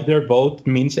feel like their vote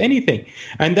means anything.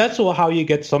 And that's how you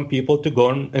get some people to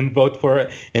go and vote for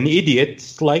an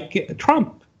idiot like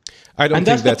Trump. I don't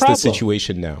think that's the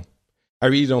situation now. I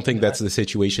really don't think that's the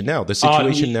situation now. The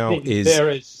situation now is...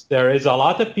 There is a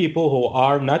lot of people who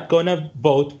are not going to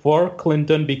vote for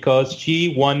Clinton because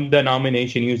she won the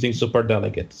nomination using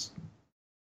superdelegates.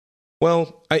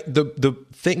 Well, the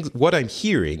thing, what I'm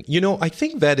hearing, I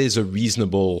think that is a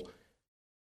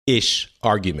reasonable-ish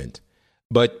argument.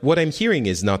 But what I'm hearing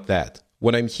is not that.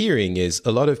 What I'm hearing is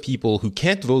a lot of people who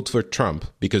can't vote for Trump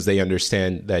because they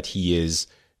understand that he is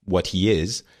what he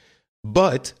is,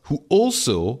 but who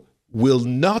also will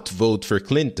not vote for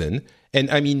Clinton.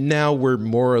 And I mean, now we're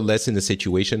more or less in a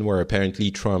situation where apparently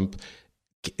Trump,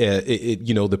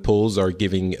 the polls are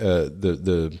giving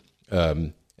the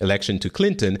election to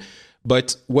Clinton.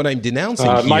 But what I'm denouncing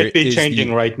here might be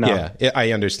changing right now. Yeah,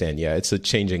 I understand. Yeah, it's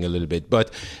changing a little bit. But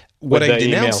what I'm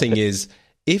denouncing is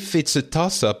if it's a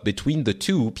toss-up between the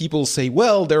two, people say,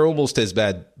 well, they're almost as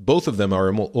bad. Both of them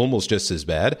are almost just as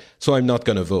bad, so I'm not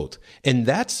going to vote. And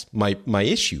that's my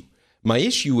issue. My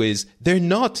issue is they're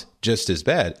not just as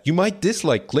bad. You might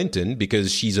dislike Clinton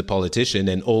because she's a politician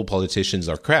and all politicians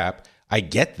are crap. I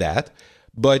get that.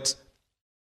 But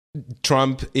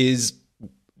Trump is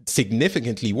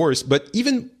significantly worse. But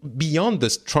even beyond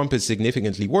this, Trump is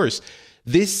significantly worse.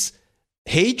 This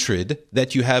hatred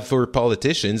that you have for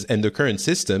politicians and the current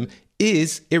system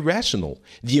is irrational.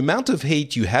 The amount of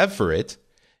hate you have for it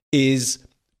is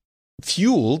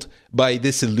fueled by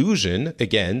this illusion,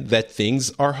 again, that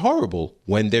things are horrible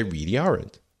when they really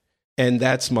aren't. And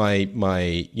that's my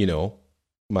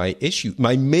issue.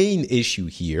 My main issue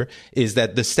here is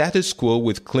that the status quo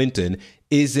with Clinton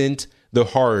isn't the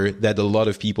horror that a lot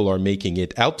of people are making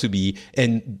it out to be,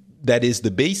 and that is the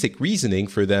basic reasoning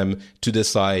for them to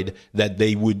decide that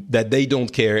they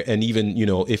don't care, and even,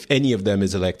 if any of them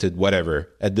is elected, whatever.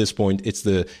 At this point, it's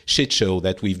the shit show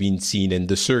that we've been seeing and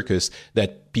the circus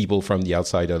that people from the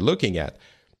outside are looking at.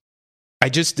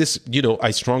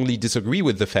 I strongly disagree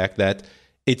with the fact that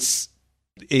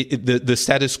the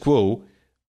status quo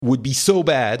would be so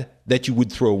bad that you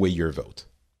would throw away your vote.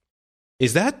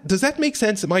 Does that make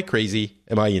sense? Am I crazy?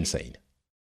 Am I insane?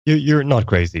 You're not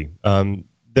crazy. I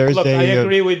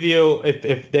agree with you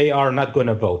if they are not going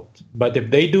to vote. But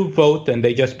if they do vote and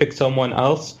they just pick someone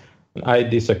else, I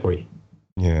disagree.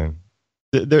 Yeah.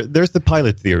 There's the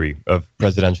pilot theory of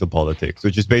presidential politics,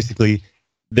 which is basically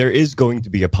there is going to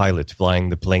be a pilot flying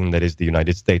the plane that is the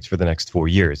United States for the next 4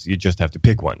 years. You just have to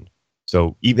pick one.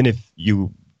 So even if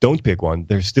you don't pick one,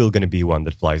 there's still going to be one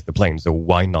that flies the plane. So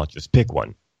why not just pick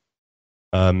one?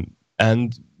 And,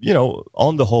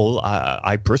 on the whole,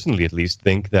 I personally at least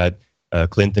think that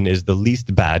Clinton is the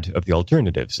least bad of the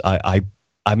alternatives.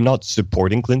 I'm not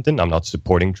supporting Clinton. I'm not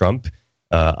supporting Trump.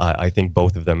 I think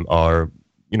both of them are,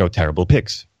 terrible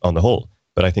picks on the whole.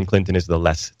 But I think Clinton is the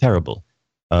less terrible.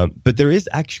 But there is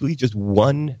actually just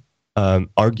one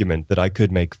argument that I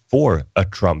could make for a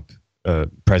Trump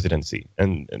presidency.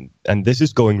 And this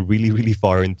is going really, really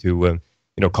far into,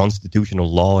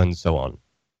 constitutional law and so on.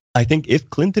 I think if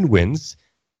Clinton wins,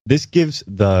 this gives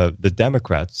the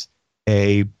Democrats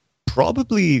a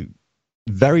probably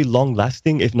very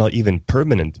long-lasting, if not even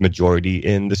permanent, majority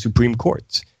in the Supreme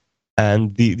Court.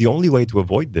 And the only way to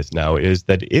avoid this now is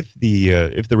that if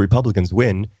the Republicans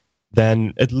win,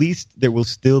 then at least there will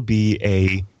still be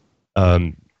a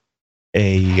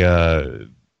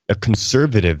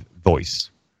conservative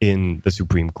voice in the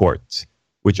Supreme Court,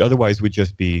 which otherwise would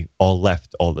just be all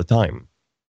left all the time.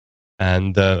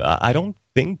 And I don't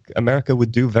think America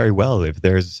would do very well if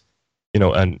there's,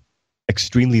 an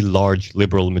extremely large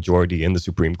liberal majority in the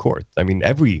Supreme Court. I mean,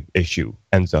 every issue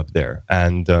ends up there.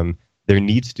 And there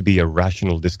needs to be a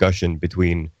rational discussion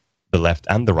between the left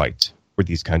and the right for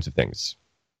these kinds of things.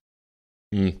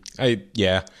 I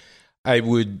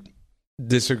would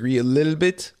disagree a little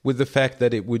bit with the fact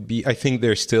that it would be, I think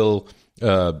there's still,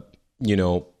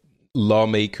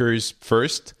 lawmakers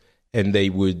first. And they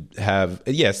would have,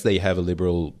 yes, they have a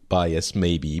liberal bias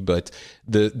maybe, but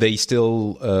they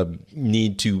still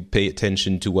need to pay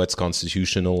attention to what's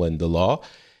constitutional and the law.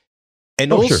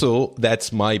 And also,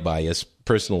 that's my bias,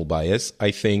 personal bias.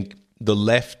 I think the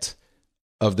left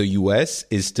of the US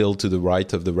is still to the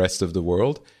right of the rest of the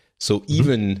world. So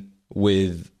even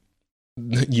with,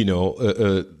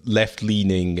 a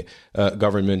left-leaning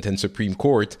government and Supreme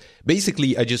Court,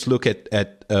 basically I just look at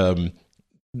the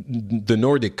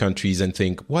Nordic countries and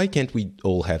think, why can't we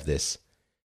all have this?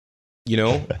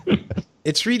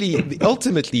 It's really,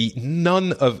 ultimately,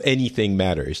 none of anything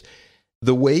matters.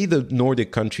 The way the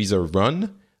Nordic countries are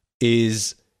run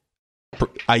is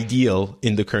ideal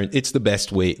in the current, it's the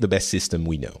best way, the best system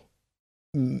we know.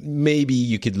 Maybe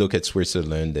you could look at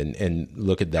Switzerland and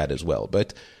look at that as well.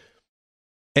 But,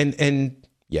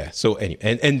 so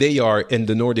anyway, and they are, and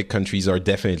the Nordic countries are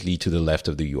definitely to the left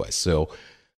of the US. So,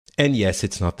 and yes,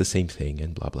 it's not the same thing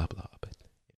and blah, blah, blah. But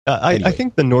anyway. I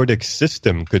think the Nordic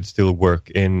system could still work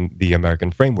in the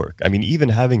American framework. I mean, even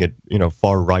having it,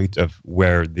 far right of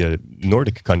where the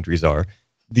Nordic countries are,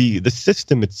 the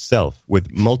system itself with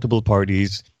multiple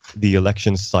parties, the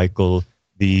election cycle,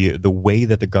 the way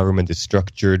that the government is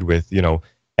structured with,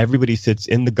 everybody sits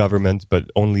in the government, but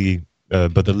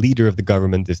the leader of the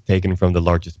government is taken from the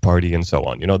largest party and so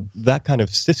on. That kind of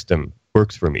system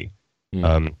works for me.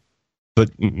 But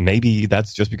maybe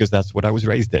that's just because that's what I was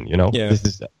raised in, Yeah. This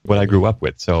is what I grew up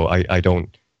with. So I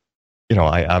don't,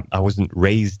 I wasn't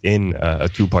raised in a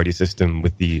two-party system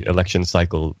with the election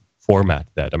cycle format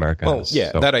that America has.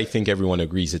 Yeah, so. That I think everyone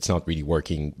agrees it's not really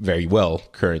working very well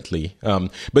currently.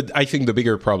 But I think the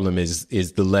bigger problem is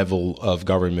the level of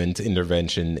government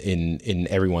intervention in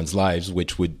everyone's lives,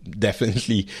 which would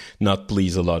definitely not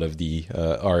please a lot of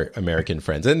our American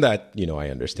friends. And that, I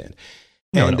understand.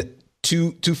 No.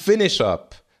 To finish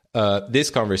up this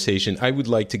conversation, I would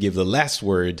like to give the last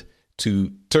word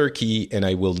to Turkey, and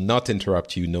I will not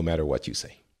interrupt you no matter what you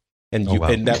say. And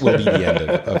and that will be the end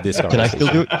of this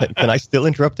conversation. Can I still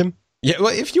interrupt him? Yeah,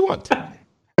 well, if you want.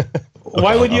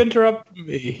 Why would you interrupt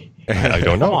me? I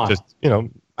don't know. Just,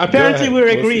 Apparently, we're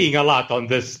agreeing a lot on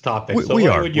this topic.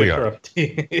 Why would you interrupt?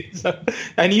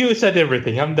 And you said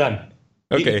everything. I'm done.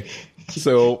 Okay.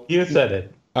 So you said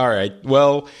it. All right.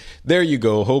 Well, there you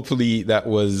go. Hopefully that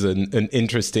was an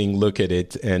interesting look at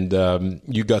it, and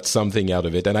you got something out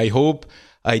of it. And I hope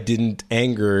I didn't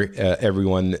anger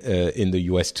everyone in the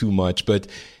US too much, but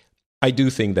I do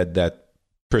think that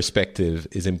perspective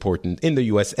is important in the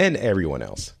US and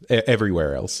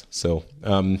everywhere else. So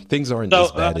things aren't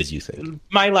as bad as you think.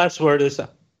 My last word is,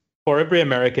 for every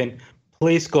American,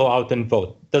 please go out and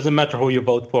vote. Doesn't matter who you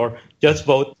vote for, just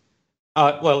vote.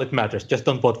 Well, it matters. Just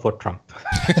don't vote for Trump.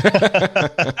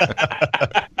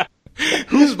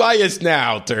 Who's biased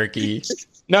now, Turkey?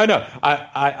 No.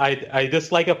 I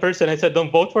dislike a person. I said don't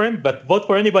vote for him, but vote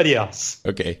for anybody else.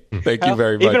 Okay. Thank you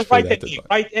very much for that.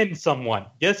 Write in someone.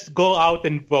 Just go out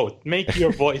and vote. Make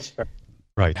your voice heard.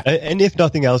 Right. And if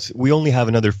nothing else, we only have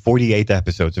another 48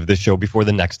 episodes of this show before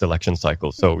the next election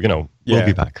cycle. So, we'll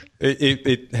be back.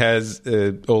 It has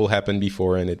all happened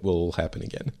before, and it will happen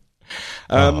again.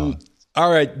 All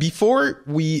right. Before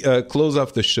we close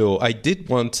off the show, I did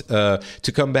want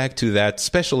to come back to that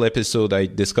special episode I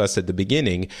discussed at the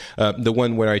beginning, the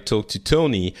one where I talked to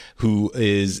Tony, who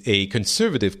is a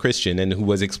conservative Christian and who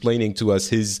was explaining to us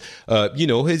his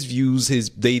views, his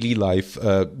daily life,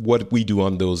 what we do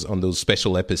on those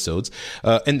special episodes.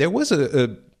 And there was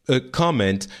a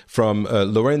comment from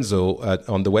Lorenzo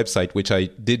on the website, which I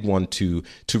did want to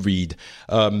read.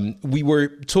 We were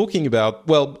talking about,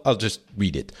 well, I'll just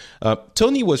read it.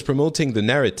 Tony was promoting the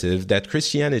narrative that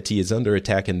Christianity is under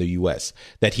attack in the U.S.,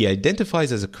 that he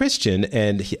identifies as a Christian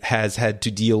and has had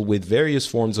to deal with various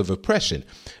forms of oppression,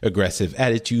 aggressive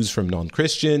attitudes from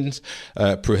non-Christians,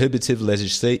 prohibitive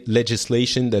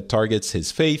legislation that targets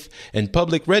his faith, and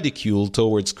public ridicule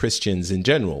towards Christians in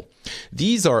general.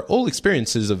 These are all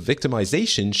experiences of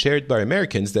victimization shared by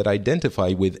Americans that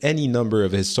identify with any number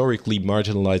of historically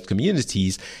marginalized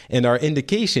communities and are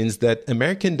indications that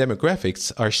American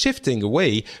demographics are shifting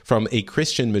away from a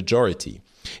Christian majority.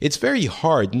 It's very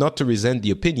hard not to resent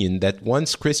the opinion that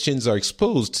once Christians are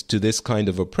exposed to this kind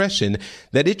of oppression,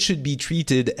 that it should be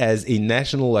treated as a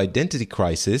national identity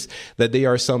crisis, that they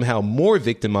are somehow more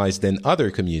victimized than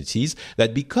other communities,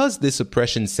 that because this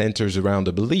oppression centers around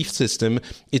a belief system,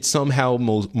 it's somehow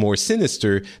more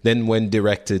sinister than when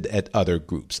directed at other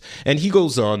groups. And he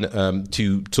goes on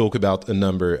to talk about a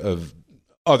number of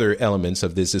other elements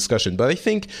of this discussion. But I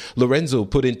think Lorenzo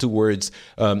put into words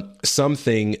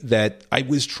something that I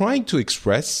was trying to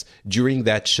express during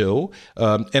that show.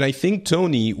 And I think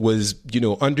Tony was,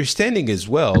 understanding as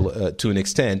well to an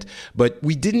extent, but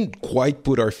we didn't quite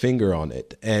put our finger on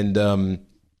it. And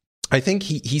I think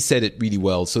he said it really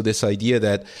well. So this idea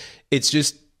that it's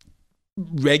just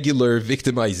regular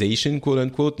victimization, quote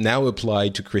unquote, now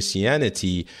applied to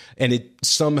Christianity, and it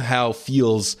somehow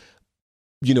feels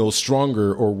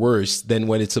stronger or worse than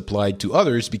when it's applied to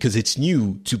others, because it's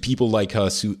new to people like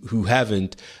us who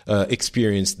haven't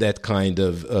experienced that kind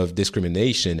of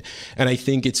discrimination. And I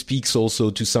think it speaks also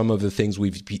to some of the things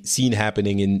we've seen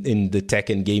happening in the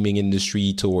tech and gaming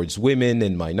industry towards women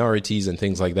and minorities and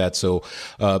things like that. So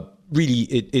really,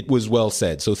 it was well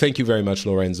said. So thank you very much,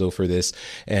 Lorenzo, for this.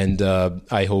 And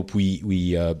I hope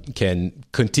we can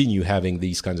continue having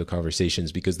these kinds of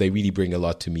conversations, because they really bring a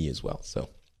lot to me as well. So.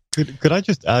 Could I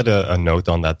just add a note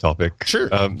on that topic? Sure,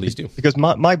 please do. Because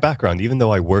my background, even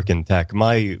though I work in tech,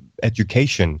 my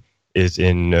education is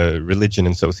in religion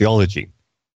and sociology.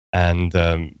 And,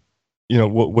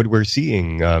 what we're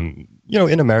seeing,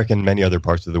 in America and many other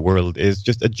parts of the world is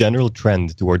just a general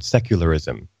trend towards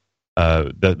secularism,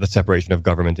 the separation of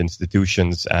government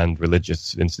institutions and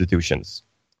religious institutions.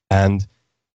 And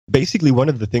basically one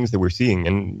of the things that we're seeing,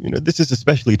 and this is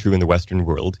especially true in the Western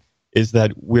world, is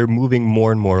that we're moving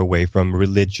more and more away from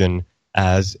religion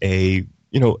as a,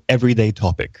 everyday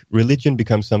topic. Religion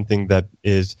becomes something that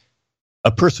is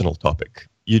a personal topic.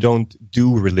 You don't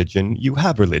do religion, you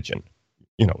have religion.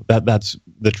 That's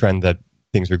the trend that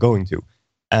things are going to.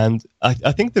 And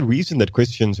I think the reason that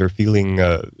Christians are feeling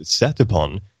set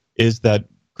upon is that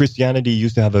Christianity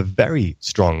used to have a very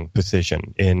strong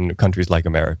position in countries like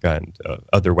America and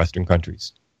other Western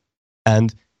countries.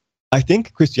 And I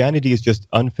think Christianity is just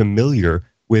unfamiliar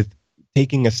with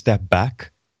taking a step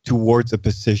back towards a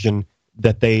position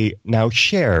that they now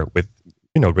share with,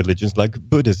 religions like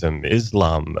Buddhism,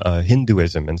 Islam,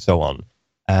 Hinduism, and so on.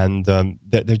 And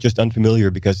they're just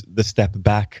unfamiliar because the step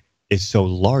back is so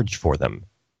large for them.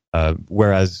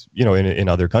 Whereas, in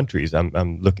other countries,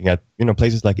 I'm looking at,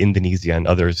 places like Indonesia and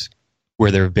others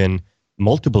where there have been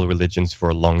multiple religions for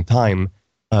a long time,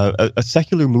 a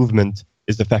secular movement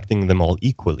is affecting them all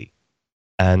equally.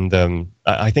 And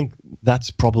I think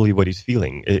that's probably what he's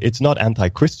feeling. It's not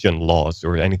anti-Christian laws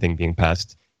or anything being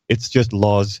passed. It's just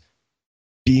laws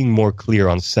being more clear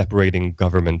on separating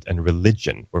government and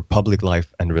religion, or public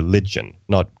life and religion,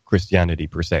 not Christianity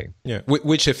per se. Yeah,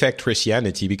 which affect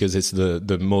Christianity because it's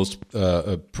the most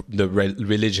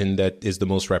religion that is the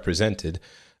most represented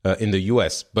in the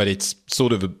U.S. But it's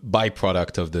sort of a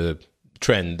byproduct of the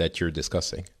trend that you're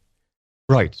discussing.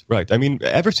 Right. I mean,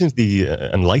 ever since the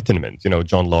Enlightenment,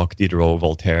 John Locke, Diderot,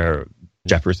 Voltaire,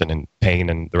 Jefferson, and Paine,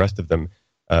 and the rest of them,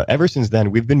 ever since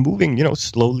then, we've been moving,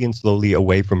 slowly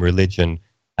away from religion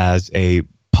as a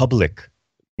public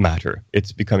matter.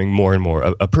 It's becoming more and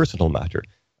more a personal matter.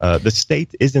 The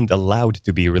state isn't allowed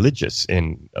to be religious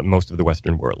in most of the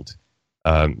Western world.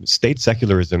 State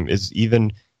secularism is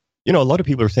even, a lot of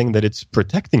people are saying that it's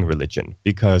protecting religion,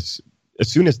 because as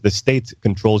soon as the state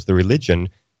controls the religion,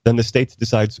 then the state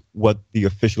decides what the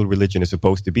official religion is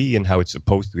supposed to be and how it's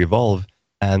supposed to evolve,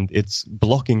 and it's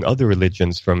blocking other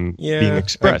religions from being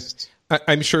expressed.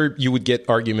 I'm sure you would get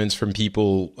arguments from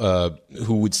people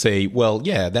who would say, well,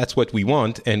 yeah, that's what we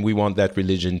want, and we want that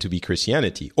religion to be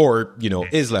Christianity, or,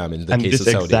 Islam in the case of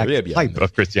Saudi Arabia. Type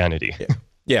of Christianity.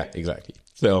 Yeah, exactly.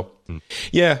 So,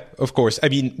 yeah, of course. I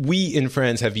mean, we in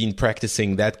France have been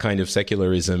practicing that kind of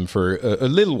secularism for a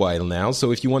little while now.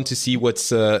 So if you want to see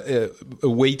what's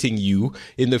awaiting you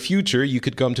in the future, you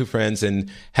could come to France and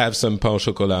have some pain au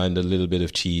chocolat and a little bit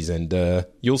of cheese, and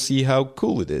you'll see how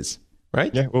cool it is,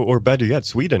 right? Yeah, or better yet,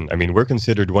 Sweden. I mean, we're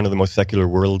considered one of the most secular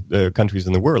countries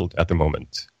in the world at the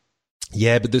moment.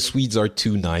 Yeah, but the Swedes are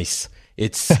too nice.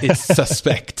 It's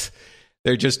suspect.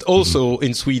 They're just also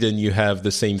in Sweden. You have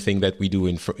the same thing that we do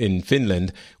in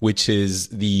Finland, which is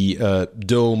the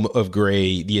dome of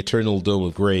gray, the eternal dome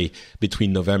of gray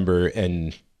between November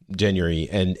and January.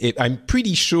 And I'm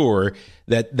pretty sure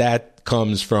that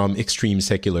comes from extreme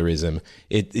secularism.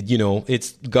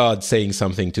 It's God saying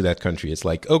something to that country. It's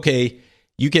like, okay,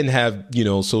 you can have,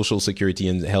 social security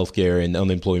and healthcare and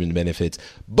unemployment benefits,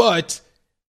 but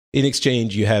in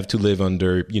exchange, you have to live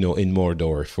under, in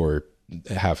Mordor for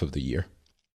half of the year.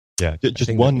 Yeah,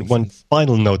 just one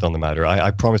final note on the matter. I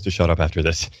promise to shut up after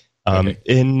this. Okay.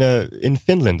 In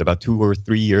Finland, about 2 or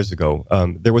 3 years ago,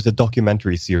 there was a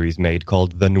documentary series made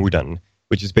called The Norden,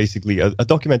 which is basically a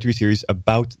documentary series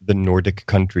about the Nordic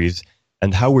countries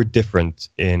and how we're different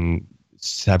in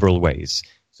several ways.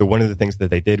 So one of the things that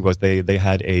they did was they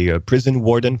had a prison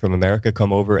warden from America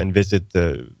come over and visit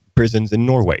the prisons in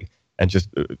Norway, and just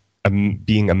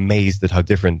being amazed at how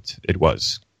different it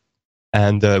was.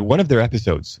 And one of their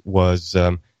episodes was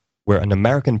where an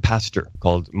American pastor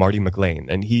called Marty McLean,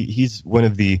 and he's one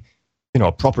of the,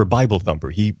 a proper Bible thumper.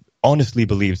 He honestly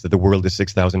believes that the world is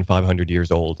 6,500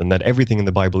 years old and that everything in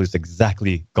the Bible is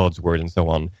exactly God's word and so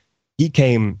on. He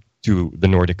came to the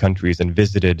Nordic countries and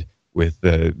visited with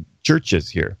churches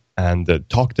here. and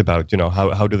talked about,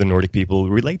 how do the Nordic people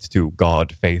relate to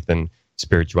God, faith, and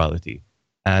spirituality.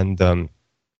 And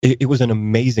it was an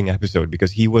amazing episode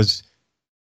because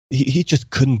he just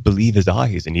couldn't believe his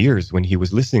eyes and ears when he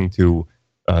was listening to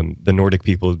the Nordic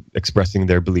people expressing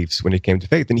their beliefs when it came to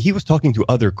faith. And he was talking to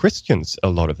other Christians a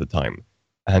lot of the time.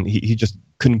 And he just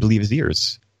couldn't believe his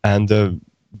ears. And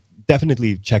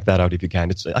definitely check that out if you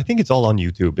can. I think it's all on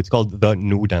YouTube. It's called The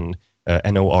Norden,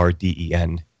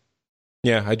 Norden.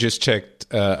 Yeah, I just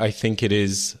checked. I think it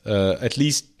is at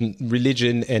least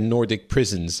religion and Nordic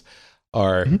prisons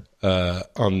are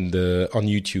on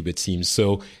YouTube, it seems.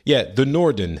 So yeah, The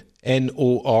Norden,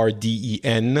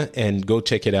 Norden, and go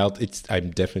check it out.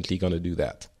 I'm definitely going to do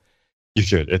that. You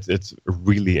should. It's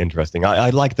really interesting. I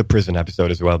like the prison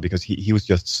episode as well because he was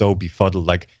just so befuddled.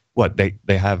 Like, what, they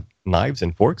have knives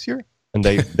and forks here, and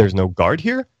there's no guard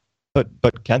here, but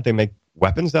can't they make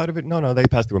weapons out of it? No, they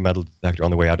passed through a metal detector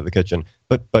on the way out of the kitchen.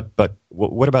 But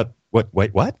what about what?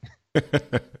 Wait, what?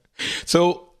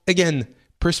 So again,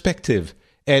 perspective.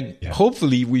 And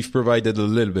hopefully we've provided a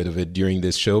little bit of it during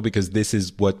this show because this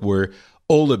is what we're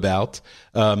all about.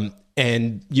 And,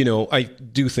 I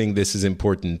do think this is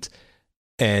important.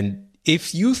 And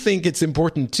if you think it's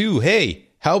important too, hey,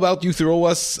 how about you throw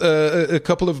us a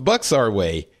couple of bucks our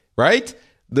way, right?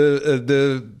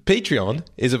 The Patreon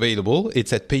is available.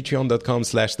 It's at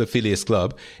patreon.com/the Phileas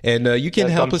Club. And you can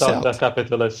help us out. The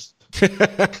capitalist.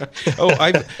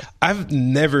 I've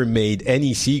never made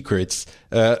any secrets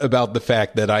about the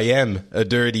fact that I am a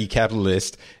dirty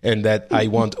capitalist and that I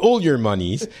want all your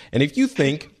monies. And if you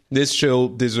think this show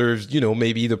deserves,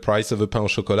 maybe the price of a pain au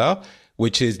chocolat,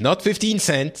 which is not 15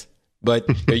 cents, but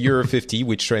 €1.50,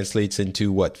 which translates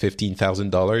into what,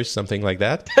 $15,000, something like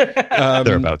that.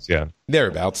 Thereabouts, yeah.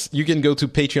 Thereabouts. You can go to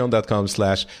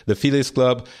patreon.com/the Phileas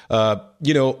Club.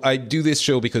 I do this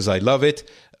show because I love it.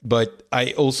 But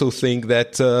I also think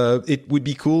that it would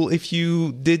be cool if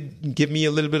you did give me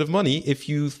a little bit of money if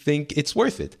you think it's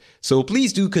worth it. So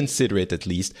please do consider it at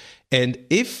least. And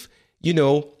if,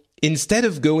 instead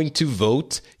of going to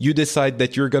vote, you decide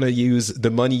that you're going to use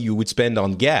the money you would spend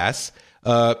on gas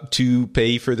to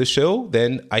pay for the show,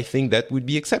 then I think that would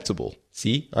be acceptable.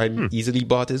 See, I'm easily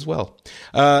bought as well.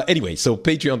 Anyway, so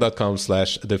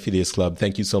patreon.com/the Phileas Club.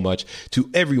 Thank you so much to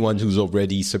everyone who's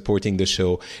already supporting the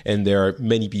show. And there are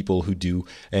many people who do.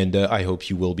 And I hope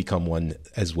you will become one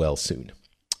as well soon.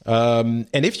 And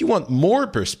if you want more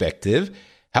perspective,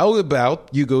 how about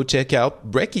you go check out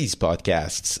Brecky's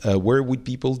podcasts? Where would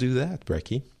people do that,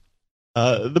 Brecky?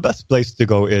 The best place to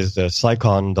go is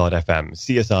Psycon.fm,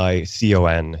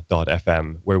 CSICON.fm,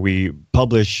 where we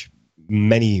publish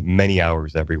many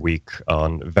hours every week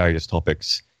on various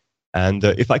topics. And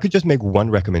if I could just make one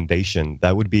recommendation,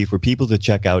 that would be for people to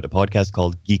check out a podcast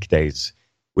called Geek Days,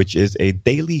 which is a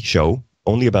daily show,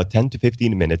 only about 10 to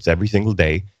 15 minutes every single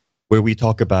day, where we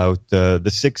talk about the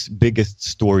 6 biggest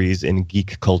stories in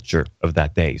geek culture of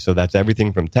that day. So that's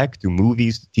everything from tech to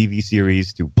movies, to TV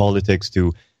series, to politics,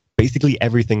 to basically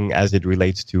everything as it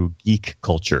relates to geek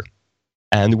culture.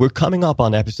 And we're coming up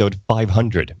on episode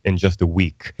 500 in just a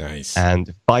week. Nice.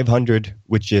 And 500,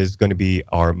 which is going to be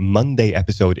our Monday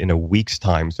episode in a week's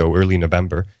time, so early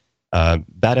November,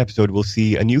 that episode will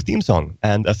see a new theme song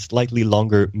and a slightly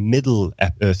longer middle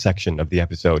section of the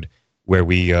episode where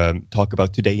we talk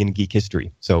about today in geek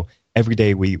history. So every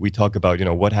day we talk about,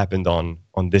 what happened on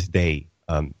this day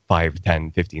 5,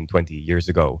 10, 15, 20 years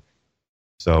ago.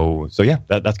 So yeah,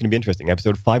 that's going to be interesting.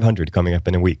 Episode 500 coming up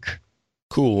in a week.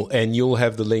 Cool. And you'll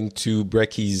have the link to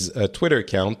Brecky's Twitter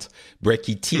account,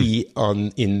 BreckyT,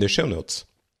 in the show notes.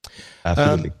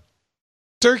 Absolutely.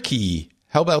 Turkey,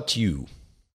 how about you?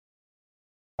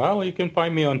 Well, you can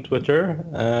find me on Twitter,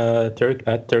 at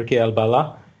Turkey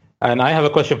Albala. And I have a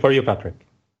question for you, Patrick.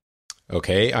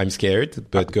 Okay, I'm scared,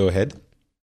 but go ahead.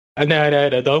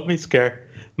 No, don't be scared.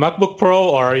 MacBook Pro,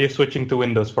 or are you switching to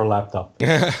Windows for laptop?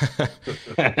 Well,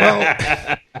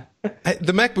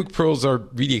 the MacBook Pros are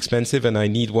really expensive, and I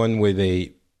need one with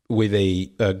a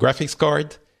graphics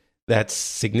card that's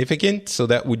significant. So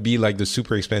that would be like the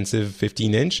super expensive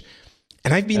 15-inch.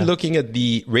 And I've been looking at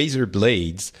the Razer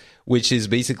Blades, which is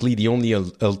basically the only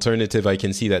alternative I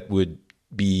can see that would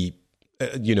be,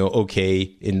 okay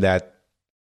in that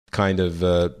kind of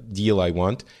deal I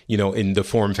want, in the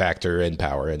form factor and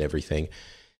power and everything.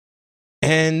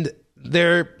 And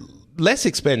they're less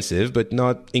expensive, but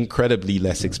not incredibly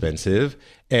less expensive.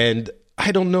 And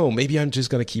I don't know, maybe I'm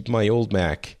just going to keep my old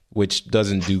Mac, which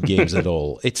doesn't do games at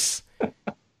all.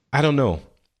 I don't know.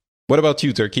 What about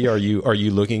you, Turkey? Are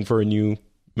you looking for a new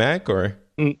Mac or?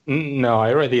 No,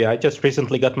 I just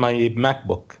recently got my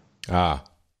MacBook. Ah,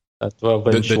 A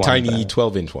 12-inch the one. tiny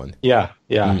 12-inch one. Yeah.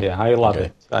 I love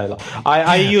it.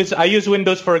 I use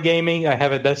Windows for gaming. I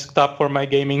have a desktop for my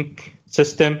gaming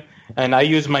system, and I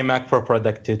use my Mac for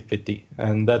productivity,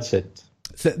 and that's it.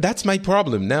 So that's my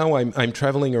problem. Now I'm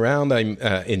traveling around. I'm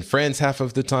in France half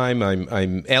of the time.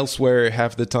 I'm elsewhere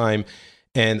half the time,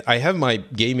 and I have my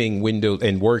gaming Windows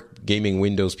and work gaming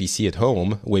Windows PC at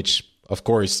home, which of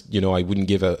course I wouldn't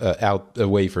give out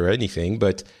away for anything.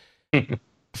 But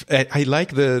I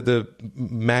like the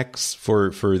Macs for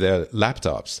the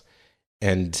laptops,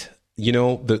 and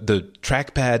the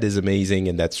trackpad is amazing,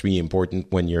 and that's really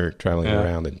important when you're traveling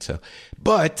around and so.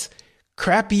 But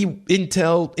crappy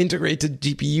Intel integrated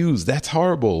GPUs. That's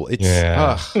horrible. It's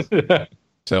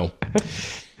so.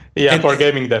 Yeah, for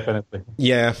gaming, definitely.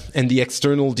 Yeah, and the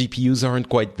external GPUs aren't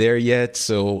quite there yet,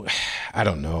 so I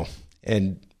don't know.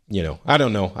 And I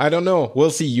don't know.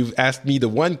 We'll see. You've asked me the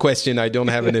one question I don't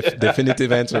have a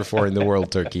definitive answer for in the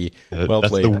world, Turkey. Well That's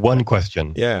played. the one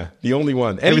question. Yeah, the only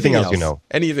one. Everything else you know.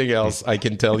 Anything else, I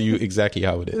can tell you exactly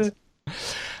how it is.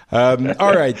 All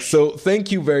right. So thank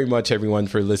you very much, everyone,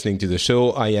 for listening to the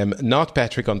show. I am Not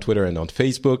Patrick on Twitter and on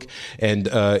Facebook. And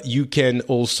you can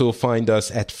also find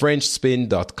us at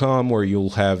FrenchSpin.com, where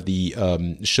you'll have the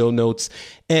show notes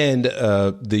and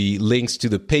the links to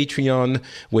the Patreon,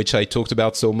 which I talked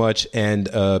about so much, and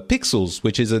Pixels,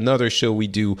 which is another show we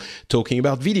do talking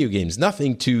about video games.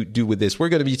 Nothing to do with this. We're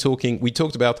going to be we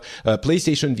talked about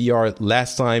PlayStation VR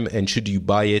last time, and should you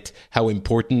buy it? How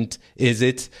important is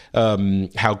it?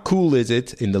 How cool is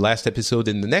it? In the last episode.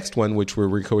 In the next one, which we're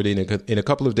recording in a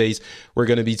couple of days, we're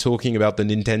going to be talking about the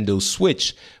Nintendo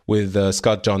Switch with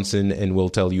Scott Johnson, and we'll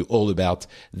tell you all about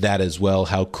that as well.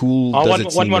 How cool does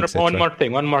it seem?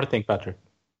 One more thing, Patrick.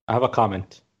 I have a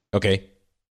comment. Okay.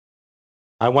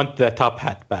 I want the top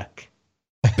hat back.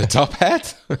 The top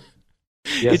hat?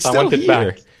 Yes, I want it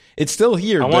back. It's still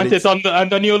here. I want it on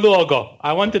the new logo.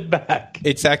 I want it back.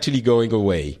 It's actually going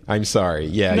away. I'm sorry.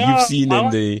 Yeah, you've seen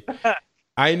in the...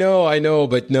 I know,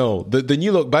 but no. The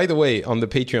new logo, by the way, on the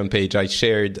Patreon page, I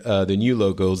shared the new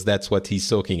logos. That's what he's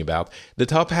talking about. The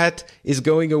top hat is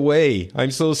going away.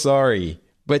 I'm so sorry.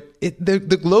 But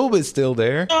the globe is still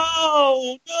there. No.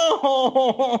 I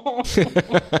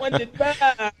want it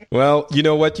back. Well, you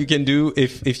know what you can do?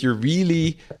 If you're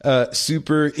really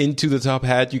super into the top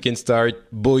hat, you can start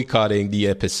boycotting the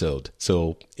episode.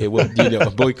 So it will,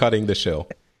 boycotting the show.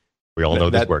 We all know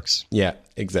that works. Yeah,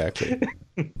 exactly.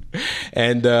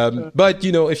 And but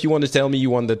if you want to tell me you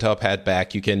want the top hat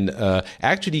back, you can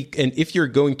actually, and if you're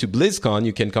going to BlizzCon,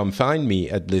 you can come find me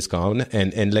at BlizzCon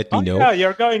and let me know. Yeah,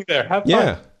 you're going there. Have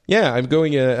fun. Yeah, I'm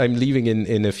going. I'm leaving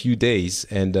in a few days,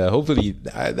 and hopefully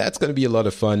that's going to be a lot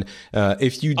of fun.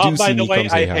 If you do see me, come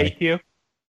say hi. I hate you.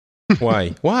 Why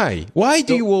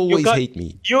do you always hate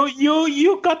me?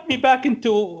 You got me back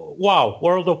into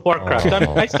World of Warcraft.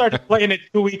 I started playing it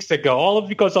 2 weeks ago,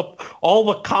 because of all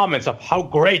the comments of how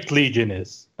great Legion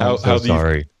is. I'm so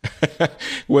sorry.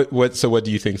 So what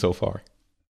do you think so far?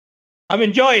 I'm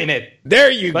enjoying it.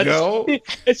 There you go.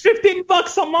 It's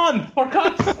 $15 a month, for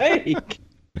God's sake.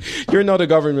 You're not a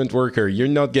government worker. You're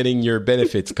not getting your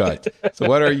benefits cut. So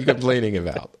what are you complaining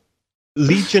about?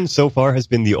 Legion so far has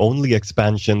been the only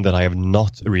expansion that I have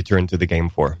not returned to the game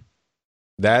for.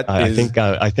 I think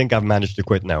I've managed to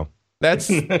quit now. That's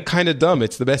kind of dumb.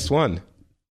 It's the best one.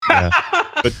 Yeah.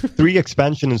 But 3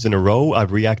 expansions in a row,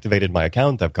 I've reactivated my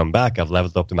account. I've come back. I've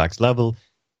leveled up to max level.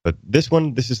 But this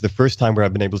is the first time where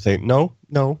I've been able to say, no,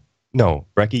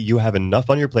 Brecky, you have enough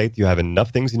on your plate. You have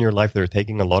enough things in your life that are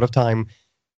taking a lot of time.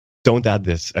 Don't add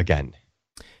this again.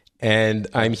 And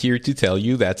I'm here to tell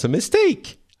you that's a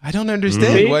mistake. I don't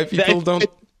understand why people don't...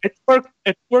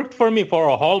 It worked for me for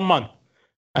a whole month.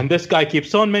 And this guy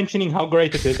keeps on mentioning how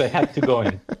great it is. I had to go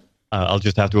in. I'll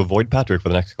just have to avoid Patrick for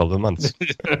the next couple of months.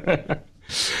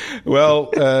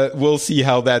 Well, we'll see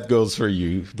how that goes for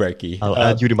you, Brecky. I'll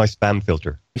add you to my spam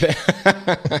filter.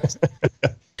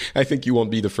 I think you won't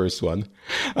be the first one.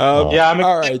 All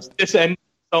right. This ends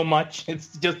so much.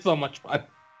 It's just so much fun.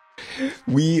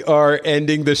 We are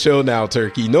ending the show now,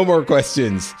 Turkey. No more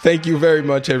questions. Thank you very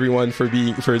much, everyone, for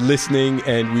listening,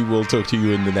 and we will talk to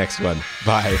you in the next one.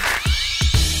 Bye.